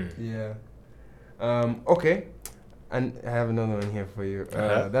 Mm. Yeah. Okay. And I have another one here for you.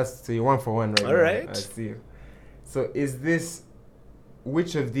 Uh-huh. That's so you're 1 for 1 right All now. right. I see. So is this?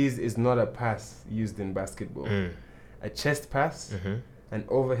 Which of these is not a pass used in basketball? Mm. A chest pass, Mm-hmm. an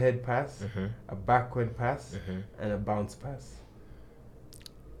overhead pass, Mm-hmm. a backward pass, Mm-hmm. and a bounce pass.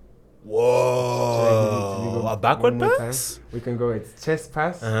 Whoa. A backward one more time? pass? We can go. It's chest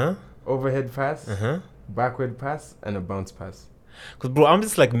pass, Uh-huh. overhead pass, Uh-huh. backward pass, and a bounce pass. Because, bro, I'm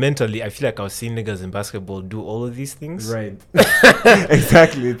just like mentally, I feel like I've seen niggas in basketball do all of these things. Right.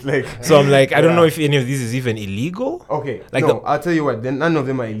 Exactly. It's like. So I'm like, I don't Yeah. know if any of these is even illegal. Okay. Like No, I'll tell you what. Then none of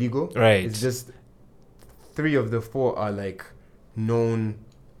them are illegal. Right. It's just 3 of the 4 are like known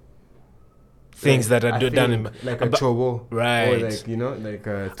Things that are I done in. think like a ba- chobo. Right. Or like, you know, like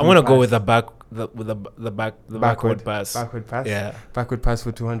I want to go with the backward pass. Backward pass. Yeah. Backward pass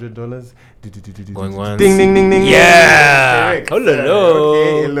for $200. Going once. Ding ding ding ding. Yeah. Correct. Hello.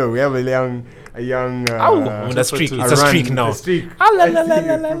 Okay, hello. We have a young. Oh, the streak. It's a run. streak now. The streak. Ah, la, I la, see la,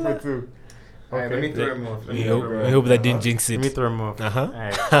 you, la, 2 la. for 2. Alright, let me throw him off. We hope that didn't jinx Let me it. throw him off.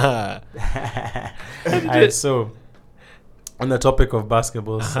 Uh-huh. Alright, so on the topic of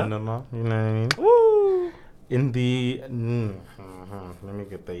basketball cinema, you know what I mean? Woo. In the let me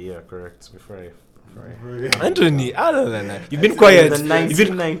get the year correct before I Anthony, you've been quiet. The You've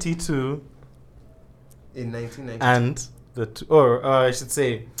been 1992 In 1990. and I should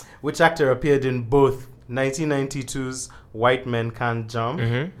say, which actor appeared in both 1992's White Men Can't Jump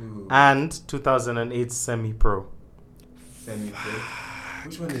Mhm. and 2008's Semi-Pro. Semi-pro.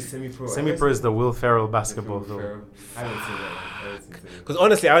 Which one is semi-pro? Semi-Pro is the Will Ferrell basketball Will film. Ferrell. I haven't seen that one. I haven't seen Semi-Pro. Because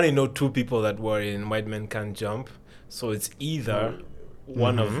honestly, I only know 2 people that were in White Men Can't Jump. So it's either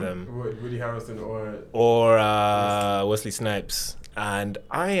one of them Woody Harrelson or Wesley Snipes. And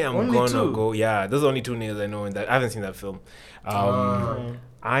I am Only gonna 2? go. Yeah, those are the only 2 niggas I know in that. I haven't seen that film. I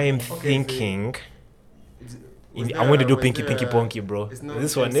am so thinking. Was I'm going to do was Pinky there Pinky a- Ponky, bro. It's not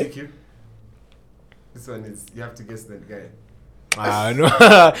This one, eh? MCQ? This one is, you have to guess that guy. No.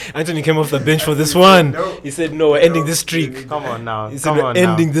 Anthony came off the bench for this one. No. He said, "No, we're ending this streak." Come on now. He said, Come "We're on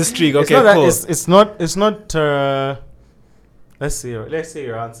ending now. this streak." It's Okay, not that- cool. It's not. Let's see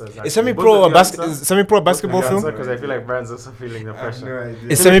your answers. Is Semi-Pro a basketball film? Because I feel like Brian's also feeling the I have pressure. no idea.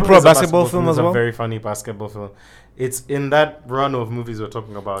 Is Semi-Pro a basketball film It's as well? a very funny basketball film. It's in that run of movies we're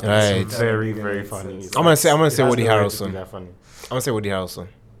talking about. Right. It's very, very funny. I'm gonna say It has Woody no right to Harrelson. be that funny. I'm gonna say Woody Harrelson.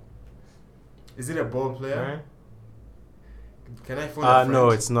 Is it a ball player? Right? Can I phone a friend? No,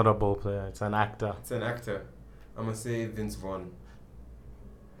 it's not a ball player. It's an actor. It's an actor. I'm gonna say Vince Vaughn.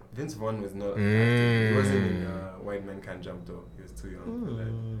 Vince Vaughn was not an actor. He wasn't in White Men Can't Jump though. He was too young for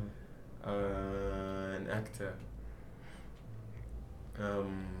that. An actor.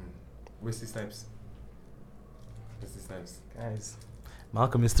 Wesley Snipes. Wesley Snipes. Guys,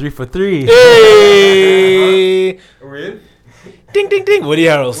 Malcolm is 3 for 3. Hey! Really? Ding ding ding! Woody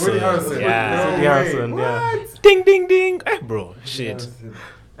Harrelson. Woody Harrelson. Yeah. Woody Harrelson, yeah. What? Ding ding ding! Bro, shit.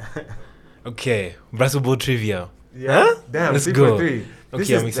 Okay, basketball trivia. Yeah. Huh? Damn. Let's 3 go. for 3.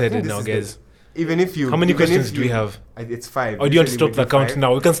 Okay, I'm excited now, guys. Even if you. How many even questions if do we you- have? It's 5. Or do you want to Usually stop we the do count 5.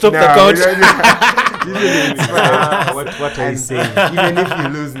 now? We can stop No, the count. Usually it's 5. What are you And saying? even if you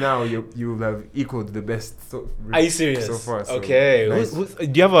lose now, you will have equaled the best. Are you serious? So far. So Okay. nice. Do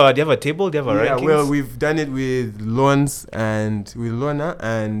you have a table? Do you have a Yeah, rankings? well, we've done it with Lawrence and with Lorna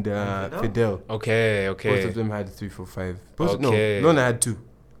and Fidel. Okay. Both Okay. of them had 3 for 5. Okay. No, Lorna had 2.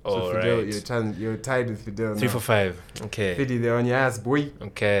 So All Fidel, right. you're tied with Fidel. 3 now. for 5. Okay. Fidel, they're on your ass, boy.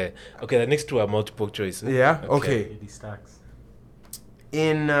 Okay. Okay. The next 2 are multiple choice. Yeah. Okay. Okay. These stacks.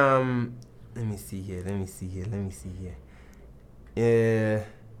 In let me see here.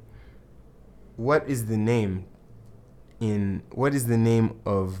 What is the name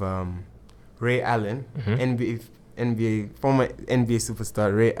of Ray Allen, Mhm. former NBA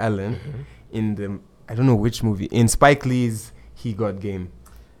superstar Ray Allen, in the, I don't know which movie, in Spike Lee's He Got Game?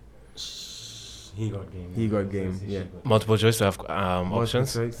 He got game. He got game. Yeah. Multiple choice to have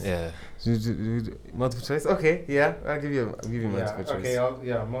options. choice? Yeah. Multiple choice. Okay. Yeah. I'll give you multiple choice. Okay.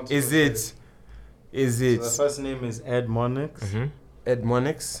 Multiple Is choice. it So the first name is Ed Monix. Mm-hmm. Ed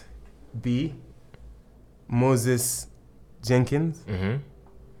Monix? B. Moses Jenkins? Mm-hmm.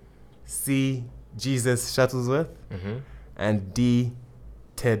 C. Jesus Shuttlesworth? Mm-hmm. And D.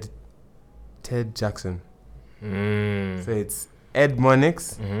 Ted Jackson. Mm. So it's Ed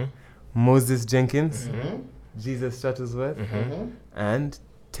Monix, Mm-hmm. Moses Jenkins, Mm-hmm. Jesus Shuttlesworth, Mm-hmm. and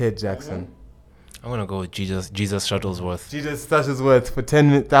Ted Jackson. I'm gonna go with Jesus Shuttlesworth. Jesus Shuttlesworth for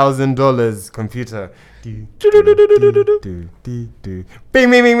 $10,000 computer. Do, do, do. Bing,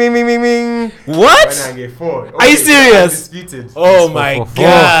 bing, bing, bing, bing, bing, bing. What? Right now I get 4. Are you serious? Undisputed. Oh my for four.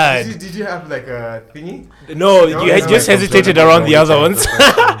 god! Did you have like a thingy? No, No, you had no, just like hesitated I'm around the sure other ones.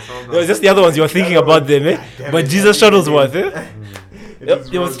 It was just the other ones you were thinking about them, eh? Damn But it, Jesus I didn't Shuttlesworth, get eh?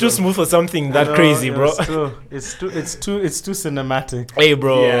 It was too smooth for something that No, crazy, bro. It's too cinematic. Hey,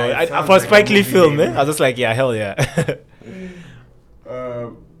 bro. Yeah, it sounds For a like Spike a Lee movie film, name. eh? I was just like, yeah, hell yeah.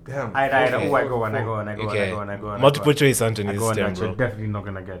 Damn. I Okay. go. Multiple choice, Anthony, I this go on time, that bro. you're definitely not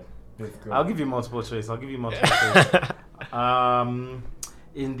gonna get. Let's go. I'll give you multiple choice.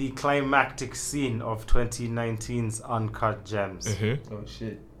 In the climactic scene of 2019's Uncut Gems. Mm-hmm. Oh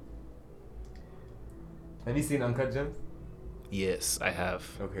shit. Have you seen Uncut Gems? Yes, I have.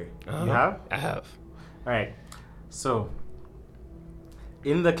 Okay. Uh-huh. You have? I have. Alright. So,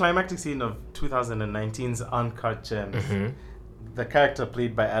 in the climactic scene of 2019's Uncut Gems, Mm-hmm. the character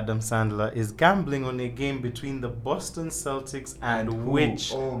played by Adam Sandler is gambling on a game between the Boston Celtics and who?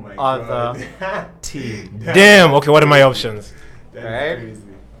 which Oh my other God. team? Damn. Okay, what are my options? That Right? is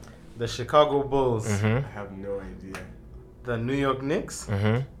crazy. The Chicago Bulls, Mm-hmm. I have no idea. the New York Knicks,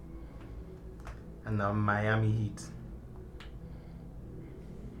 Mm-hmm. and the Miami Heat.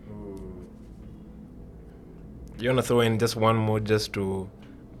 Ooh. You wanna throw in just one more just to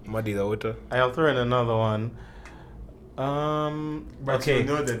muddy the water? I'll throw in another one. But Okay. you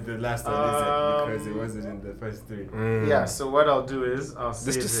know that the last one isn't because it wasn't in the first three. Mm. Yeah, so what I'll do is I'll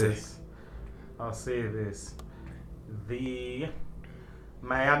say Just to say. this. I'll say this. The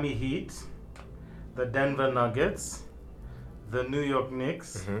Miami Heat, the Denver Nuggets, the New York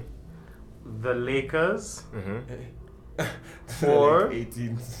Knicks, Mm-hmm. the Lakers, Mm-hmm. Or- like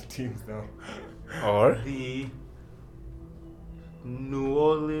 18 teams now. Or the New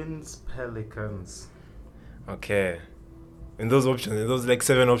Orleans Pelicans. okay. In those options, in those like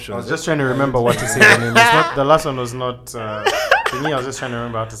 7 options. I was just trying to remember what to say the name. It's not, the last one was not to me. I was just trying to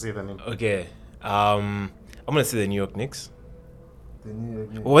remember how to say the name. Okay. I'm gonna say the New York Knicks. The New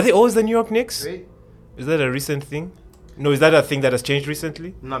York Knicks. Were they always the New York Knicks? Wait. Is that a recent thing? No, is that a thing that has changed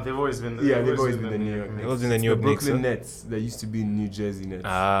recently? No, they've always been. Yeah, they've always been the New York They've Knicks. always been the New It's York Knicks, Brooklyn huh? Nets that used to be New Jersey Nets.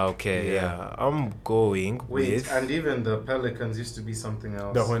 Ah, okay, yeah. I'm going Wait, with and even the Pelicans used to be something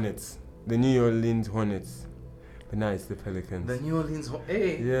else. The Hornets. The New Orleans Hornets. But now it's the Pelicans. The New Orleans.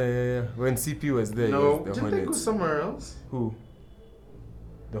 Hey. Yeah. When CP was there, No, it was the didn't they go Hornets. somewhere else? Who?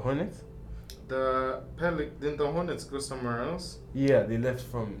 The Hornets? Didn't the Hornets go somewhere else? Yeah, they left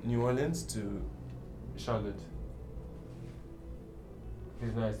from New Orleans to Charlotte.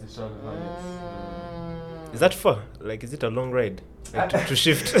 It's nice, the Charlotte Hornets. Is that far? Like, is it a long ride? Like, to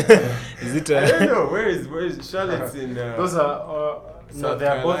shift? Is it I don't a... know. Where is Charlotte's in? Those are no, South they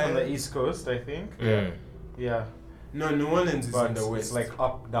are both on Carolina? the East Coast, I think. Mm. Yeah, No, New Orleans is but in the west. it's like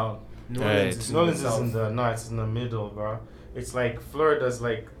up down. New Right. Orleans is New Orleans in the is south. in the no, it's in the middle, bro. It's like Florida's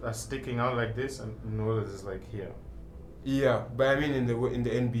like sticking out like this, and New Orleans is like here. Yeah, but I mean in the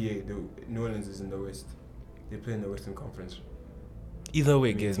NBA, the New Orleans is in the west. They play in the Western Conference. Either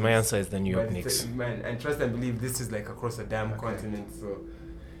way, guys, my answer is the New York But Knicks. man, and trust and believe this is like across a damn Okay. continent, so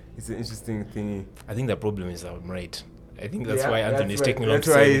it's an interesting thingy. I think the problem is I'm right. I think that's Yeah, why that's Anthony's why- taking long that's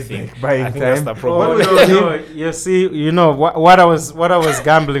to why say he's, anything. like, buying I think that's time. the Oh problem. no, you see, what I was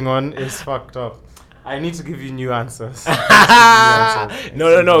gambling on is fucked up. I need to give you new answers.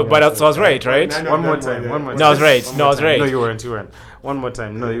 No, but I was right, right? One more time. No, I was right. No, I was right. No, you weren't. One more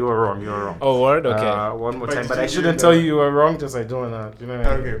time. No, you were wrong. Oh, word? Okay. One more But time. did But you I do shouldn't that? tell you were wrong, just I don't wanna. You know what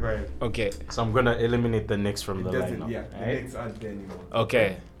I mean? Okay, right. Okay. So I'm gonna eliminate the Knicks from It the doesn't. lineup. Yeah, the right? Knicks aren't there anymore.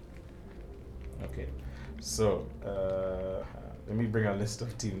 Okay. Okay. So let me bring a list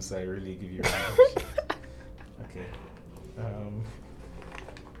of teams so I really give you. Okay.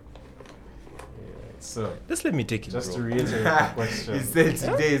 So Just let me take it, just to bro. reiterate the question. He said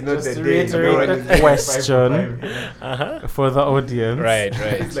today is not Just the to day. reiterate No one the is getting question. 5 for 5. Uh-huh. For the audience, Right.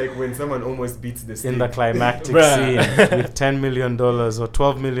 It's like when someone almost beats the in the state. climactic Bruh. scene with $10 million or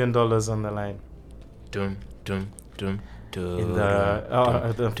 $12 million on the line. Dum. in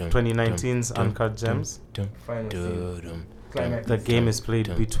the 2019's Uncut Gems. Final scene. The game is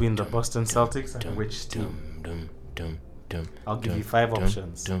played between the Boston Celtics and which team? I'll give you 5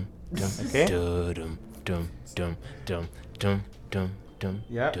 options. Okay?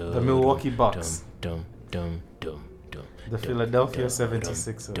 Yeah, the Milwaukee Bucks, the Philadelphia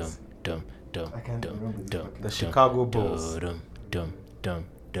 76ers, I can't remember this fucking the Chicago Bulls,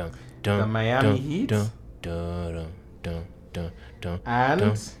 the Miami Heat, and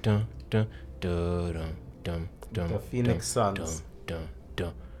the Phoenix Suns.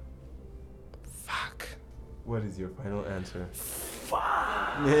 Fuck. What is your final answer?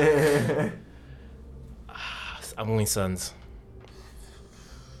 I'm going Suns.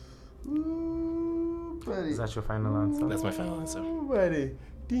 Ooh, buddy. Is that your final answer? That's my final answer. Ooh, buddy.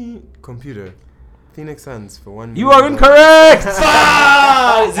 Computer. Phoenix Suns for $1 You are incorrect!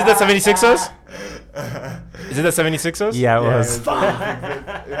 Is it the 76ers? Is it the 76ers? Yeah, it was. It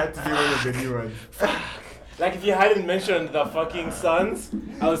had to be one of the new ones. Like if you hadn't mentioned the fucking Suns,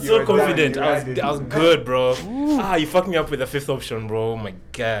 I was You so were confident. done, I was good, bro. You fucked me up with the 5th option, bro. Oh my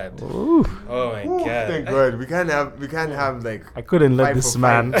god. Oh my Ooh, god. thank God. We can't have like I couldn't let 5 this for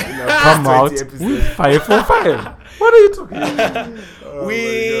man 5 in our come 20 out episodes. with 5 for 5. What are you talking about? Oh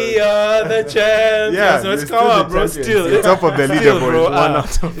We my God. are the champions. Yeah, No, we're it's still come the up, bro. champions. Still, It's top of the still, leaderboard. bro. One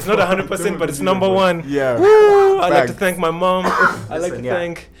out of It's not 100%, but it's number 1. Yeah. Woo! I'd like to Facts. thank my mom. I'd like to yeah.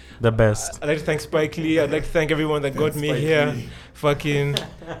 thank. The best. I'd like to thank Spike Lee. I'd like to thank everyone that got me Spike here. Lee. Fucking.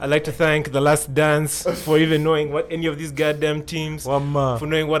 I'd like to thank The Last Dance for even knowing what any of these goddamn teams. For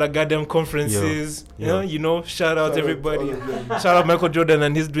knowing what a goddamn conference Yo. is. Yo. You know, shout out Shout out everybody. to all of them. Shout out Michael Jordan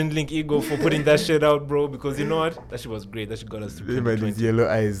and his dwindling ego for putting that shit out, bro. Because you know what? That shit was great. That shit got us to Him and his 2020. yellow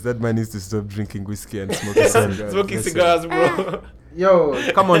eyes. That man needs to stop drinking whiskey and smoking cigars. Smoking Listen, cigars, bro.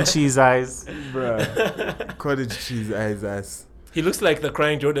 Yo, come on, cheese eyes. Bruh. Cottage cheese eyes ass. He looks like the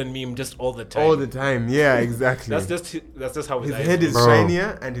crying Jordan meme just all the time. All the time. Yeah, exactly. That's just how his his eyes head look. is Bro.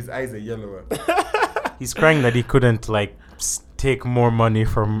 shinier and his eyes are yellower. He's crying that he couldn't like take more money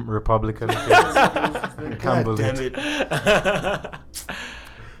from Republican kids. I can't God damn believe it.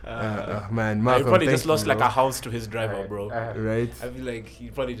 Man, He Malcolm, probably thank just lost you, like bro. a house to his driver, bro. Right? I feel like he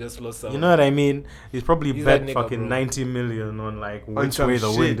probably just lost some. You know what I mean? He's probably He's bet that nigga, fucking bro. 90 million on like On which some way the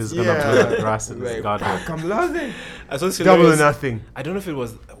shit. wind is gonna Yeah. blow the grass in this Like, garden. fuck, I'm losing. I saw this Double or hilarious- nothing. I don't know if it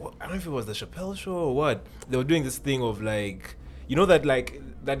was. I don't know if it was the Chappelle show or what. They were doing this thing of like, you know that like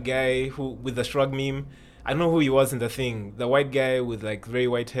that guy who with the shrug meme. I don't know who he was in the thing. The white guy with like very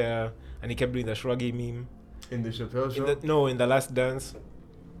white hair, and he kept doing the shruggy meme. In the Chappelle show? In the Last Dance.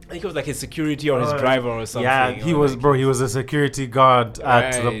 I think it was like his security or his driver or something. Yeah, he or was, like- bro. He was a security guard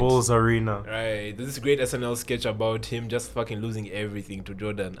at the Right. Bulls arena. Right, there's this great SNL sketch about him just fucking losing everything to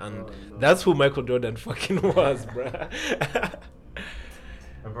Jordan, and that's who Michael Jordan fucking was, bruh.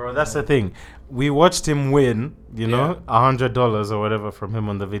 Bro, that's the thing. We watched him win, you know, $100 or whatever from him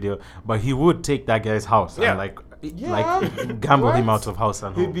on the video, but he would take that guy's house Yeah. and like Yeah. gamble him What? out of house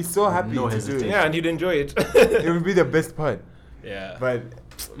and home. He'd be so happy No to do hesitation. it. Yeah, and he'd enjoy it. It would be the best part. Yeah. But,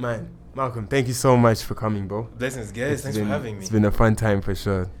 man, Malcolm, thank you so much for coming, bro. Blessings, guys. Thanks for having me. It's been a fun time for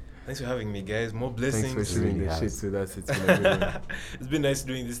sure. Thanks for having me, guys. More Thanks blessings. for shooting really the has. shit with us. It's been a good one. It's been nice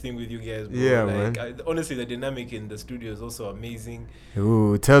doing this thing with you guys, bro. Yeah, like, man. Honestly, the dynamic in the studio is also amazing.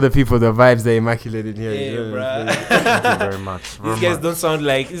 Ooh, tell the people the vibes are immaculate in here. Yeah, bruh. Thank you very much. These guys don't sound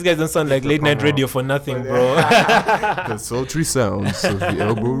like late night radio for nothing, bro. The sultry sounds of the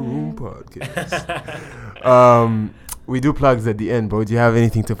Elbow Room podcast. We do plugs at the end, bro. Do you have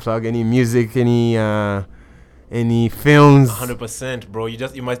anything to plug? Any music? Any films? 100%, bro.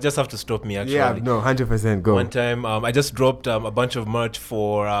 You might just have to stop me, actually. Yeah, no, 100%. Go. One time, I just dropped a bunch of merch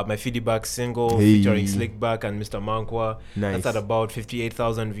for my feedback single Hey. featuring Slickback and Mr Mankwa. Nice. That's at about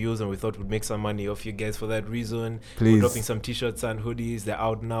 58,000 views, and we thought we'd make some money off you guys for that reason. Please. We're dropping some t-shirts and hoodies. They're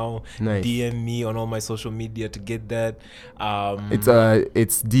out now. Nice. DM me on all my social media to get that.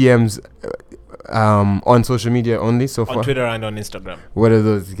 It's DMs on social media only so far. On Twitter and on Instagram. What are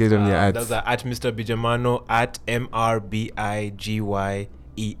those? Get them your ads. Those are at Mr Bijamano, at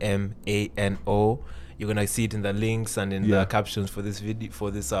MRBIGYEMANO. You're gonna see it in the links and in the captions for this video, for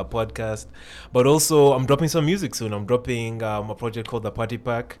this podcast. But also, I'm dropping some music soon. I'm dropping a project called the Parte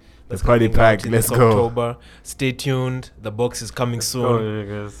Pack. That's Party coming out Pack, in let's this go. October. Stay tuned. The box is coming soon. Oh,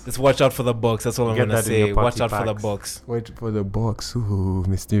 guys. Just watch out for the box. That's all I'm Get gonna that in say. your Watch party out for the packs. box. Wait for the box. Ooh,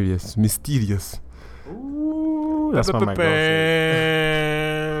 mysterious. Ooh, that's what my girl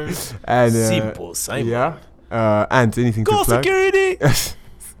said. And Simple, Simon. yeah. Ant, anything Call to plug? security.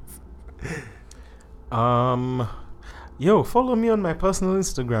 Yo, follow me on my personal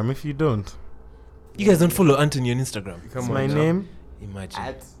Instagram if you don't. You guys don't follow Anthony on Instagram. What's my name? Imagine.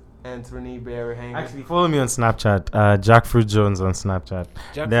 At Anthony Bear Hanger. Actually, follow me on Snapchat. Jackfruit Jones on Snapchat.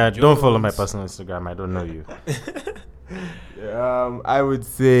 Don't follow my personal Instagram. I don't know you. I would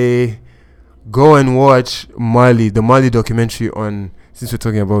say go and watch the Marley documentary on. Since we're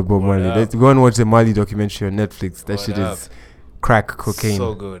talking about Bob Marley, let's go and watch the Marley documentary on Netflix. That shit is crack cocaine.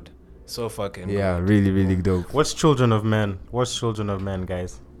 So good. So fucking good. Really, really dope. Watch Children of Men. Watch Children of Men,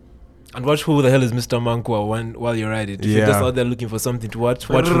 guys. And watch Who the Hell is Mr. Mankwa while you're at it. If you're Yeah. just out there looking for something to watch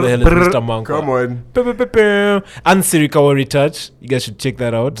Who the Hell is Mr. Mankwa. Come on. And Sirikawa Retouch. You guys should check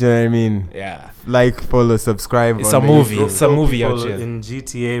that out. Do you know what I mean? Yeah. Like, follow, subscribe. It's on a the movie. YouTube. It's a movie out People here. in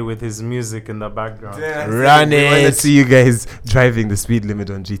GTA with his music in the background. Run We want to it. see you guys driving the speed limit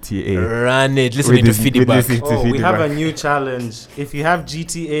on GTA. Run it. Listening to feedback. We have a new challenge. If you have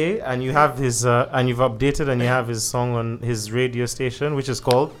GTA and you have his and you've updated and you have his song on his radio station, which is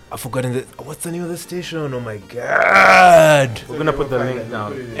called, I've forgotten what's the name of the station? Oh my god. we're gonna put the link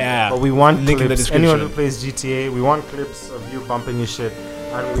down. Yeah. But we want Link in the clips. Anyone who description. plays GTA, we want clips of you bumping your shit,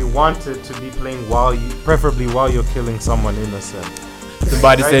 and we want it to be playing preferably while you're killing someone innocent.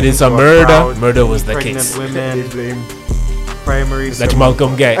 Somebody said Right it's a into murder. crowd, Murder was the pregnant case. women, primary. That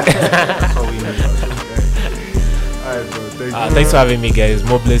Malcolm guy. That's all we need. Alright, bro. Thanks for having me, guys.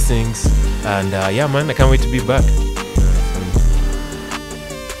 More blessings. And yeah, man, I can't wait to be back.